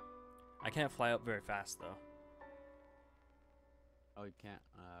 I can't fly up very fast, though. Oh, you can't.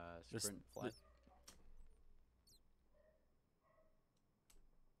 This- Sprint fly.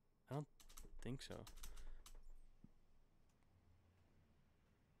 I don't think so.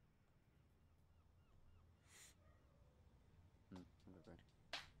 Whatever.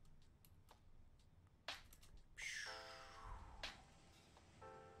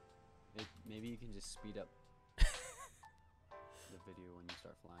 Maybe you can just speed up the video when you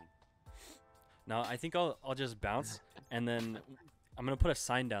start flying. No, I think I'll just bounce, and then I'm gonna put a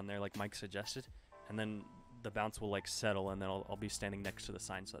sign down there like Mike suggested, and then the bounce will like settle, and then I'll be standing next to the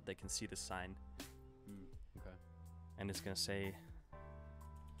sign so that they can see the sign, Okay. and it's gonna say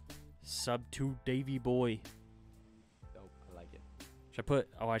 "Sub to Davy Boy." Dope. I like it. Should I put?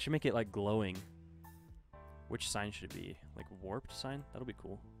 Oh, I should make it like glowing. Which sign should it be? Like warped sign? That'll be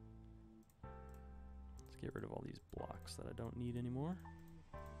cool. Let's get rid of all these blocks that I don't need anymore.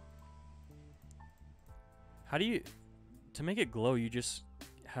 How do you, to make it glow, you just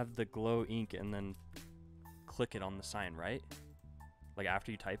have the glow ink and then click it on the sign, right? Like after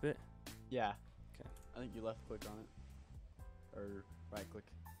you type it? Yeah. Okay. I think you left click on it. Or right click.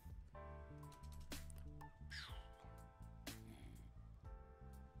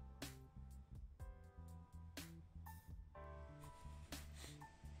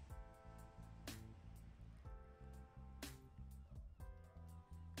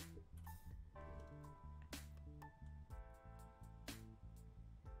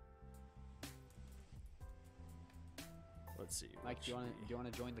 Let's see. Mike, what do you should want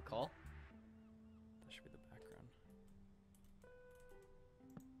be- to join the call? That should be the background.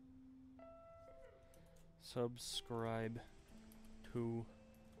 Subscribe to.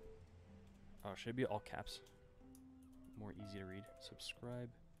 Oh, should it be all caps? More easy to read. Subscribe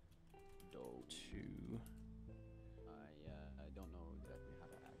Dope. to I don't know exactly how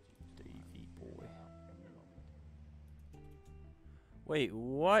to add you. to my Davy Boy. profile at the moment. Wait,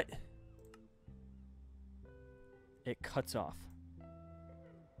 what? It cuts off.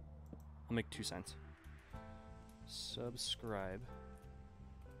 I'll make 2 signs. Subscribe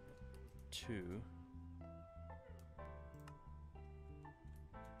to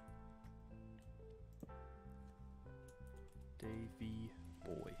Davy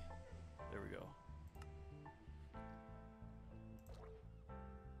Boy. There we go.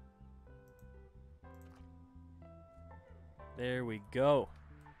 There we go.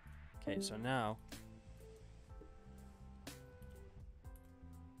 Okay, so now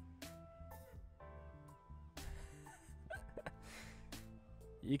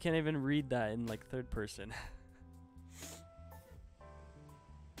You can't even read that in like third person.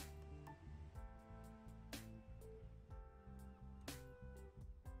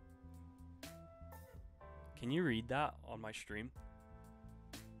 Can you read that on my stream?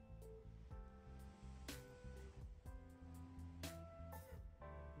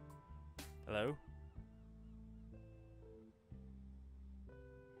 Hello?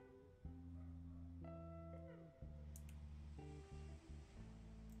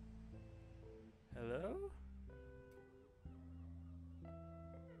 Hello?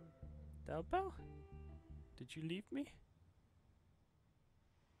 Delpel? Did you leave me?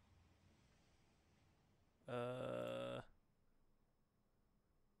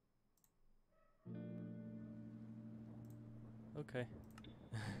 Okay.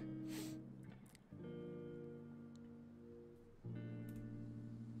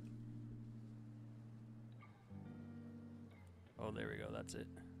 Oh, there we go. That's it.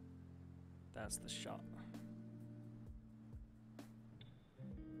 That's the shot.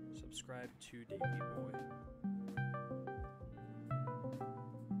 Subscribe to Davey Boy.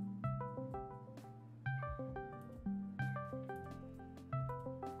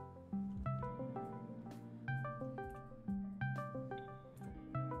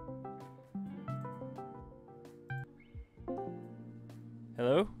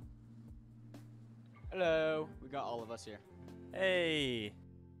 Hello? Hello. We got all of us here. Hey,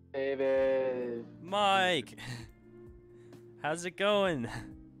 David. Mike. How's it going?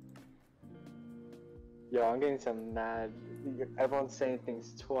 Yo, I'm getting some mad. Everyone's saying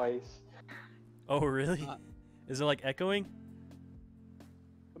things twice. Oh, really? Is it like echoing?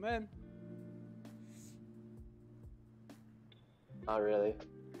 Come in. Not really.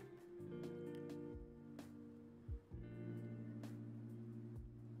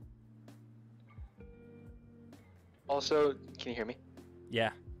 Also, can you hear me?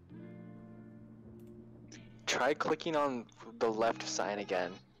 Yeah. Try clicking on the left sign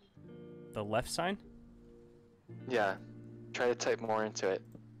again. The left sign? Yeah. Try to type more into it.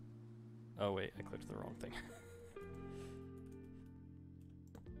 Oh, wait. I clicked the wrong thing.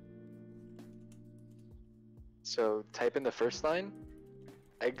 So type in the first line,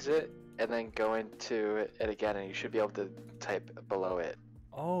 exit, and then go into it again, and you should be able to type below it.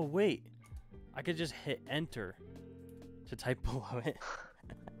 Oh, wait. I could just hit enter to type below it.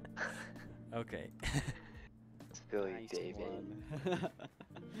 Okay. Silly Nice David. one.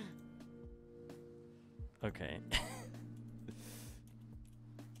 Okay.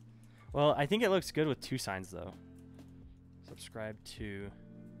 Well, I think it looks good with two signs, though. Subscribe to...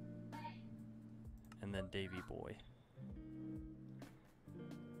 And then Davey Boy.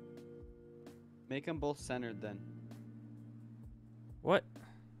 Make them both centered then. What?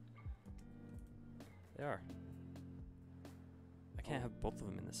 They are. I can't have both of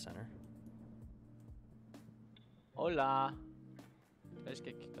them in the center. Hola. Did I just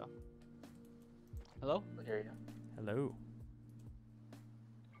get kicked off? Hello? I hear you. Hello.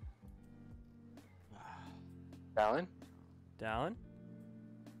 Alan? Dallin?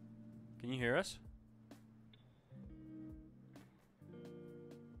 Can you hear us?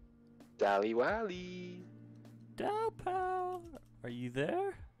 Dally Wally. Dalpal! Are you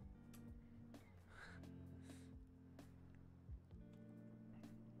there?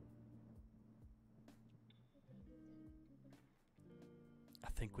 I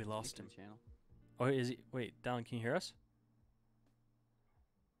think we lost him. Channel. Oh, is he? Wait, Dallin, can you hear us?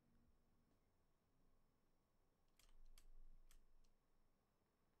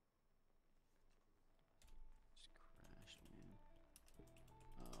 Just crashed, man.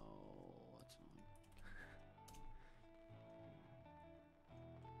 Oh, what's on?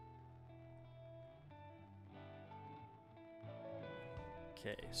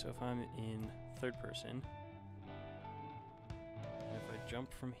 Okay, so if I'm in third person, and if I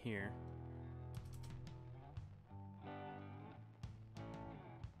jump from here,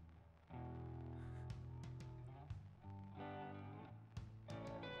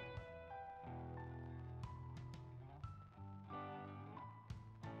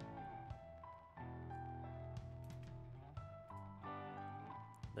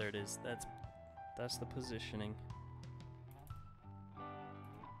 there it is. That's the positioning.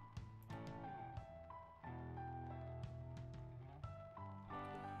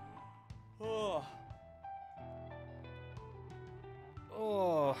 Oh.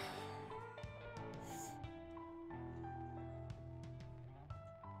 Oh.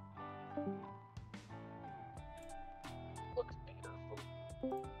 Looks beautiful.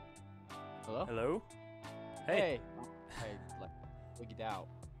 Hello? Hello? Hey. I like wigged out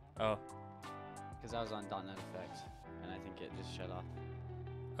Oh. because I was on .NET Effects and I think it just shut off.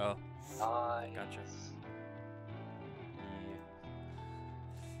 Oh, Nice. gotcha.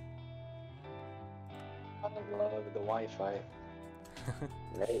 I love the Wi-Fi.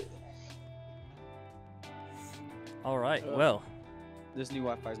 Right. All right. Ugh. Well, This new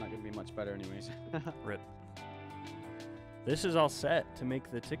Wi-Fi is not gonna be much better, anyways. rip. This is all set to make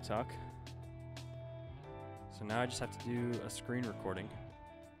the TikTok. So now I just have to do a screen recording.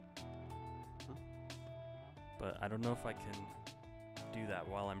 Huh? But I don't know if I can do that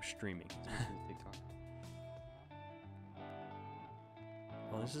while I'm streaming. TikTok.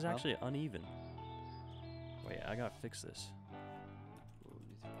 Well, this is Well. actually uneven. Wait, I gotta fix this.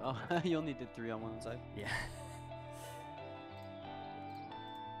 Oh, you only did 3 on one side. Yeah.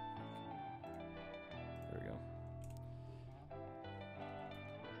 There we go.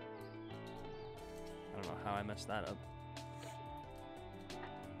 I don't know how I messed that up.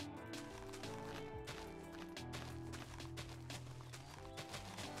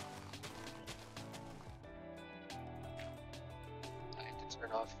 I had to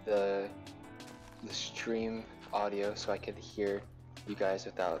turn off the stream audio so I could hear you guys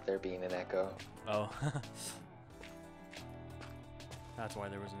without there being an echo. Oh. That's why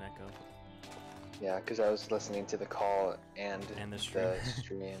there was an echo. Yeah, because I was listening to the call and And the stream. the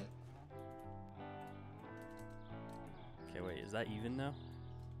stream. Okay, wait, is that even now?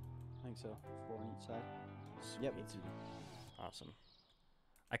 I think so. 4 on each side. Yep, Sweet. it's even. Awesome.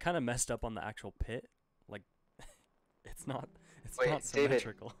 I kind of messed up on the actual pit. Like, it's not Wait, not David.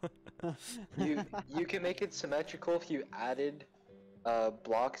 symmetrical. You can make it symmetrical if you added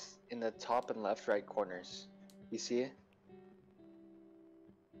blocks in the top and left right corners. You see it?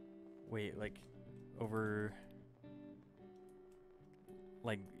 Wait, like over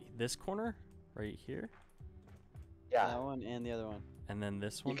like this corner right here, Yeah. That one and the other one. and then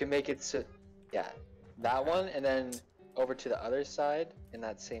this You one. can make it so, yeah, that one, and then over to the other side in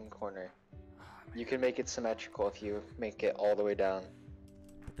that same corner. Ah, You man. can make it symmetrical if you make it all the way down.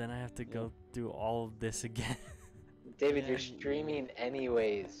 But then I have to go do all of this again. David, Yeah, you're you- streaming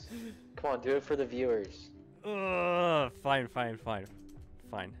anyways. Come on, do it for the viewers. Ugh, fine.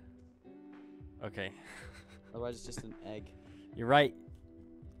 Okay, Otherwise, it's just an egg. you're right.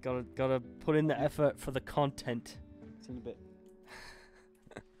 Gotta put in the effort for the content. It's in a bit.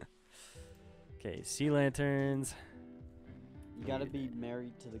 Okay, sea lanterns, You gotta be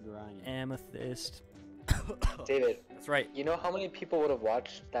married to the grind. amethyst. David, That's right. you know how many people would have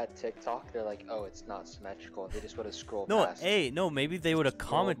watched that TikTok? They're like, oh, it's not symmetrical. They just would have scrolled No, past. no, maybe they would have Scroll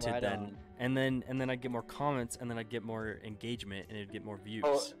commented right then, on. and then I'd get more comments, and then I'd get more engagement, and it'd get more views.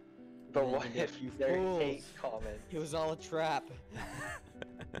 Oh, but then what you get if you they're fools. hate comments? It was all a trap.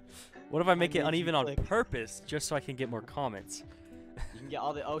 What if I make it made you uneven on click. purpose just so I can get more comments? You can get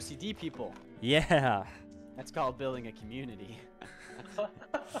all the OCD people. Yeah. That's called building a community.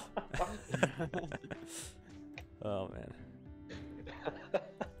 Oh man.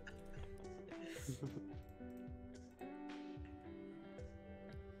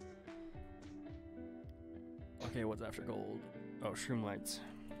 Okay, what's after gold? Oh, shroom lights.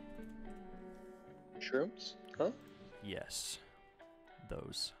 Shrooms? Huh? Yes.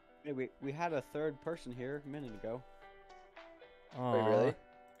 Those. Hey, we had a third person here a minute ago. Wait, really?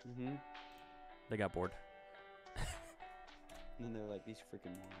 Mm-hmm. They got bored. And then they're like, these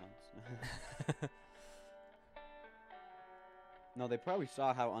freaking morons. No, they probably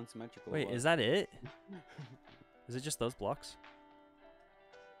saw how unsymmetrical Wait, it was. is that it? Is it just those blocks?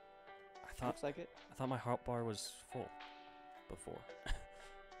 I Looks like it. thought my hotbar was full before.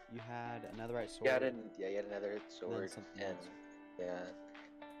 You had another right sword. You had another sword, something and else. yeah,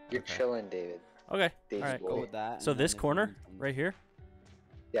 you're Okay. chilling, David. Okay. Dave's All right. boy. Go with that. So and this then if you corner need some- right here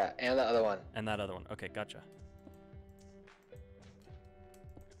Yeah, and the other one. and that other one. Okay, gotcha.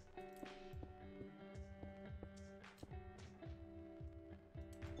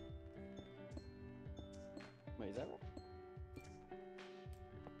 Wait, is that right?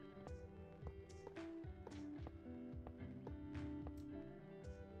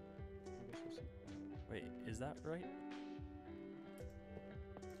 I guess we'll see. Wait, is that right?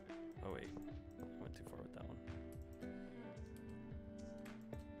 Oh wait, I went too far with that one.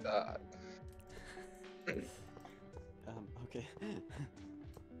 Okay.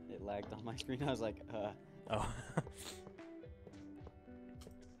 It lagged on my screen. I was like, Oh.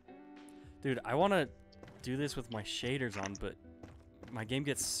 Dude, I want to do this with my shaders on, but my game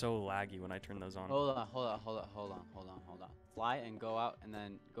gets so laggy when I turn those on. hold on. Fly and go out and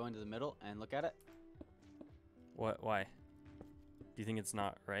then go into the middle and look at it. What? Why? Do you think it's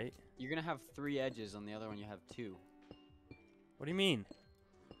not right? You're gonna have 3 edges. On the other one, you have 2. What do you mean?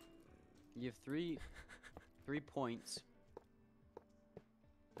 You have three points.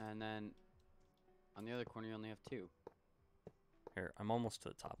 And then on the other corner, you only have 2. Here, I'm almost to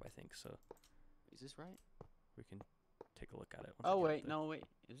the top, I think, so Is this right? we can take a look at it. once Oh, we get up wait. there. No, wait.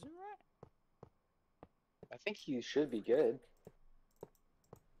 Is it right? I think you should be good.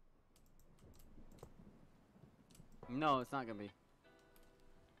 No, it's not going to be.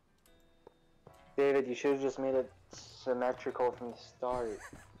 David, you should have just made it symmetrical from the start.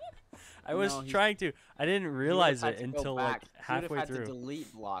 I was No, he's- trying to. I didn't You would've realize had it to go until back. like You would've halfway had to through.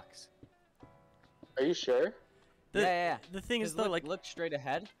 delete blocks. Are you sure? The, Yeah. the thing is 'Cause though, look, like, look straight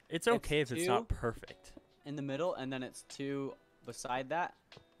ahead it's okay if it's not 2. perfect. in the middle, and then it's 2 beside that,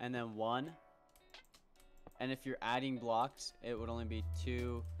 and then 1. And if you're adding blocks, it would only be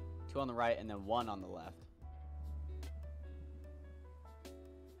 2 on the right, and then 1 on the left.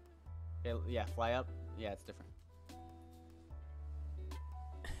 Yeah, fly up. Yeah, it's different.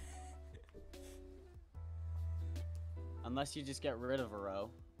 Unless you just get rid of a row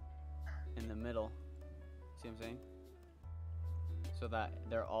in the middle. See what I'm saying? So that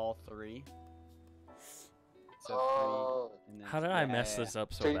they're all 3. So Oh. 3. And then How did I mess yeah. this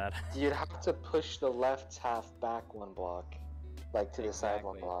up so So bad? you'd have to push the left half back 1 block. Like to the side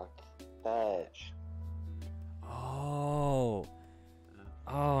 1 Exactly. block. Fetch. Oh.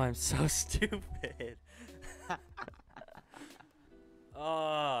 Oh, I'm so stupid.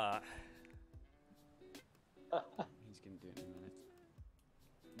 Oh. He's gonna do it in a minute.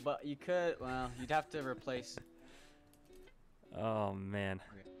 But you could, well, you'd have to replace. Oh man.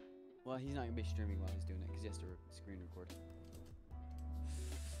 Well, he's not gonna be streaming while he's doing it because he has to screen record.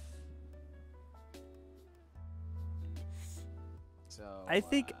 So. I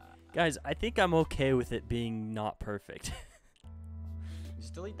think, guys, I think I'm okay with it being not perfect.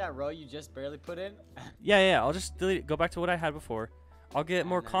 Just delete that row you just barely put in. Yeah, I'll just delete it. Go back to what I had before. I'll get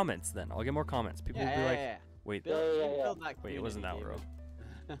more And then- comments then. I'll get more comments. People will be like, wait, Build, Yeah, you yeah, can yeah. build that wait, it wasn't that community, row.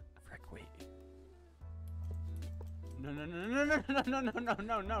 David. Frick, wait.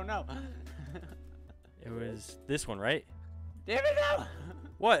 No. It was this one, right? David, no!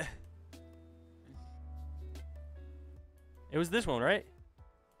 What? It was this one, right?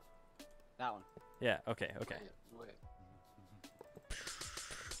 That one. Yeah, okay. Wait.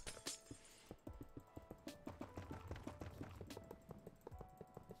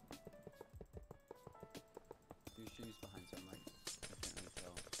 Your shoes behind some, like, I can't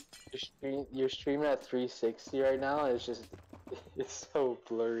really tell. You're streaming at 360 right now. It's just, it's so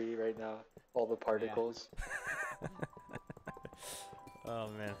blurry right now. All the particles. Oh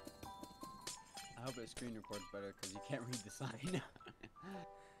man. I hope it screen records better because you can't read the sign.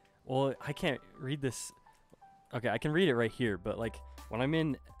 Well, I can't read this. Okay, I can read it right here, but like when I'm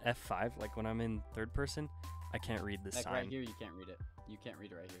in F5, like when I'm in third person, I can't read the Like sign. right here, you can't read it. You can't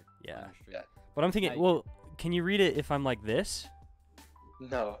read it right here. Yeah. on your stream. Yeah. But I'm thinking, Now you well, can you read it if I'm like this?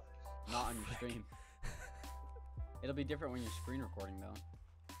 No. Not on your stream. It'll be different when you're screen recording though.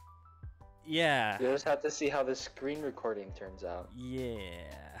 Yeah. You just have to see how the screen recording turns out. Yeah.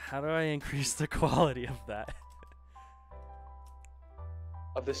 How do I increase the quality of that?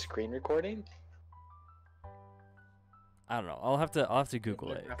 Of the screen recording? I don't know. I'll have to Google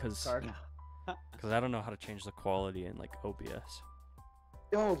Your it graphics because card. I don't know how to change the quality in like OBS.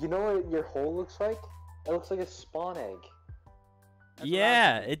 Yo, you know what your hole looks like? It looks like a spawn egg. That's what I was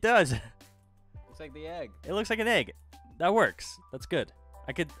Yeah, thinking. it does. Looks like the egg. It looks like an egg. That works. That's good.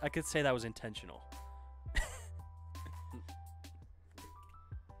 I could say that was intentional.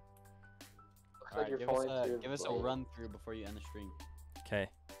 Looks Alright, you're give us falling a through give us a blade. run through before you end the stream. Okay.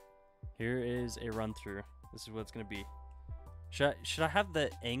 Here is a run through. This is what it's gonna be. Should I have the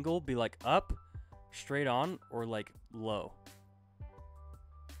angle be like up, straight on, or like low?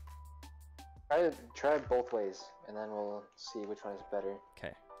 Try it both ways, and then we'll see which one is better.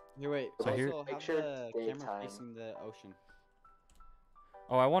 Okay. Here, wait. So here- also Make have sure the it's camera daytime. facing the ocean.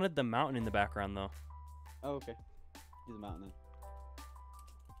 Oh, I wanted the mountain in the background though. Oh, okay. Do the mountain then.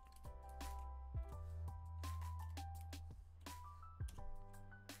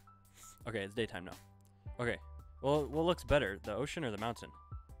 Okay, it's daytime now. Okay. Well, what looks better, the ocean or the mountain?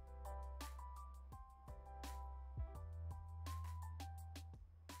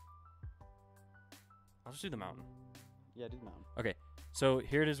 I'll just do the mountain. Yeah, do the mountain. Okay, so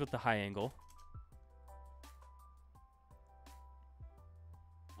here it is with the high angle.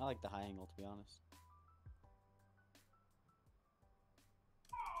 I like the high angle to be honest.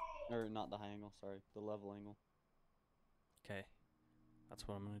 Or not the high angle, sorry, the level angle. Okay, that's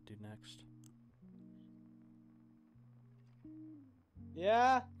what I'm gonna do next.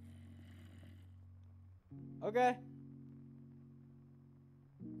 Yeah. Okay.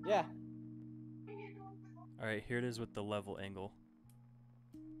 Yeah. All right, here it is with the level angle.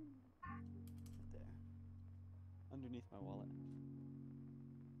 underneath my wallet.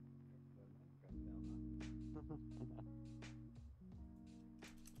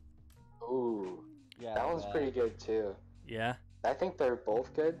 Ooh, Yeah. that one's pretty good too. Yeah. I think they're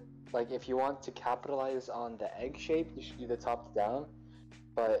both good. Like, if you want to capitalize on the egg shape, you should do the top to down.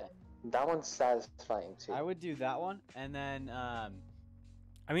 But that one's satisfying too. I would do that one, and then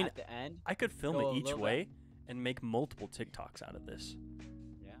I mean, at the end, I could film go it a each little bit- way and make multiple TikToks out of this.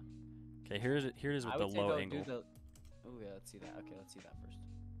 Yeah. Okay, here it is with I the would say low though, angle. do the. Oh yeah, let's see that. Okay, let's see that first.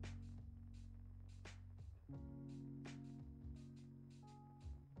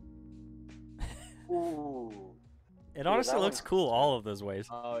 Ooh. It Yeah, honestly that looks one's cool sick. all of those ways.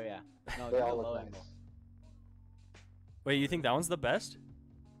 Oh yeah. No, do They the all low look angle. nice. Wait, you think that one's the best?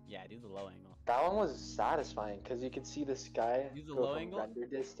 Yeah, do the low angle. That one was satisfying because you could see the sky Do the go low from angle? render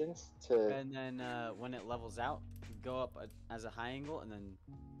distance to. And then when it levels out, go up as a high angle, and then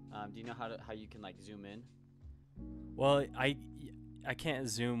do you know how you can like zoom in? Well, I can't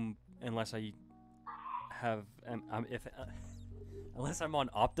zoom unless I have unless I'm on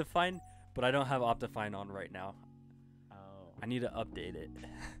Optifine, but I don't have Optifine on right now. Oh. I need to update it.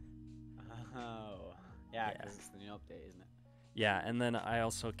 Oh. Yeah, Yeah. because it's the new update, isn't it? Yeah, and then I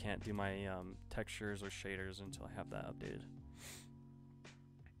also can't do my textures or shaders until I have that updated.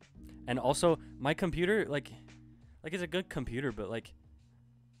 And also, my computer, like it's a good computer, but like,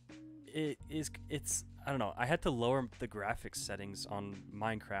 it's I don't know. I had to lower the graphics settings on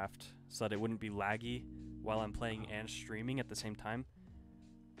Minecraft so that it wouldn't be laggy while I'm playing and streaming at the same time.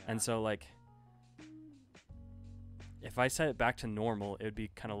 Yeah. And so like, if I set it back to normal, it would be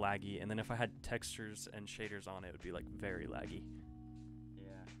kind of laggy, and then if I had textures and shaders on, it would be like very laggy.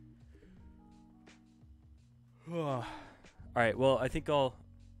 Yeah. All right. Well, I think I'll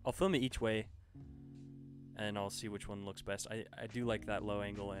film it each way, and I'll see which one looks best. I do like that low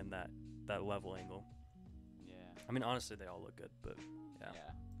angle and that level angle. Yeah. I mean, honestly, they all look good, but yeah.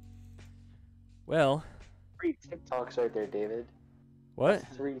 Yeah. Well, 3 TikToks right there, David. what?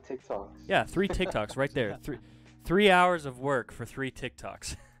 3 TikToks. Yeah, 3 TikToks right there. 3 hours of work for 3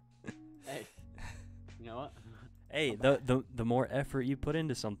 TikToks. Hey. You know what? Hey, the more effort you put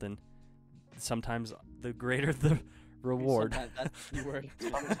into something, sometimes the greater the reward. Sometimes that's the word.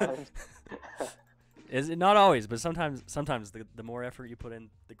 Sometimes. Is it not always, but sometimes the more effort you put in,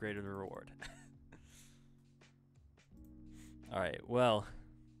 the greater the reward. All right. Well,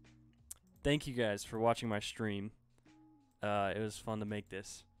 thank you guys for watching my stream. It was fun to make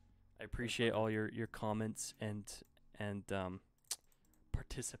this. I appreciate all your comments and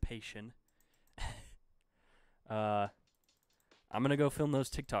participation. I'm gonna go film those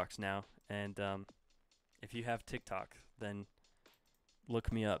TikToks now, and if you have TikTok, then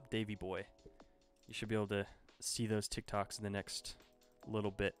look me up, Davy Boy. You should be able to see those TikToks in the next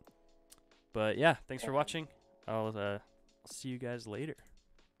little bit. But yeah, thanks for watching. I'll see you guys later.